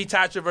 With Timothy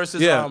Thatcher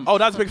versus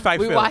that's a big fight.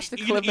 We watched the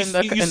clip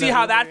you see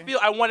how that feel?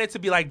 I want it to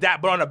be like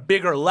that, but on a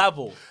bigger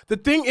level. The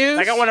thing is,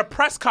 like I want a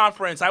press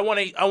conference. I want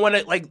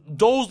to like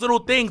those little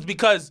things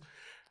because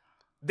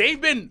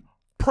they've been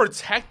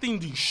protecting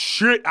the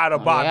shit out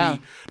of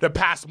Bobby the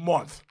past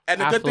month.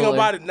 And the good thing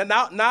about it,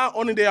 not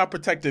only they are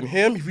protecting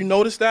him, if you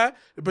notice that,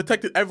 they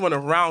protected everyone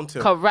around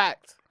him.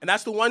 Correct. And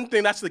that's the one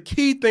thing, that's the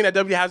key thing that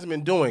WWE hasn't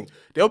been doing.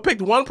 They'll pick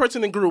one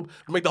person in the group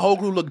to make the whole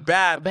group look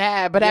bad.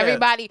 But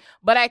everybody,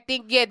 but I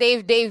think,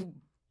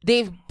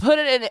 they've put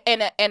it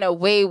in a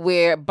way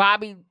where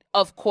Bobby,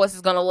 of course,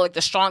 is going to look like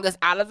the strongest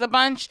out of the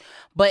bunch,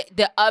 but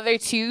the other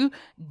two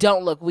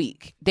don't look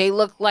weak. They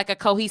look like a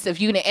cohesive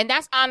unit. And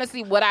that's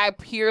honestly what I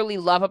purely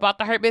love about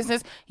the Hurt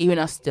Business, even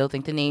though I still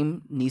think the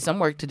name needs some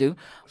work to do.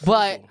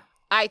 But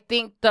I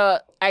think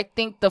the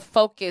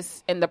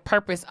focus and the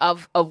purpose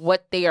of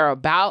what they are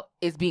about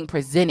is being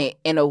presented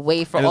in a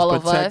way for all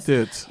of us.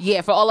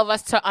 Yeah, for all of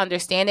us to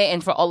understand it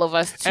and for all of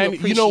us to appreciate it.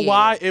 And you know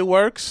why it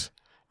works?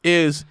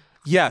 Is,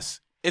 yes,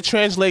 it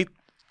translates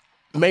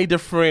many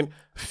different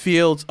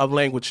fields of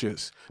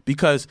languages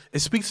because it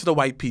speaks to the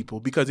white people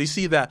because they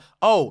see that,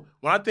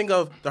 when I think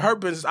of the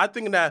Hurt Business, I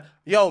think that,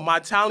 my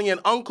Italian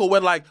uncle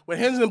when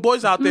his and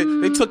boys out there,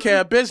 they took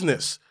care of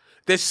business.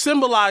 That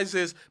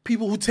symbolizes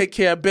people who take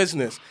care of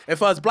business. And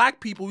for us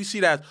black people, we see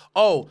that,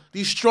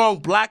 these strong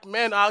black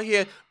men out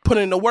here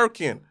putting the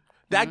work in.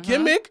 That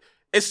gimmick,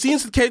 it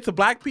seems to cater to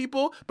black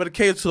people, but it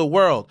caters to the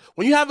world.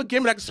 When you have a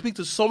gimmick that can speak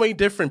to so many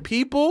different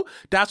people,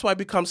 that's why it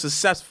becomes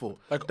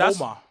successful. Like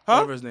Omar,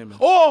 whatever his name is.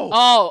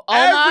 Omar?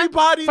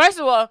 Everybody. First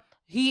of all,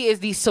 he is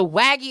the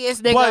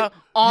swaggiest nigga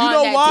on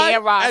that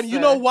damn roster. And you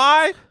know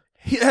why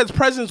his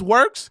presence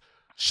works?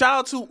 Shout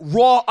out to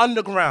Raw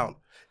Underground.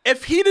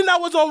 If he did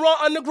not was on Raw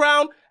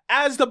Underground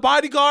as the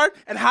bodyguard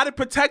and how they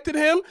protected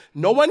him,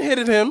 no one hit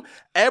him.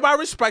 Everybody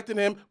respected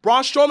him.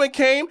 Braun Strowman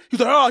came. He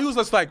was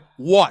just like,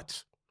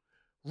 what?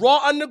 Raw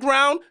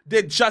Underground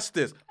did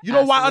justice. You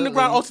know why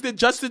Underground also did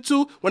justice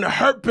too? When the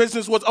Hurt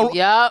Business was on.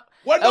 Yep.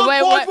 When fucking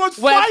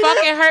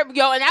Hurt, and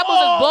that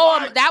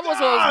was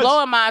what was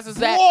blowing minds was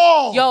that,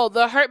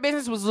 the Hurt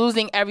Business was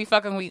losing every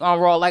fucking week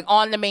on Raw, like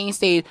on the main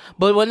stage.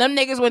 But when them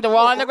niggas went to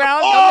Raw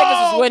Underground, them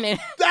niggas was winning.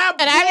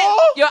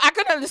 I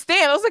couldn't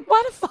understand. I was like,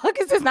 why the fuck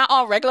is this not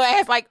on regular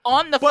ass, like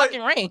on the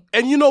fucking ring?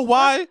 And you know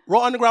why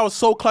Raw Underground was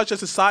so clutch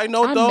as a side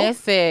note, though? I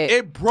miss it.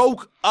 It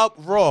broke up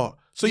Raw.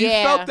 So you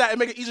felt that it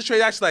made it easier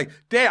trade action. Like,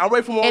 damn, I'm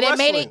ready for more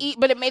wrestling.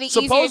 But it made it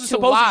easier to watch.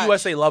 Supposedly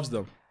USA loves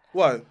them.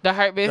 What? The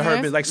Hurt Business? The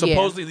Hurt Business. Like,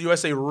 supposedly the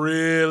USA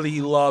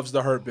really loves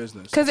the Hurt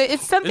Business. Because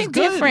it's something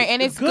different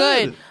and it's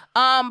good.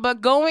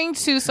 But going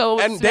to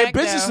and they're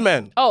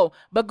businessmen.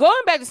 But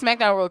going back to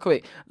SmackDown real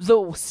quick,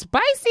 the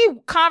spicy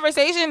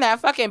conversation that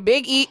fucking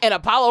Big E and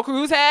Apollo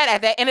Crews had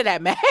at the end of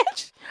that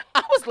match,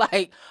 I was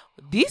like,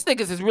 these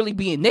niggas is really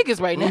being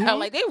niggas right now.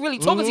 Like, they really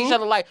talking to each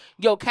other like,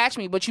 yo, catch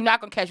me, but you're not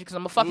going to catch me because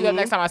I'm going to fuck you up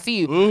next time I see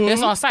you.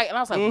 It's on site. And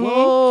I was like,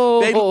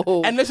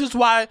 whoa. And this is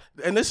why,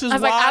 I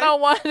was like, I don't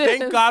want this.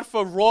 Thank God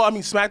for Raw,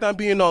 SmackDown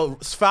being on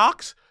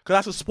Fox, because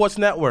that's a sports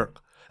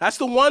network. That's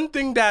the one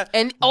thing that...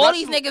 And all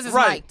these niggas is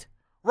mic'd.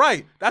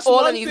 Right. That's the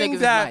one thing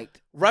that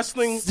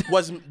wrestling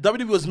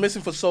WWE was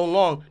missing for so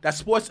long, that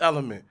sports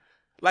element.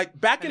 Like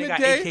back in they the got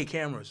day, 8K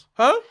cameras.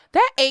 huh?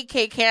 That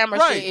 8K camera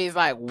shit is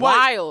like But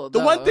wild. The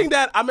though. one thing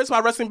that I miss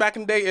about wrestling back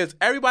in the day is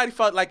everybody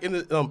felt like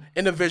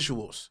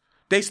individuals.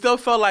 They still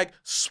felt like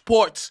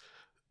sports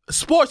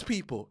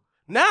people.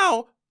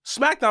 Now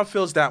SmackDown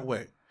feels that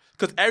way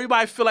because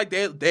everybody feel like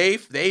they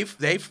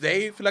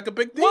feel like a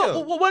big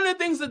deal. Well, one of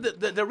the things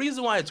that the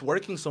reason why it's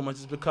working so much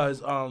is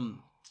because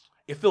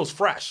it feels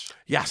fresh.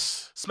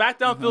 Yes,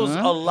 SmackDown feels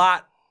a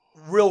lot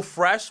real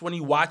fresh when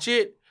you watch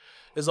it.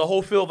 There's a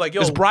whole feel of like, yo,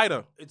 it's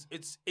brighter.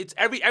 It's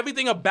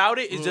everything about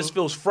it. It just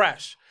feels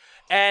fresh,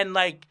 and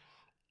like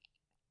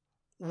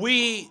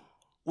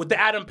with the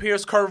Adam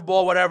Pearce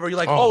curveball, whatever, you're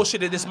like, oh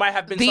shit, this might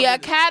have been the something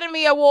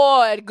Academy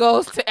Award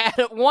goes to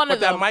Adam, one of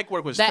them. But that mic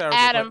work was that terrible.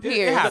 Adam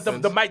Pearce.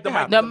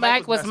 The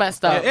mic was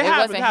messed up. Yeah, it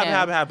wasn't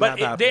him.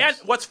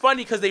 But what's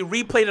funny because they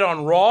replayed it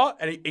on Raw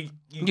and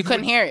you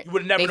couldn't hear it. You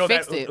would never They know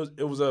that fixed it.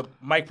 it was a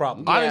mic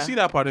problem. I didn't see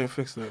that part. They didn't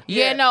fix it.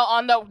 Yeah, no,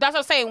 that's what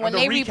I'm saying. When the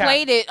they recap.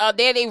 replayed it,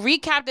 they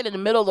recapped it in the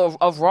middle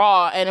of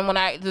Raw, and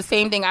then the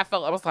same thing I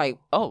felt, I was like,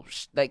 oh,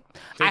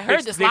 I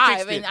heard this they live,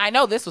 fixed it. and I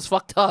know this was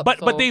fucked up. But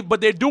so.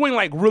 they're doing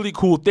like really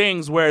cool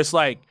things where it's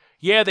like,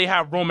 yeah, they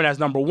have Roman as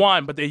number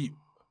one, but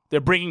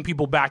they're bringing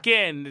people back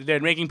in, they're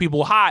making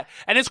people hot,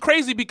 and it's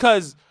crazy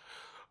because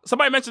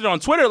somebody mentioned it on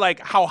Twitter, like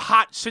how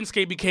hot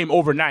Shinsuke became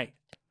overnight.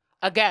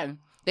 Again,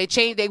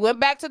 they went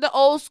back to the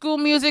old school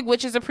music,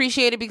 which is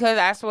appreciated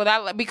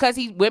because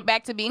he went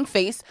back to being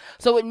face,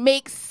 so it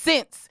makes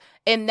sense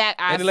in that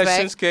aspect. And they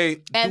let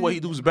Shinsuke do what he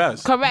does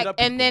best. Correct.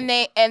 And then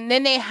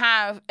they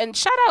have, and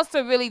shout outs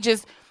to really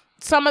just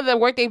some of the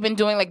work they've been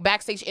doing, like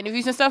backstage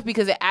interviews and stuff,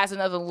 because it adds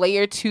another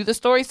layer to the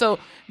story. So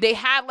they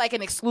had like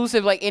an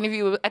exclusive like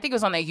interview, I think it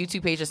was on their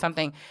YouTube page or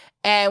something,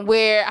 and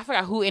where I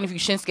forgot who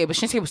interviewed Shinsuke, but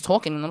Shinsuke was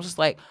talking, and I was just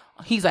like,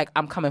 he's like,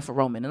 I'm coming for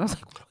Roman, and I was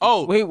like,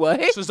 oh, wait, what?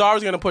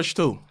 Cesaro's gonna push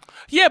too.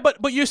 Yeah, but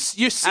you're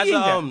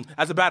seeing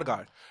as a bad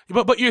guy.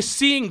 But you're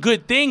seeing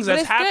good things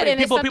that's happening.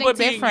 People are being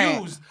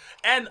different. used,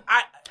 and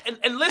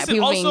listen.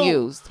 People Also, being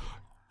used.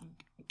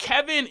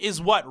 Kevin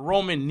is what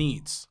Roman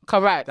needs.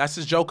 Correct. That's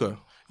his Joker.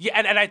 Yeah,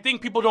 and I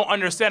think people don't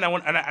understand.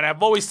 And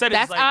I've always said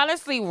that's like,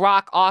 honestly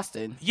Rock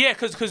Austin. Yeah,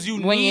 because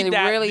you when need you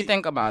that. really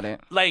think about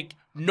it, like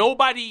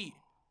nobody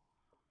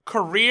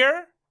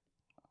career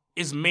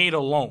is made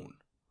alone.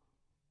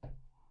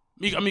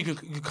 I mean, you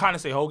can kind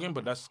of say Hogan,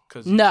 but that's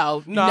because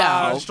no,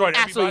 destroyed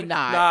absolutely everybody.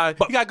 not.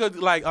 But he got good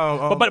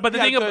but the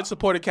thing good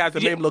supported cast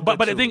that made him look but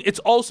good the too. thing it's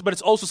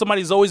also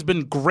somebody's always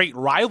been great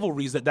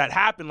rivalries that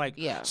happen. Like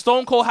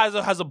Stone Cold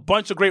has a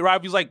bunch of great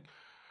rivalries. Like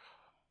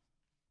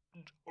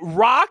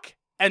Rock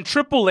and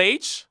Triple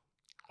H.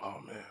 Oh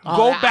man.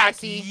 Go back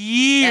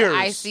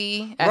years.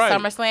 IC at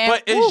SummerSlam.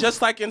 But it's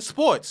just like in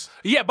sports.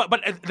 Yeah, but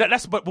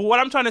what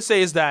I'm trying to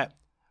say is that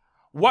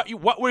what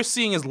we're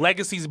seeing is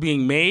legacies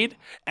being made,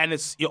 and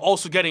you're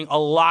also getting a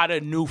lot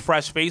of new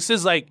fresh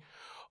faces. Like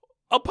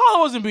Apollo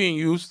wasn't being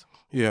used.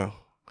 Yeah.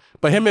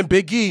 But him and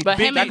Big E,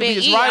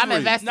 I'm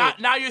invested.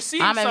 Now you're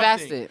seeing I'm something.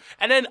 invested.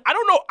 And then I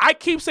don't know. I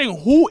keep saying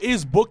who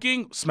is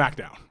booking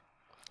SmackDown.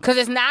 Because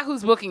it's not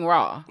who's booking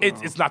Raw.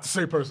 It's not the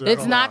same person.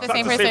 It's not the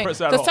same person.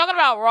 Because talking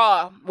about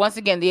Raw, once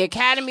again, the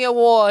Academy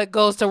Award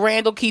goes to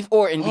Randall Keith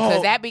Orton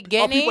because that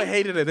beginning. people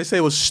hated it. They say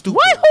it was stupid.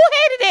 What? Who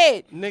hated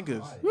it?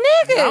 Niggas.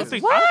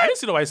 I didn't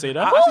see nobody say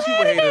that. I seen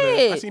people hated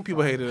it. I seen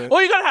people hated it.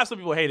 Well, you gotta have some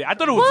people hate it. I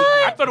thought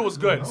it was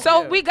good.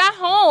 So we got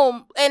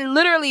home and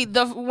literally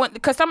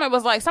because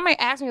somebody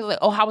asked me like,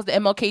 oh, how was the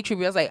MLK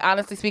tribute? I was like,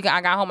 honestly speaking,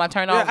 I got home, I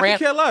turned on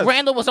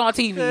Randall was on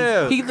TV.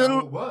 Yeah. He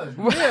literally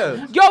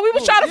Yeah. Yo, we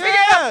was trying to figure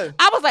it out.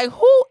 I was like,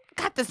 who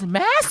got this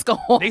mask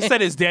on? They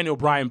said it's Daniel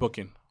Bryan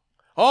booking.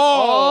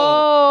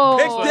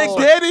 Big Dick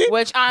Daddy?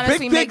 Which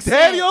honestly Big makes Dick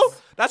Daniel?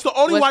 sense. That's the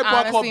only white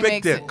boy called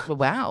Big Dick.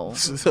 Wow.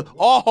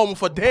 All home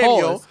for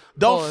Daniel.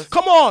 Pause.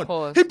 Come on.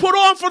 Pause. He put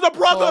on for the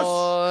brothers.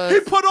 Pause. He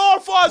put on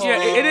for us.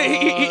 Yeah,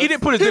 he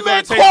didn't put his He dick on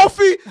made the table.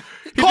 coffee.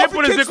 He did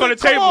put his dick on the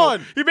table.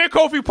 He made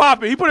Kofi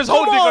pop it. He put his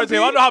whole dick on the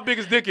table. I don't know how big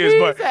his dick is,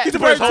 but he's a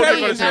put his whole dick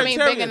on the vegetarian.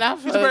 table. Big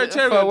enough He's a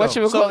vegetarian, for what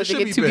you would though. call it So to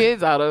it get should two be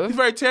kids out of. He's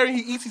vegetarian.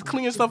 He eats, he's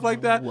clean and stuff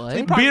like that. What? So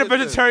he Being a probably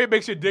vegetarian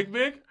makes your dick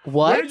big?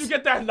 What? Where did you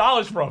get that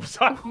knowledge from,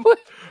 son?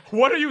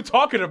 What are you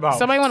talking about?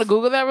 Somebody want to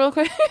Google that real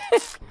quick?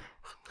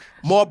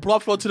 more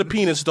blood flow to the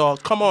penis,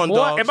 dog. Come on,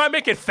 dog. It might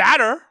make it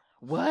fatter.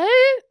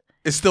 What?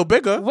 It's still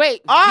bigger.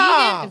 Wait,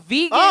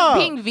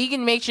 being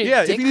vegan makes your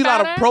dick if you need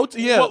fatter? a lot of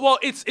protein, yeah. Well,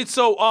 it's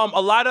so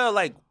a lot of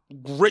like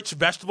rich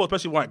vegetables,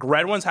 especially like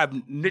red ones, have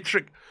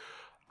nitric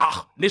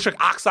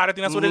oxide. I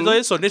think that's what it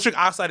is. So nitric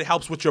oxide, it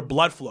helps with your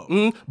blood flow.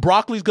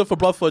 Broccoli's good for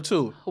blood flow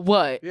too.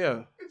 What?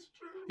 Yeah. It's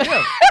true.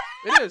 Yeah.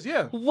 It is,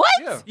 yeah. What?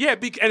 Yeah. Yeah,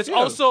 and it's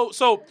also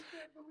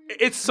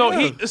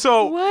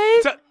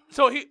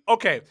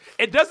okay.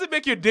 It doesn't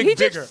make your dick He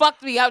bigger. just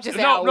fucked me up just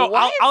now. No,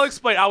 what? I'll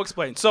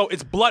explain. So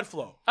it's blood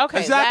flow.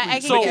 Okay, Exactly.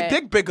 that, So make your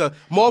dick bigger.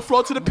 More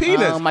flow to the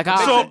penis. Oh my God.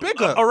 Makes So it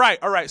bigger. all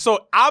right.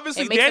 So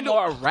obviously it makes Daniel, it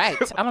more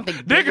erect. I don't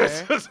think bigger.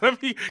 niggas,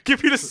 let me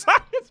give you the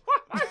science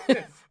behind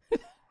this.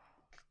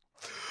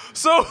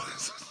 So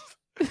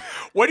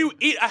when you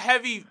eat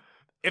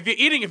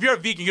if you're a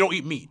vegan, you don't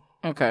eat meat.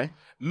 Okay.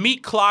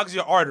 Meat clogs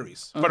your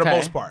arteries for the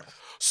most part.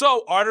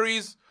 So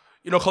arteries,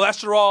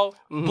 cholesterol,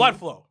 blood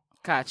flow.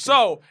 Gotcha.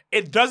 So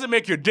it doesn't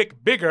make your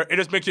dick bigger. It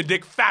just makes your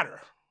dick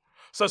fatter.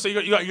 So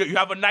you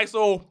have a nice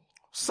little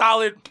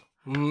solid.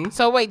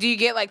 So wait, do you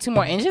get like 2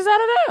 more inches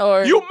out of that,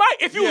 or You might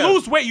if you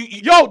lose weight.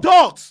 Yo,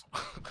 dogs.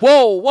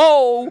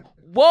 Whoa.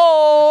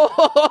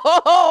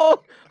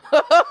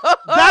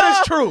 That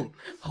is true.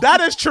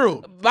 That is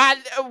true. But,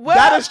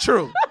 That is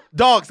true.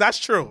 Dogs, that's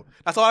true.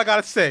 That's all I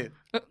gotta say.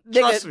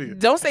 Trust me.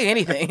 Don't say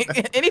anything.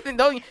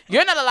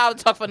 You're not allowed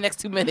to talk for the next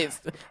 2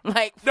 minutes.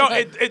 Like No,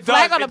 it does.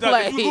 flag on It the does.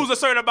 play. If you lose a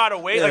certain amount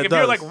of weight, Yeah, like it if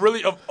you're does. like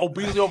really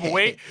obesely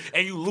overweight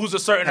and you lose a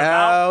certain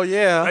Hell amount,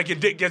 yeah. like your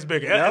dick gets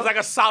bigger. Yep. It's like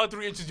a solid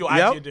 3 inches you'll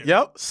add to your dick.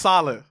 Yep.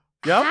 Solid.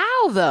 Yep.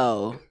 How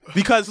though?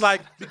 Because your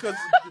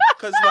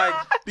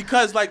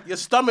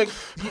stomach,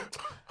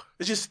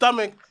 your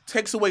stomach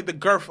takes away the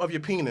girth of your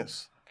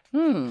penis.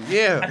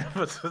 Yeah.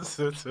 How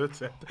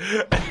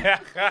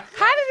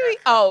did we?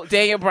 Oh,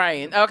 Daniel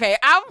Bryan. Okay,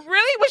 I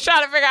really was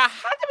trying to figure out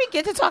how did we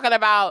get to talking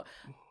about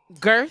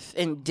girth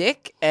and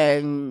dick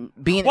and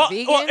being a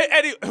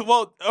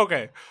vegan.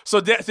 Okay.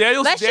 So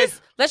Daniel's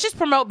Let's just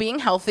promote being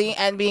healthy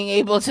and being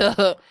able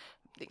to.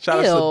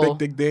 Shout out to Big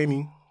Dick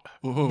Danny.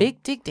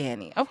 Big Dick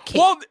Danny. Okay.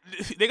 Well,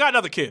 they got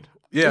another kid.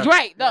 Yeah.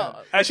 Right. No.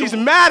 And she's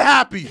mad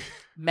happy.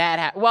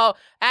 Well,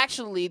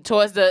 actually,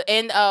 towards the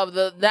end of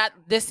not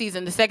this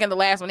season, the second to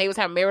last, when they was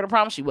having marital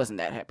problems, she wasn't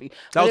that happy.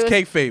 That was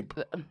kayfabe.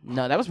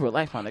 No, that was real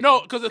life, Monica.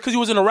 No, because he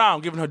wasn't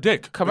around giving her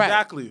dick. Correct.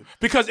 Exactly.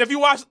 Because if you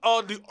watch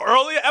the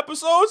earlier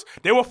episodes,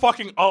 they were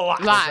fucking a lot.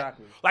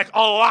 Exactly. Like a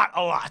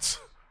lot.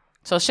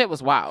 So shit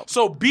was wild.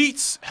 So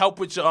beets help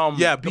with your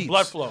the beets.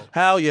 blood flow.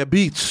 Hell yeah,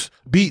 beets.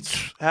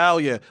 Hell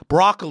yeah,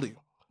 broccoli.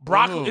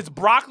 It's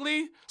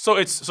broccoli. So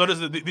there's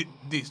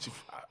these.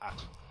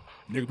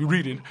 Nigga be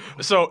reading.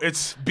 So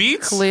it's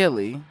beets.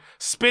 Clearly.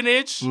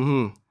 Spinach.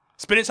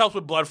 Spinach helps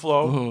with blood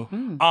flow.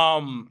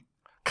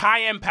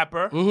 Cayenne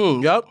pepper.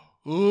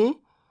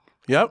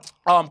 Yep.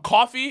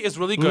 Coffee is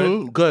really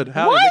good. Good.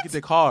 Hell yeah, make your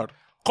dick hard.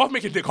 Coffee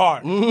make your dick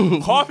hard.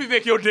 Coffee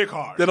make your dick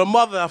hard. They're the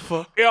mother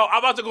effer. Yo, I'm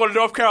about to go to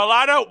North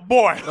Carolina.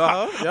 Boy, Yep.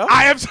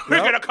 I am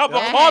drinking a cup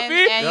of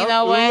coffee. And you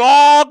know what?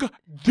 Long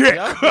dick.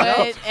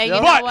 And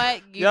you know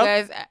what? You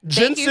guys,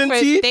 thank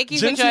you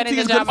for joining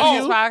the John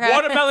Bones podcast.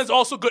 Watermelon's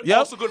also good.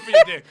 Also good for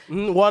your dick.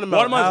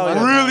 Watermelon.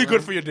 Watermelon's really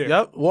good for your dick.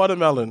 Yep.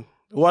 Watermelon.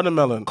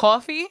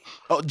 Coffee?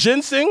 Oh,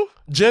 ginseng.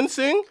 Drink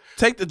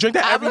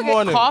that every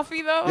morning.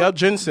 Coffee though? Yep,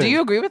 ginseng. Do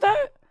you agree with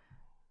that?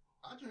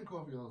 I drink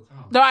coffee all the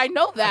time. No, I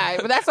know that,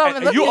 but that's all I'm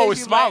looking you at.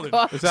 always smiling.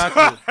 Like,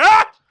 Exactly.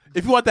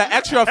 If you want that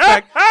extra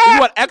effect, if you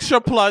want extra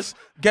plus,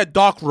 get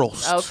dark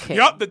roast. okay.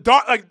 Yup, the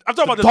dark. Like I'm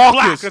talking about the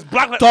darkest. black. Cause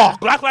black, Dark.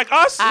 black like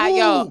us.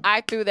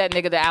 I threw that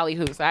nigga the alley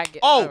hoops.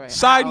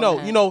 Side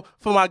note,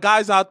 for my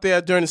guys out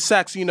there during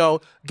sex,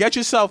 get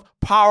yourself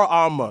power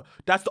armor.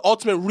 That's the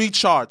ultimate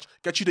recharge.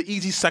 Get you the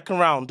easy second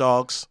round,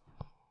 dogs.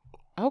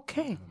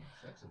 Okay.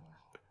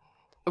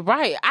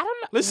 Right. I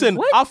don't know. Listen,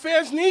 what? our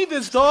fans need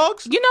this,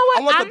 dogs. You know what?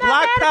 I want I'm the not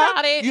black mad pack.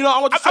 about it.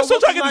 I want the I'm still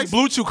trying to get nice. this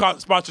Blue Chew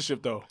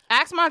sponsorship though.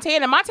 Ask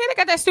Montana. Montana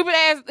got that stupid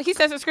ass. He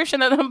said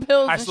subscription of them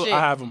pills and shit. I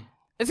have them.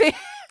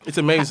 It's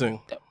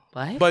amazing.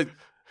 What? But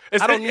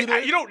I don't need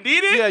it. You don't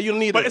need it. Yeah, you don't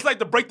need but it. it's like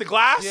to break the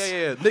glass.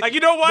 Yeah. Like you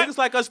know what? Niggas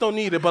like us don't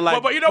need it, but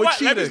like, But you know we're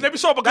what? Let cheating. me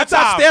show up a good That's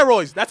our time.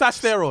 steroids. That's our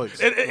steroids.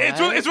 It's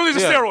really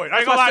just a Yeah. steroid. I That's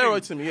ain't gonna lie our to you.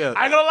 steroid to me, yeah.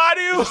 I ain't gonna lie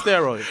to you. It's a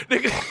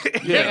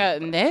steroid. Yeah.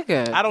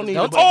 Nigga. I don't need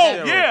it, take but- that.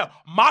 Oh yeah,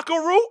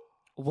 maca root.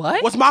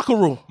 What? What's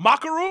macaroon?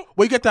 Maca root.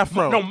 Where you get that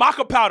from? No,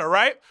 maca powder,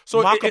 right?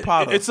 So Maca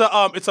powder. It's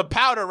a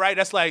powder, right?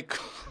 That's like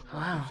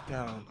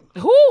Down.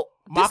 Who?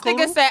 This Maca nigga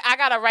root? said I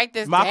gotta write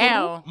this Maca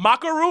down.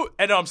 maca root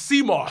and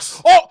sea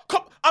moss. Oh,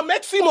 come! I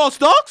make sea moss,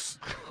 dogs.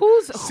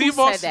 Who Sea said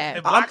moss that?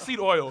 and black seed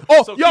oil.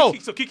 Oh, so yo.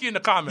 Kiki in the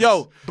comments.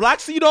 Yo, black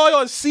seed oil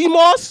and sea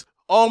moss.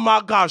 Oh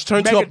my gosh,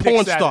 turn to Mega a porn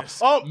dick star. status.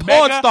 Oh, Mega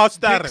porn star dick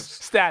status.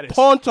 status.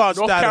 Porn star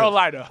North status.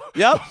 Carolina.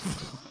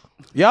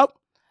 Yep.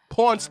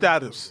 Porn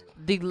status.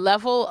 The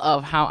level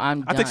of how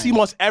I'm I done take sea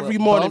moss every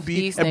with morning, both B,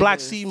 these and black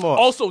niggas. sea moss.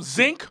 Also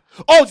zinc.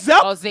 Oh,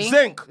 Zinc.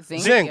 Zinc.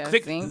 Yeah,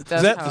 zinc. Zinc.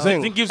 Does Zinc. help.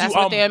 Zinc. Zinc gives That's you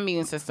what their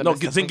immune system. No,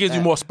 and stuff zinc like gives you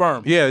that. more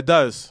sperm. Yeah, it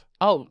does.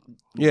 Oh,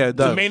 Yeah, it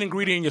does. The main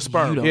ingredient in your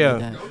sperm. You don't Yeah. do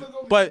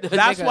that. But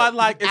that's Nigga, why,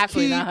 like, it's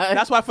absolutely key. not.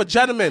 That's why for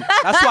gentlemen.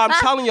 That's why I'm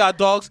telling y'all,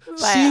 dogs.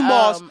 Sea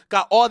moss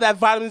got all that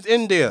vitamins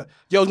in there.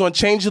 Yo, it's gonna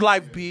change your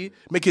life, B.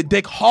 Make your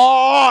dick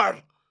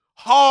hard,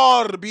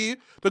 B.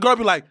 The girl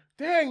be like,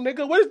 "Dang,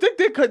 nigga, where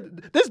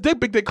does this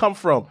big dick come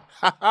from?"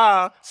 Ha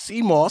ha.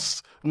 Sea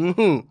moss.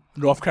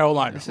 North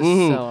Carolina.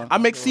 I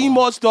make sea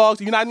moss, dogs.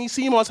 You not need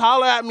sea moss?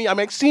 Holler at me. I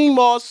make sea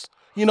moss.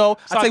 I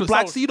take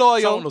black seed oil.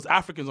 Some of those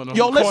Africans on the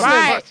Yo, listen.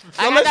 right. Yo,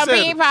 I got the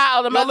listen. bean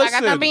pie. Yo, I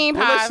got the bean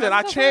pie. Listen,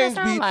 I changed,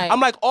 B. I'm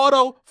like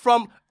Otto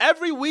from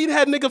every weed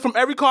head nigga from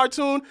every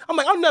cartoon. I'm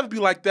like, I'll never be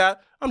like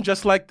that. I'm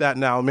just like that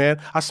now, man.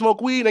 I smoke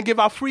weed and give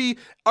out free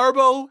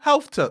herbal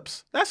health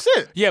tips. That's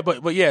it. Yeah,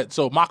 but yeah.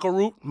 So maca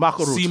root,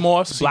 sea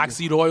moss, black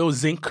seed oil,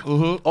 zinc,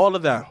 All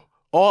of that.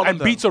 All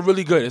and of beets are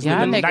really good. It's Y'all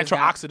the niggas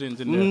got- nitrooxidants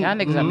in there. Y'all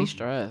niggas got me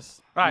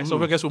stressed. All right,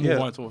 so I guess we'll move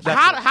on to it.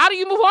 How do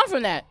you move on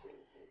from that?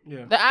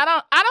 Yeah.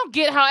 I don't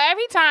get how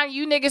every time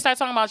you niggas start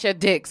talking about your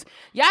dicks,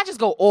 y'all just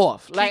go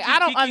off. Like, I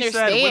don't Kiki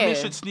understand. Said women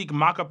should sneak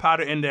maca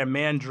powder in their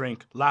man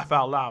drink. Laugh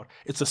out loud.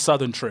 It's a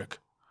Southern trick.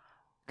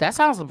 That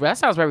sounds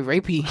very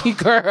rapey.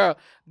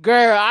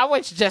 Girl, I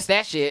would suggest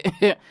that shit.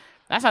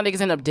 That's how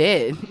niggas end up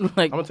dead.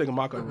 Like, I'm gonna take a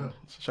maca.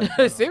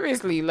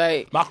 Seriously,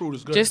 like, Maca root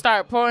is good. just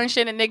start pouring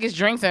shit in niggas'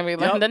 drinks and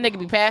like, that nigga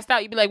be passed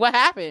out. You be like, what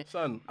happened?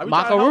 Son, I be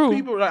trying to help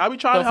people. Like, I be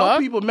trying to help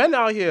people, men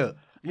out here.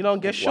 You know,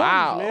 get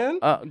shorties,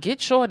 man. Get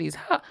shorties.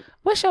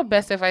 What's your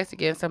best advice to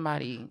get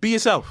somebody? Be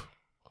yourself.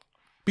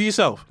 Be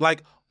yourself.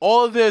 Like,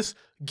 all of this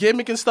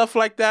gimmick and stuff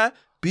like that,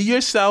 be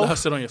yourself. Let her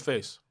sit on your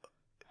face.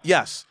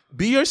 Yes.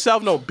 Be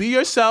yourself. No, be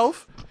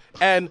yourself.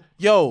 And,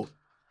 yo,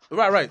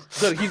 right.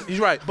 Good. He's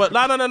right. But no.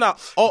 On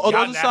the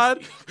other side,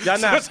 y'all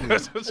nasty.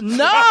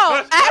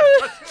 No.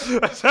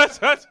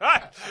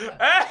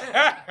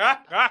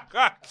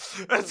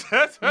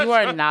 You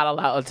are not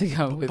allowed to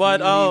come with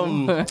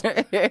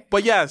me.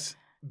 But yes,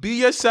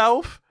 be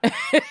yourself.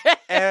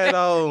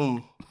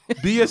 And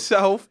be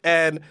yourself.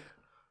 And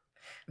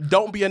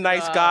don't be a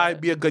nice guy.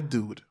 Be a good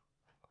dude.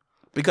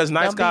 Because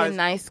nice guys... Don't be a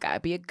nice guy.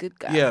 Be a good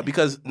guy. Yeah,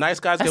 because nice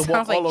guys get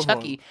walk all over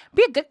Chucky.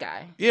 Be a good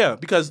guy. Yeah,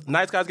 because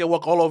nice guys get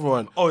walk all over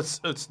on. Oh,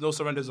 it's No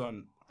Surrenders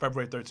on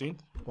February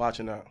 13th?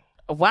 Watching that.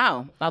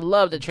 Wow. I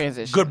love the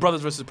transition. Good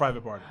Brothers versus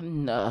Private Party.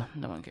 No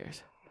one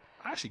cares.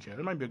 I actually care.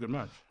 It might be a good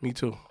match. Me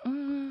too.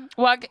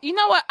 Well, you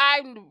know what?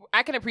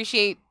 I can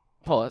appreciate...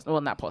 Pause.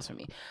 Well, not pause for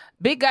me.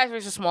 Big guys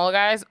versus small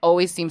guys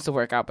always seems to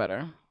work out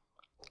better.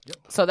 Yep.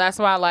 So that's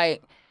why, I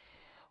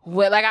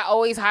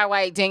always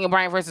highlight Daniel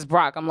Bryan versus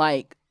Brock. I'm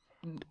like...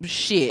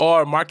 Shit.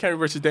 Or Mark Henry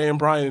versus Daniel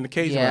Bryan in the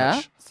cage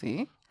match.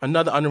 See?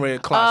 Another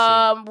underrated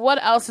classic.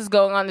 What else is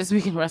going on this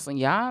week in wrestling?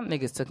 Y'all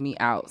niggas took me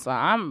out, so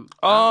I'm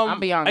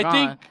beyond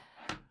gone.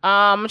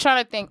 I'm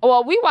trying to think.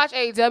 Well, we watched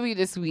AEW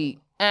this week,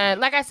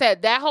 and like I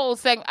said, that whole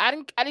segment,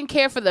 I didn't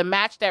care for the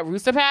match that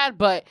Rusev had,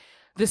 but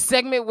the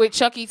segment with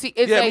Chucky T,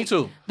 it's me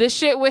too. The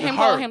shit with him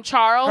calling him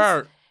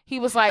Charles. He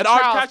was like,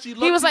 Charles.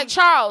 He was like,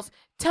 Charles,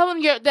 tell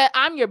him that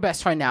I'm your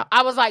best friend now.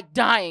 I was like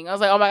dying. I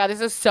was like, oh my God,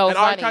 this is so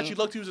funny. And Arkachi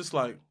looked, he was just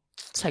like,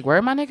 it's like,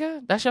 where, my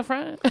nigga? That's your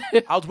friend?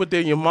 I was with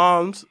your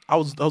mom's. I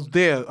was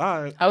there.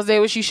 All right. I was there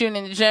with you shooting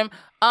in the gym.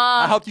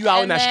 I helped you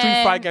out in that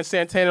street fight against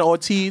Santana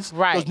Ortiz.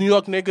 Right. Those New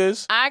York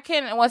niggas. I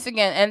can, once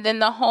again, and then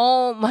the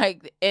whole,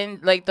 the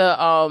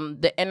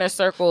inner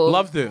circle.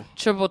 Loved it.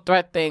 Triple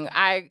threat thing.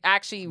 I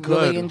actually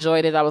really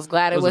enjoyed it. I was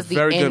glad it was the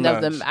end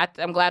of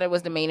I'm glad it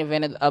was the main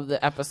event of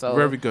the episode.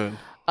 Very good.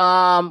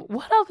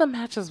 What other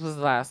matches was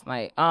last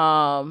night?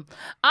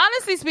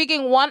 Honestly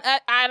speaking, one,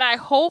 and I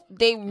hope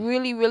they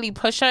really, really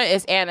push her,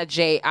 is Anna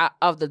Jay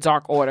of the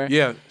Dark Order.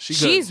 Yeah,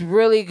 she's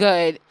really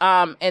good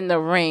in the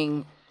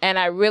ring, and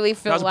I really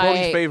feel that's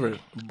Brody's favorite.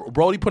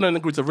 Brody put her in the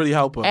group to really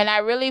help her, and I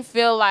really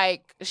feel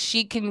like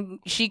she can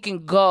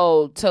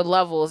go to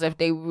levels if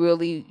they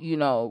really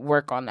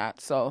work on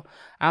that. So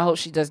I hope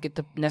she does get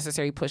the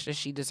necessary push that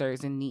she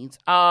deserves and needs.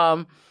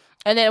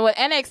 And then with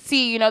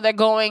NXT, they're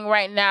going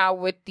right now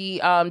with the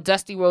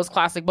Dusty Rhodes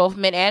Classic, both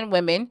men and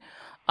women.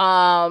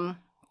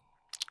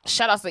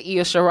 Shout out to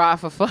Io Shirai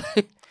for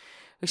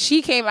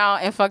she came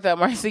out and fucked up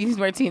Mercedes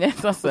Martinez.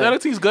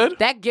 NXT's good.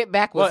 That get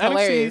back was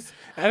hilarious.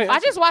 I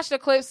just watched the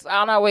clips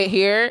on our way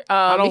here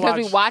because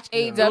we watched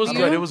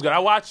AEW. It was good. I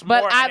watched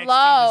more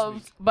NXT this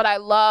week. But I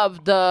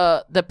love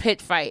the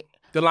pit fight.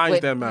 The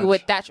Lions Den match.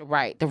 With Thatcher,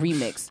 right, the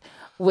remix.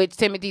 With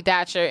Timothy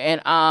Thatcher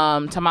and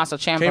Tommaso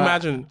Ciampa. Can you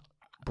imagine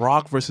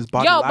Brock versus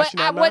Bobby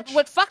Lashley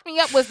what fucked me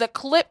up was the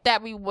clip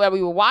where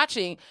we were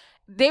watching.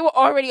 They were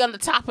already on the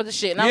top of the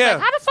shit, and I was like,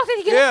 "How the fuck did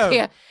he get up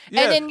here?"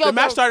 Yeah. And then the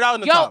match started out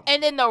in the top.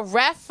 And then the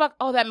ref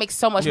that makes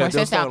so much more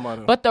sense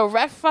now. But the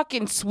ref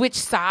fucking switched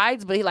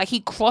sides, but he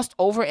crossed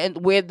over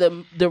and where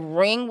the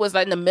ring was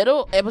in the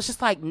middle. It was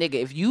just like, nigga,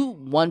 if you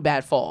one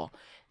bad fall,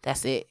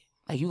 that's it.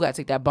 Like, you gotta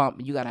take that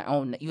bump. You gotta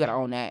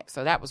own that.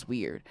 So that was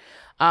weird.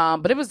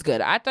 But it was good.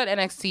 I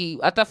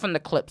thought from the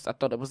clips, I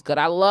thought it was good.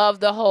 I love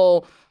the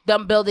whole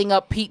them building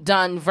up Pete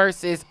Dunne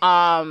versus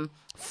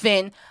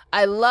Finn.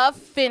 I love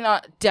Finn.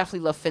 Definitely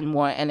love Finn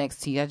more in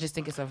NXT. I just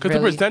think it's because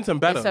it presents him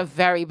better. It's a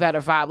very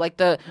better vibe. Like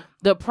the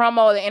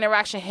promo, the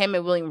interaction him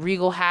and William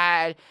Regal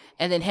had,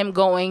 and then him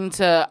going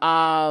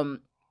to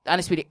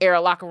Undisputed Era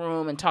locker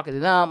room and talking to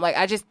them. Like,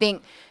 I just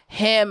think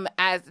him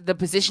as the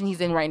position he's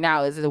in right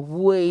now is a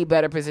way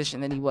better position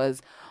than he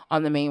was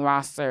on the main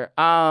roster.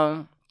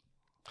 I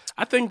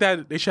think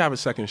that they should have a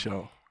second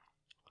show.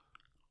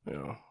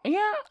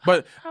 Yeah.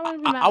 But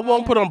I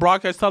won't put it on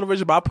broadcast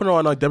television, but I put it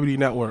on WWE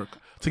Network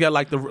to get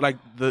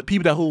the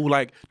people who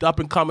the up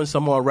and coming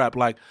some more rep.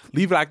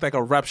 Leave it like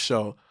a rep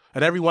show.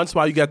 And every once in a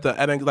while you get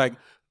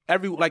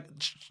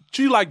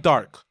treat like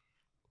dark.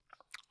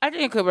 I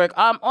think it could work.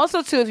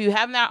 Also, too, if you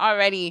have not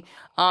already,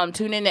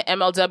 tune in to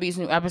MLW's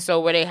new episode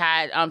where they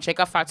had check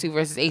out Fatu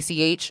versus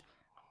ACH.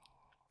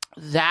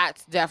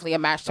 That's definitely a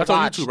match to watch.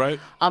 That's on YouTube, right?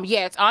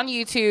 Yeah, it's on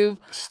YouTube.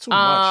 It's too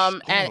much.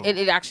 And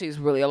it actually is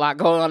really a lot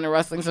going on in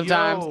wrestling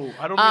sometimes.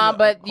 I don't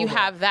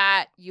have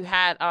that. You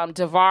had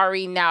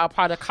Davari, now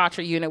part of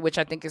Katra unit, which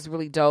I think is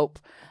really dope.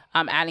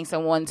 Adding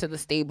someone to the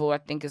stable, I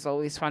think, is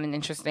always fun and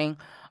interesting.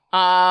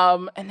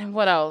 And then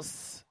what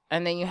else?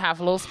 And then you have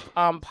Los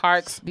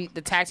Parks beat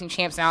the tag team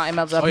champs now,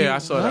 MLW. Oh, yeah, I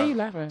saw that. Why are you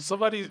laughing?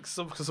 Somebody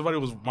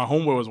was, my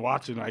homeboy was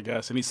watching, I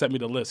guess, and he sent me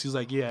the list. He's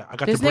like, yeah, I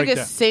got This the breakdown.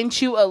 nigga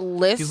sent you a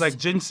list? He's like,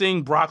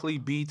 ginseng, broccoli,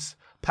 beets,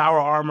 power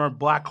armor,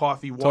 black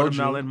coffee,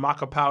 watermelon,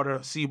 maca powder,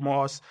 sea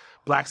moss,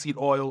 black seed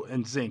oil,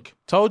 and zinc.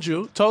 Told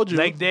you.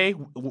 Leg day,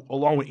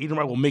 along with eating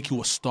right, will make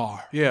you a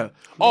star. Yeah.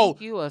 Make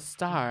you a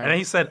star. And then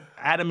he said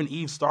Adam and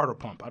Eve starter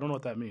pump. I don't know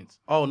what that means.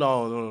 Oh,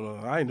 no.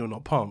 I ain't doing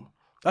no pump.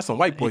 That's some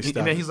white boy stuff.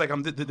 And then he's like,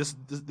 this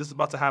is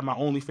about to have my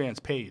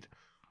OnlyFans paid. I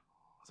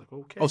was like,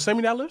 okay. Oh, send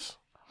me that list?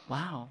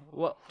 Wow.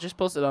 Well, just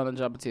post it on the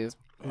Jabba Tears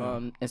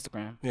on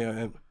Instagram. Yeah,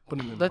 and put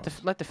it in Let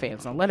the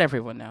fans know. Let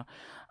everyone know.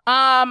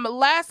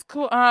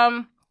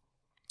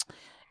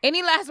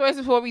 Any last words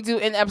before we do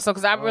end the episode?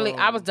 Because I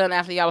was done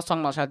after y'all was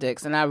talking about y'all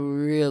dicks, and I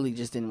really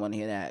just didn't want to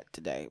hear that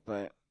today.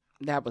 But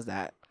that was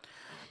that.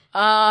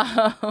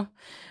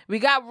 We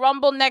got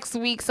Rumble next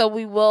week, so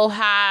we will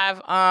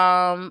have.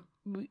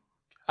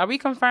 Are we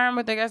confirmed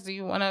with the guest? Do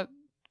you want to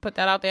put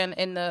that out there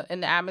in the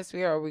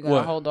atmosphere, or are we going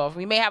to hold off?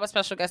 We may have a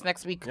special guest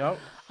next week. Yep.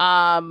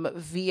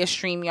 Via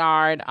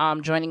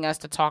StreamYard, joining us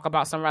to talk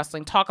about some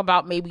wrestling, talk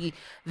about maybe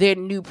their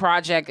new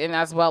project, and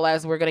as well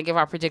as we're going to give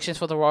our predictions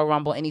for the Royal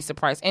Rumble, any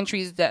surprise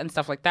entries and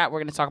stuff like that. We're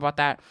going to talk about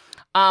that.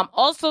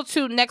 Also,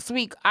 too, next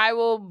week, I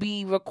will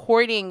be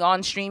recording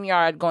on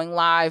StreamYard, going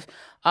live,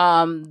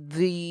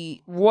 the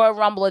Royal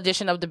Rumble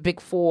edition of the Big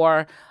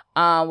Four,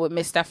 with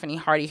Miss Stephanie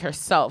Hardy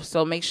herself.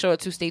 So make sure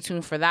to stay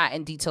tuned for that,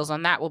 and details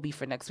on that will be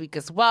for next week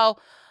as well.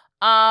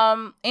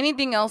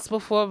 Anything else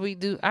before we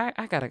do?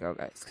 I gotta go,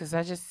 guys, because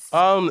I just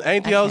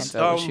anything else?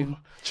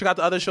 Check out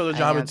the other show, the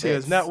Jabba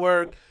Tears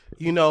Network.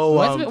 You know,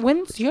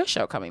 when's your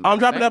show coming? I'm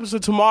dropping an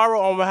episode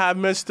tomorrow. I'm gonna have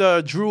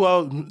Mr.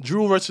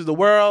 Drew versus the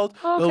World.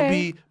 Okay. It'll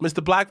be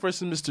Mr. Black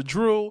versus Mr.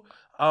 Drew.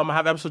 I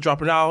have an episode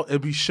dropping out.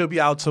 Should be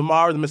out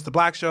tomorrow. The Mr.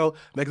 Black Show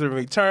making a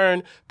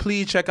return.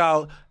 Please check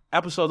out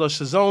episodes of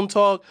Shazone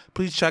Talk.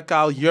 Please check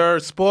out Your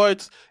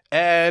Sports.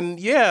 And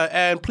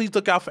please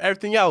look out for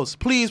everything else.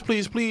 Please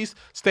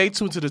stay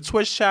tuned to the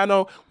Twitch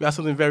channel. We got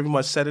something very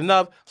much setting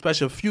up,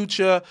 special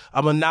future.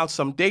 I'm gonna announce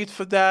some dates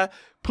for that.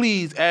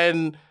 Please,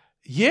 So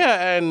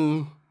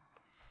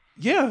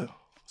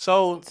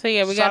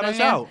we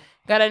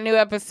got a new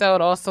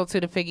episode also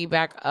to the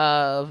piggyback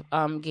of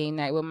Game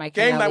Night with Mike.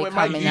 Game Night with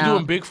Mike. You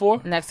doing Big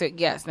Four? Next week.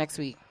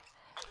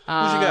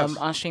 Who's your guest?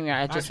 On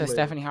StreamYard, I just said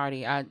Stephanie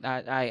Hardy. I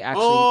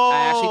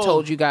actually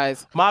told you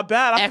guys. My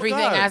bad. I everything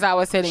forgot. As I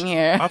was sitting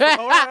here.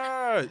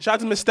 Shout out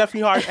to Miss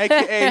Stephanie Hardy,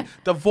 aka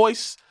the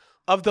voice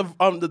of the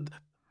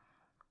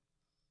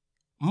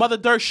Mother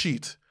Dirt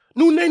Sheet.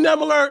 New name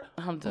alert.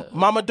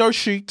 Mama Dirt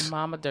Sheet.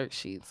 Mama Dirt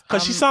Sheets.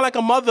 Because she sound like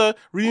a mother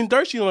reading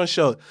Dirt Sheet on the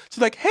show.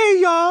 She's like,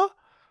 "Hey y'all,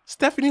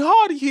 Stephanie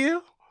Hardy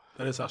here."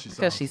 That is how she sounds.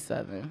 Because she's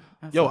Southern.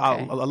 That's Yo, okay.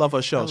 I love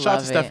her show. Shout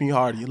out to Stephanie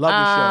Hardy. Love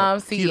the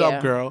show. Keep it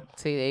up, girl.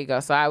 See, there you go.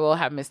 So I will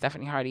have Miss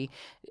Stephanie Hardy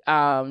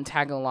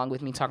tagging along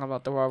with me, talking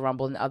about the Royal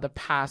Rumble and other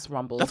past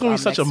Rumbles. That's going to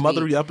be such a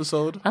motherly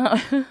episode.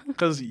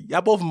 Because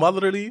y'all both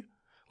motherly.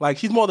 Like,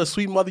 she's more the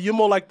sweet mother. You're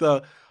more like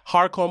the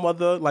hardcore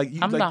mother. Like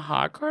I'm the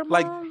hardcore mom?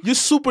 Like, you're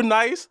super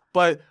nice,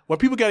 but when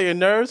people get on your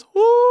nerves,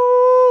 woo.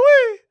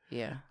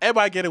 Yeah.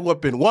 Everybody get a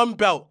whooping. One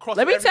belt.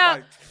 Let me tell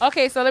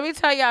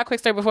y'all a quick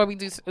story before we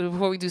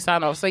do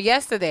sign off. So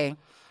yesterday,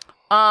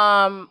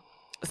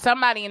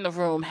 somebody in the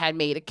room had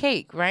made a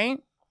cake, right?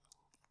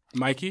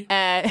 Mikey?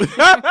 And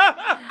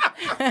I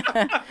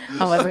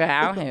wasn't gonna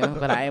out him,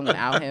 but I am gonna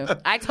out him.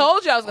 I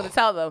told you I was gonna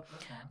tell them.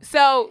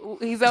 So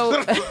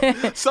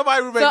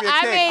somebody made me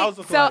a cake.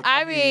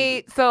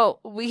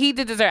 He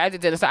did dessert. I did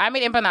dinner. So I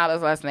made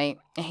empanadas last night,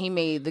 and he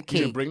made the cake.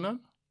 You didn't bring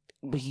none?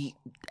 We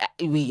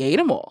ate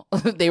them all.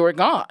 They were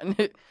gone.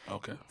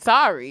 Okay.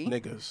 Sorry.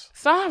 Niggas.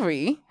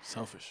 Sorry.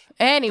 Selfish.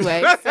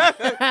 Anyway. And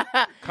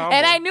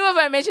I knew if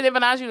I mentioned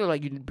empanadas, you were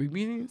like, you didn't bring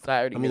me any? So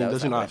I already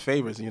those are not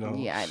favorites, you know.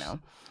 Yeah, I know.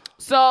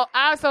 So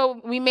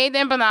we made the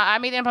empanada. I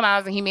made the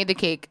empanadas, and he made the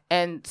cake.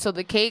 And so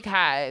the cake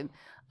had,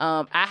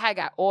 I had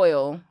got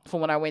oil from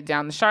when I went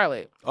down to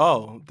Charlotte.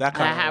 Oh, that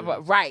kind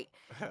of. Right.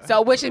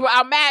 So,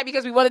 I'm mad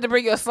because we wanted to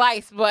bring you a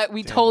slice, but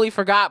we totally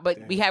forgot.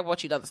 But we had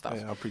brought you other stuff.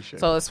 Yeah, I appreciate it.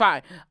 So it's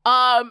fine.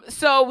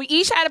 So we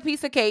each had a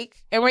piece of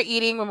cake, and we're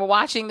eating when we're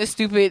watching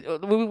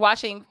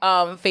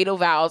Fatal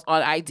Vows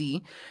on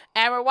ID,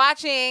 and we're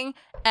watching,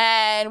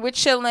 and we're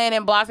chilling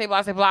and blase.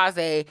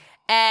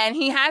 And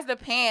he has the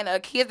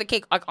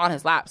cake like on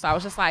his lap. So I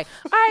was just like,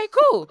 all right,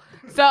 cool.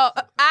 So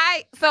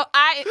I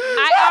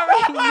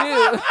already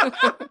knew.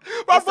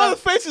 My brother's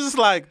face is just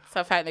like,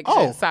 so fat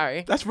nigga shit.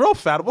 Sorry. That's real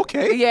fat.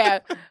 Okay. Yeah.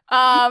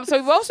 So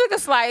we both took a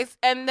slice,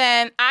 and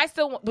then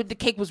but the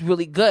cake was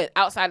really good.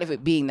 Outside of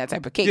it being that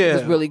type of cake, it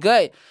was really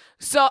good.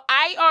 So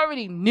I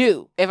already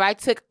knew if I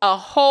took a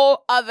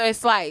whole other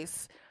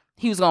slice,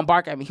 he was gonna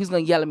bark at me. He was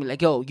gonna yell at me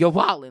like, "Yo, you're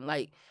wildin'.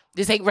 Like,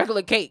 this ain't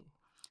regular cake."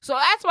 So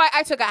that's why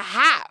I took a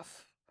half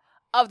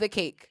of the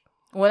cake.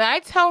 When I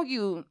tell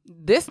you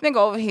this nigga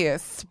over here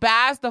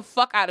spazzed the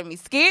fuck out of me,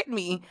 scared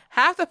me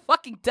half the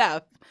fucking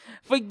death.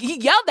 He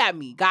yelled at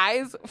me,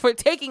 guys, for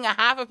taking a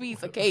half a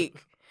piece of cake.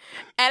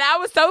 And I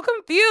was so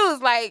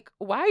confused. Like,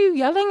 why are you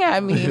yelling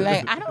at me?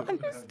 Like, I don't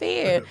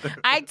understand.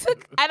 I told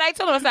him, I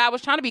said I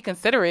was trying to be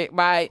considerate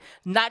by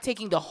not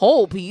taking the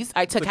whole piece.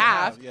 I took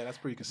half. Yeah, that's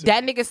pretty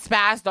considerate. That nigga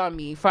spazzed on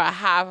me for a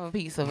half a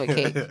piece of a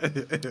cake.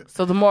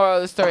 So the moral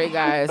of the story,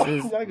 guys,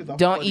 is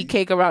don't eat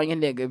cake around your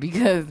nigga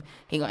because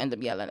he gonna end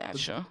up yelling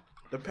at you.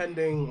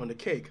 Depending on the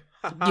cake.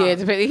 Yeah,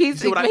 he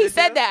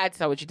said that. I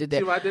saw what you did there.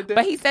 See what I did there?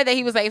 But he said that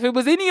he was like, if it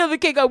was any other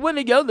cake, I wouldn't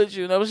have yelled at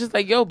you. And I was just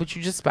like, yo, but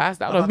you just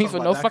spazzed out on me for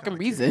no fucking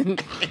reason.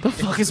 The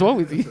fuck is wrong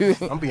with you?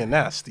 I'm being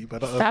nasty,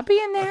 but stop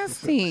being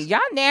nasty. Y'all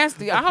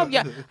nasty. I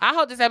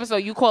hope this episode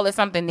you call it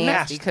something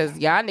nasty because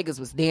y'all niggas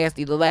was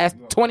nasty the last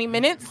 20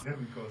 minutes.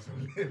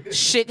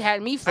 Shit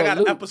had me for I got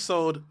an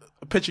episode,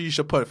 a picture you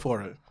should put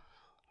for it.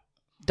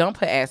 Don't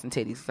put ass and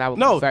titties. I would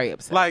be very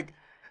upset. Like,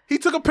 he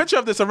took a picture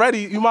of this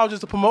already. You might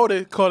just promote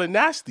it, call it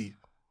nasty.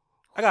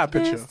 I got a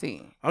picture.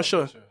 Nasty. I'm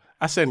sure.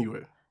 I send you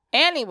it.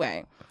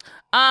 Anyway,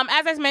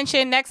 as I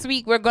mentioned, next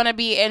week we're going to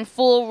be in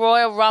full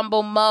Royal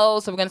Rumble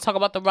mode. So we're going to talk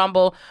about the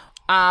Rumble.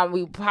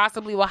 We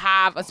possibly will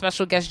have a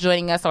special guest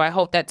joining us. So I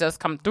hope that does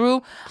come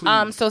through.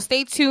 So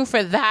stay tuned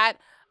for that.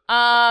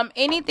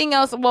 Anything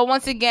else? Well,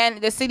 once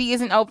again, the city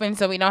isn't open,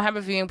 so we don't have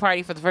a viewing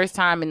party for the first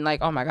time in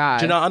like, oh my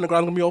God. Janelle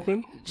Underground going to be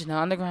open?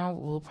 Janelle Underground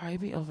will probably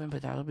be open,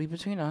 but that'll be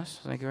between us.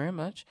 Thank you very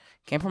much.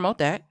 Can't promote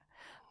that.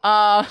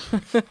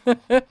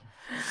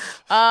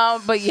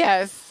 But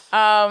yes,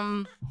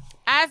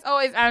 as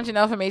always, I'm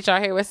Janelle from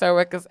HR here with Sir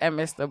Wickers and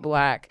Mr.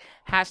 Black.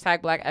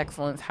 #Black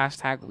Excellence.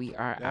 #We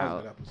are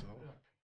out.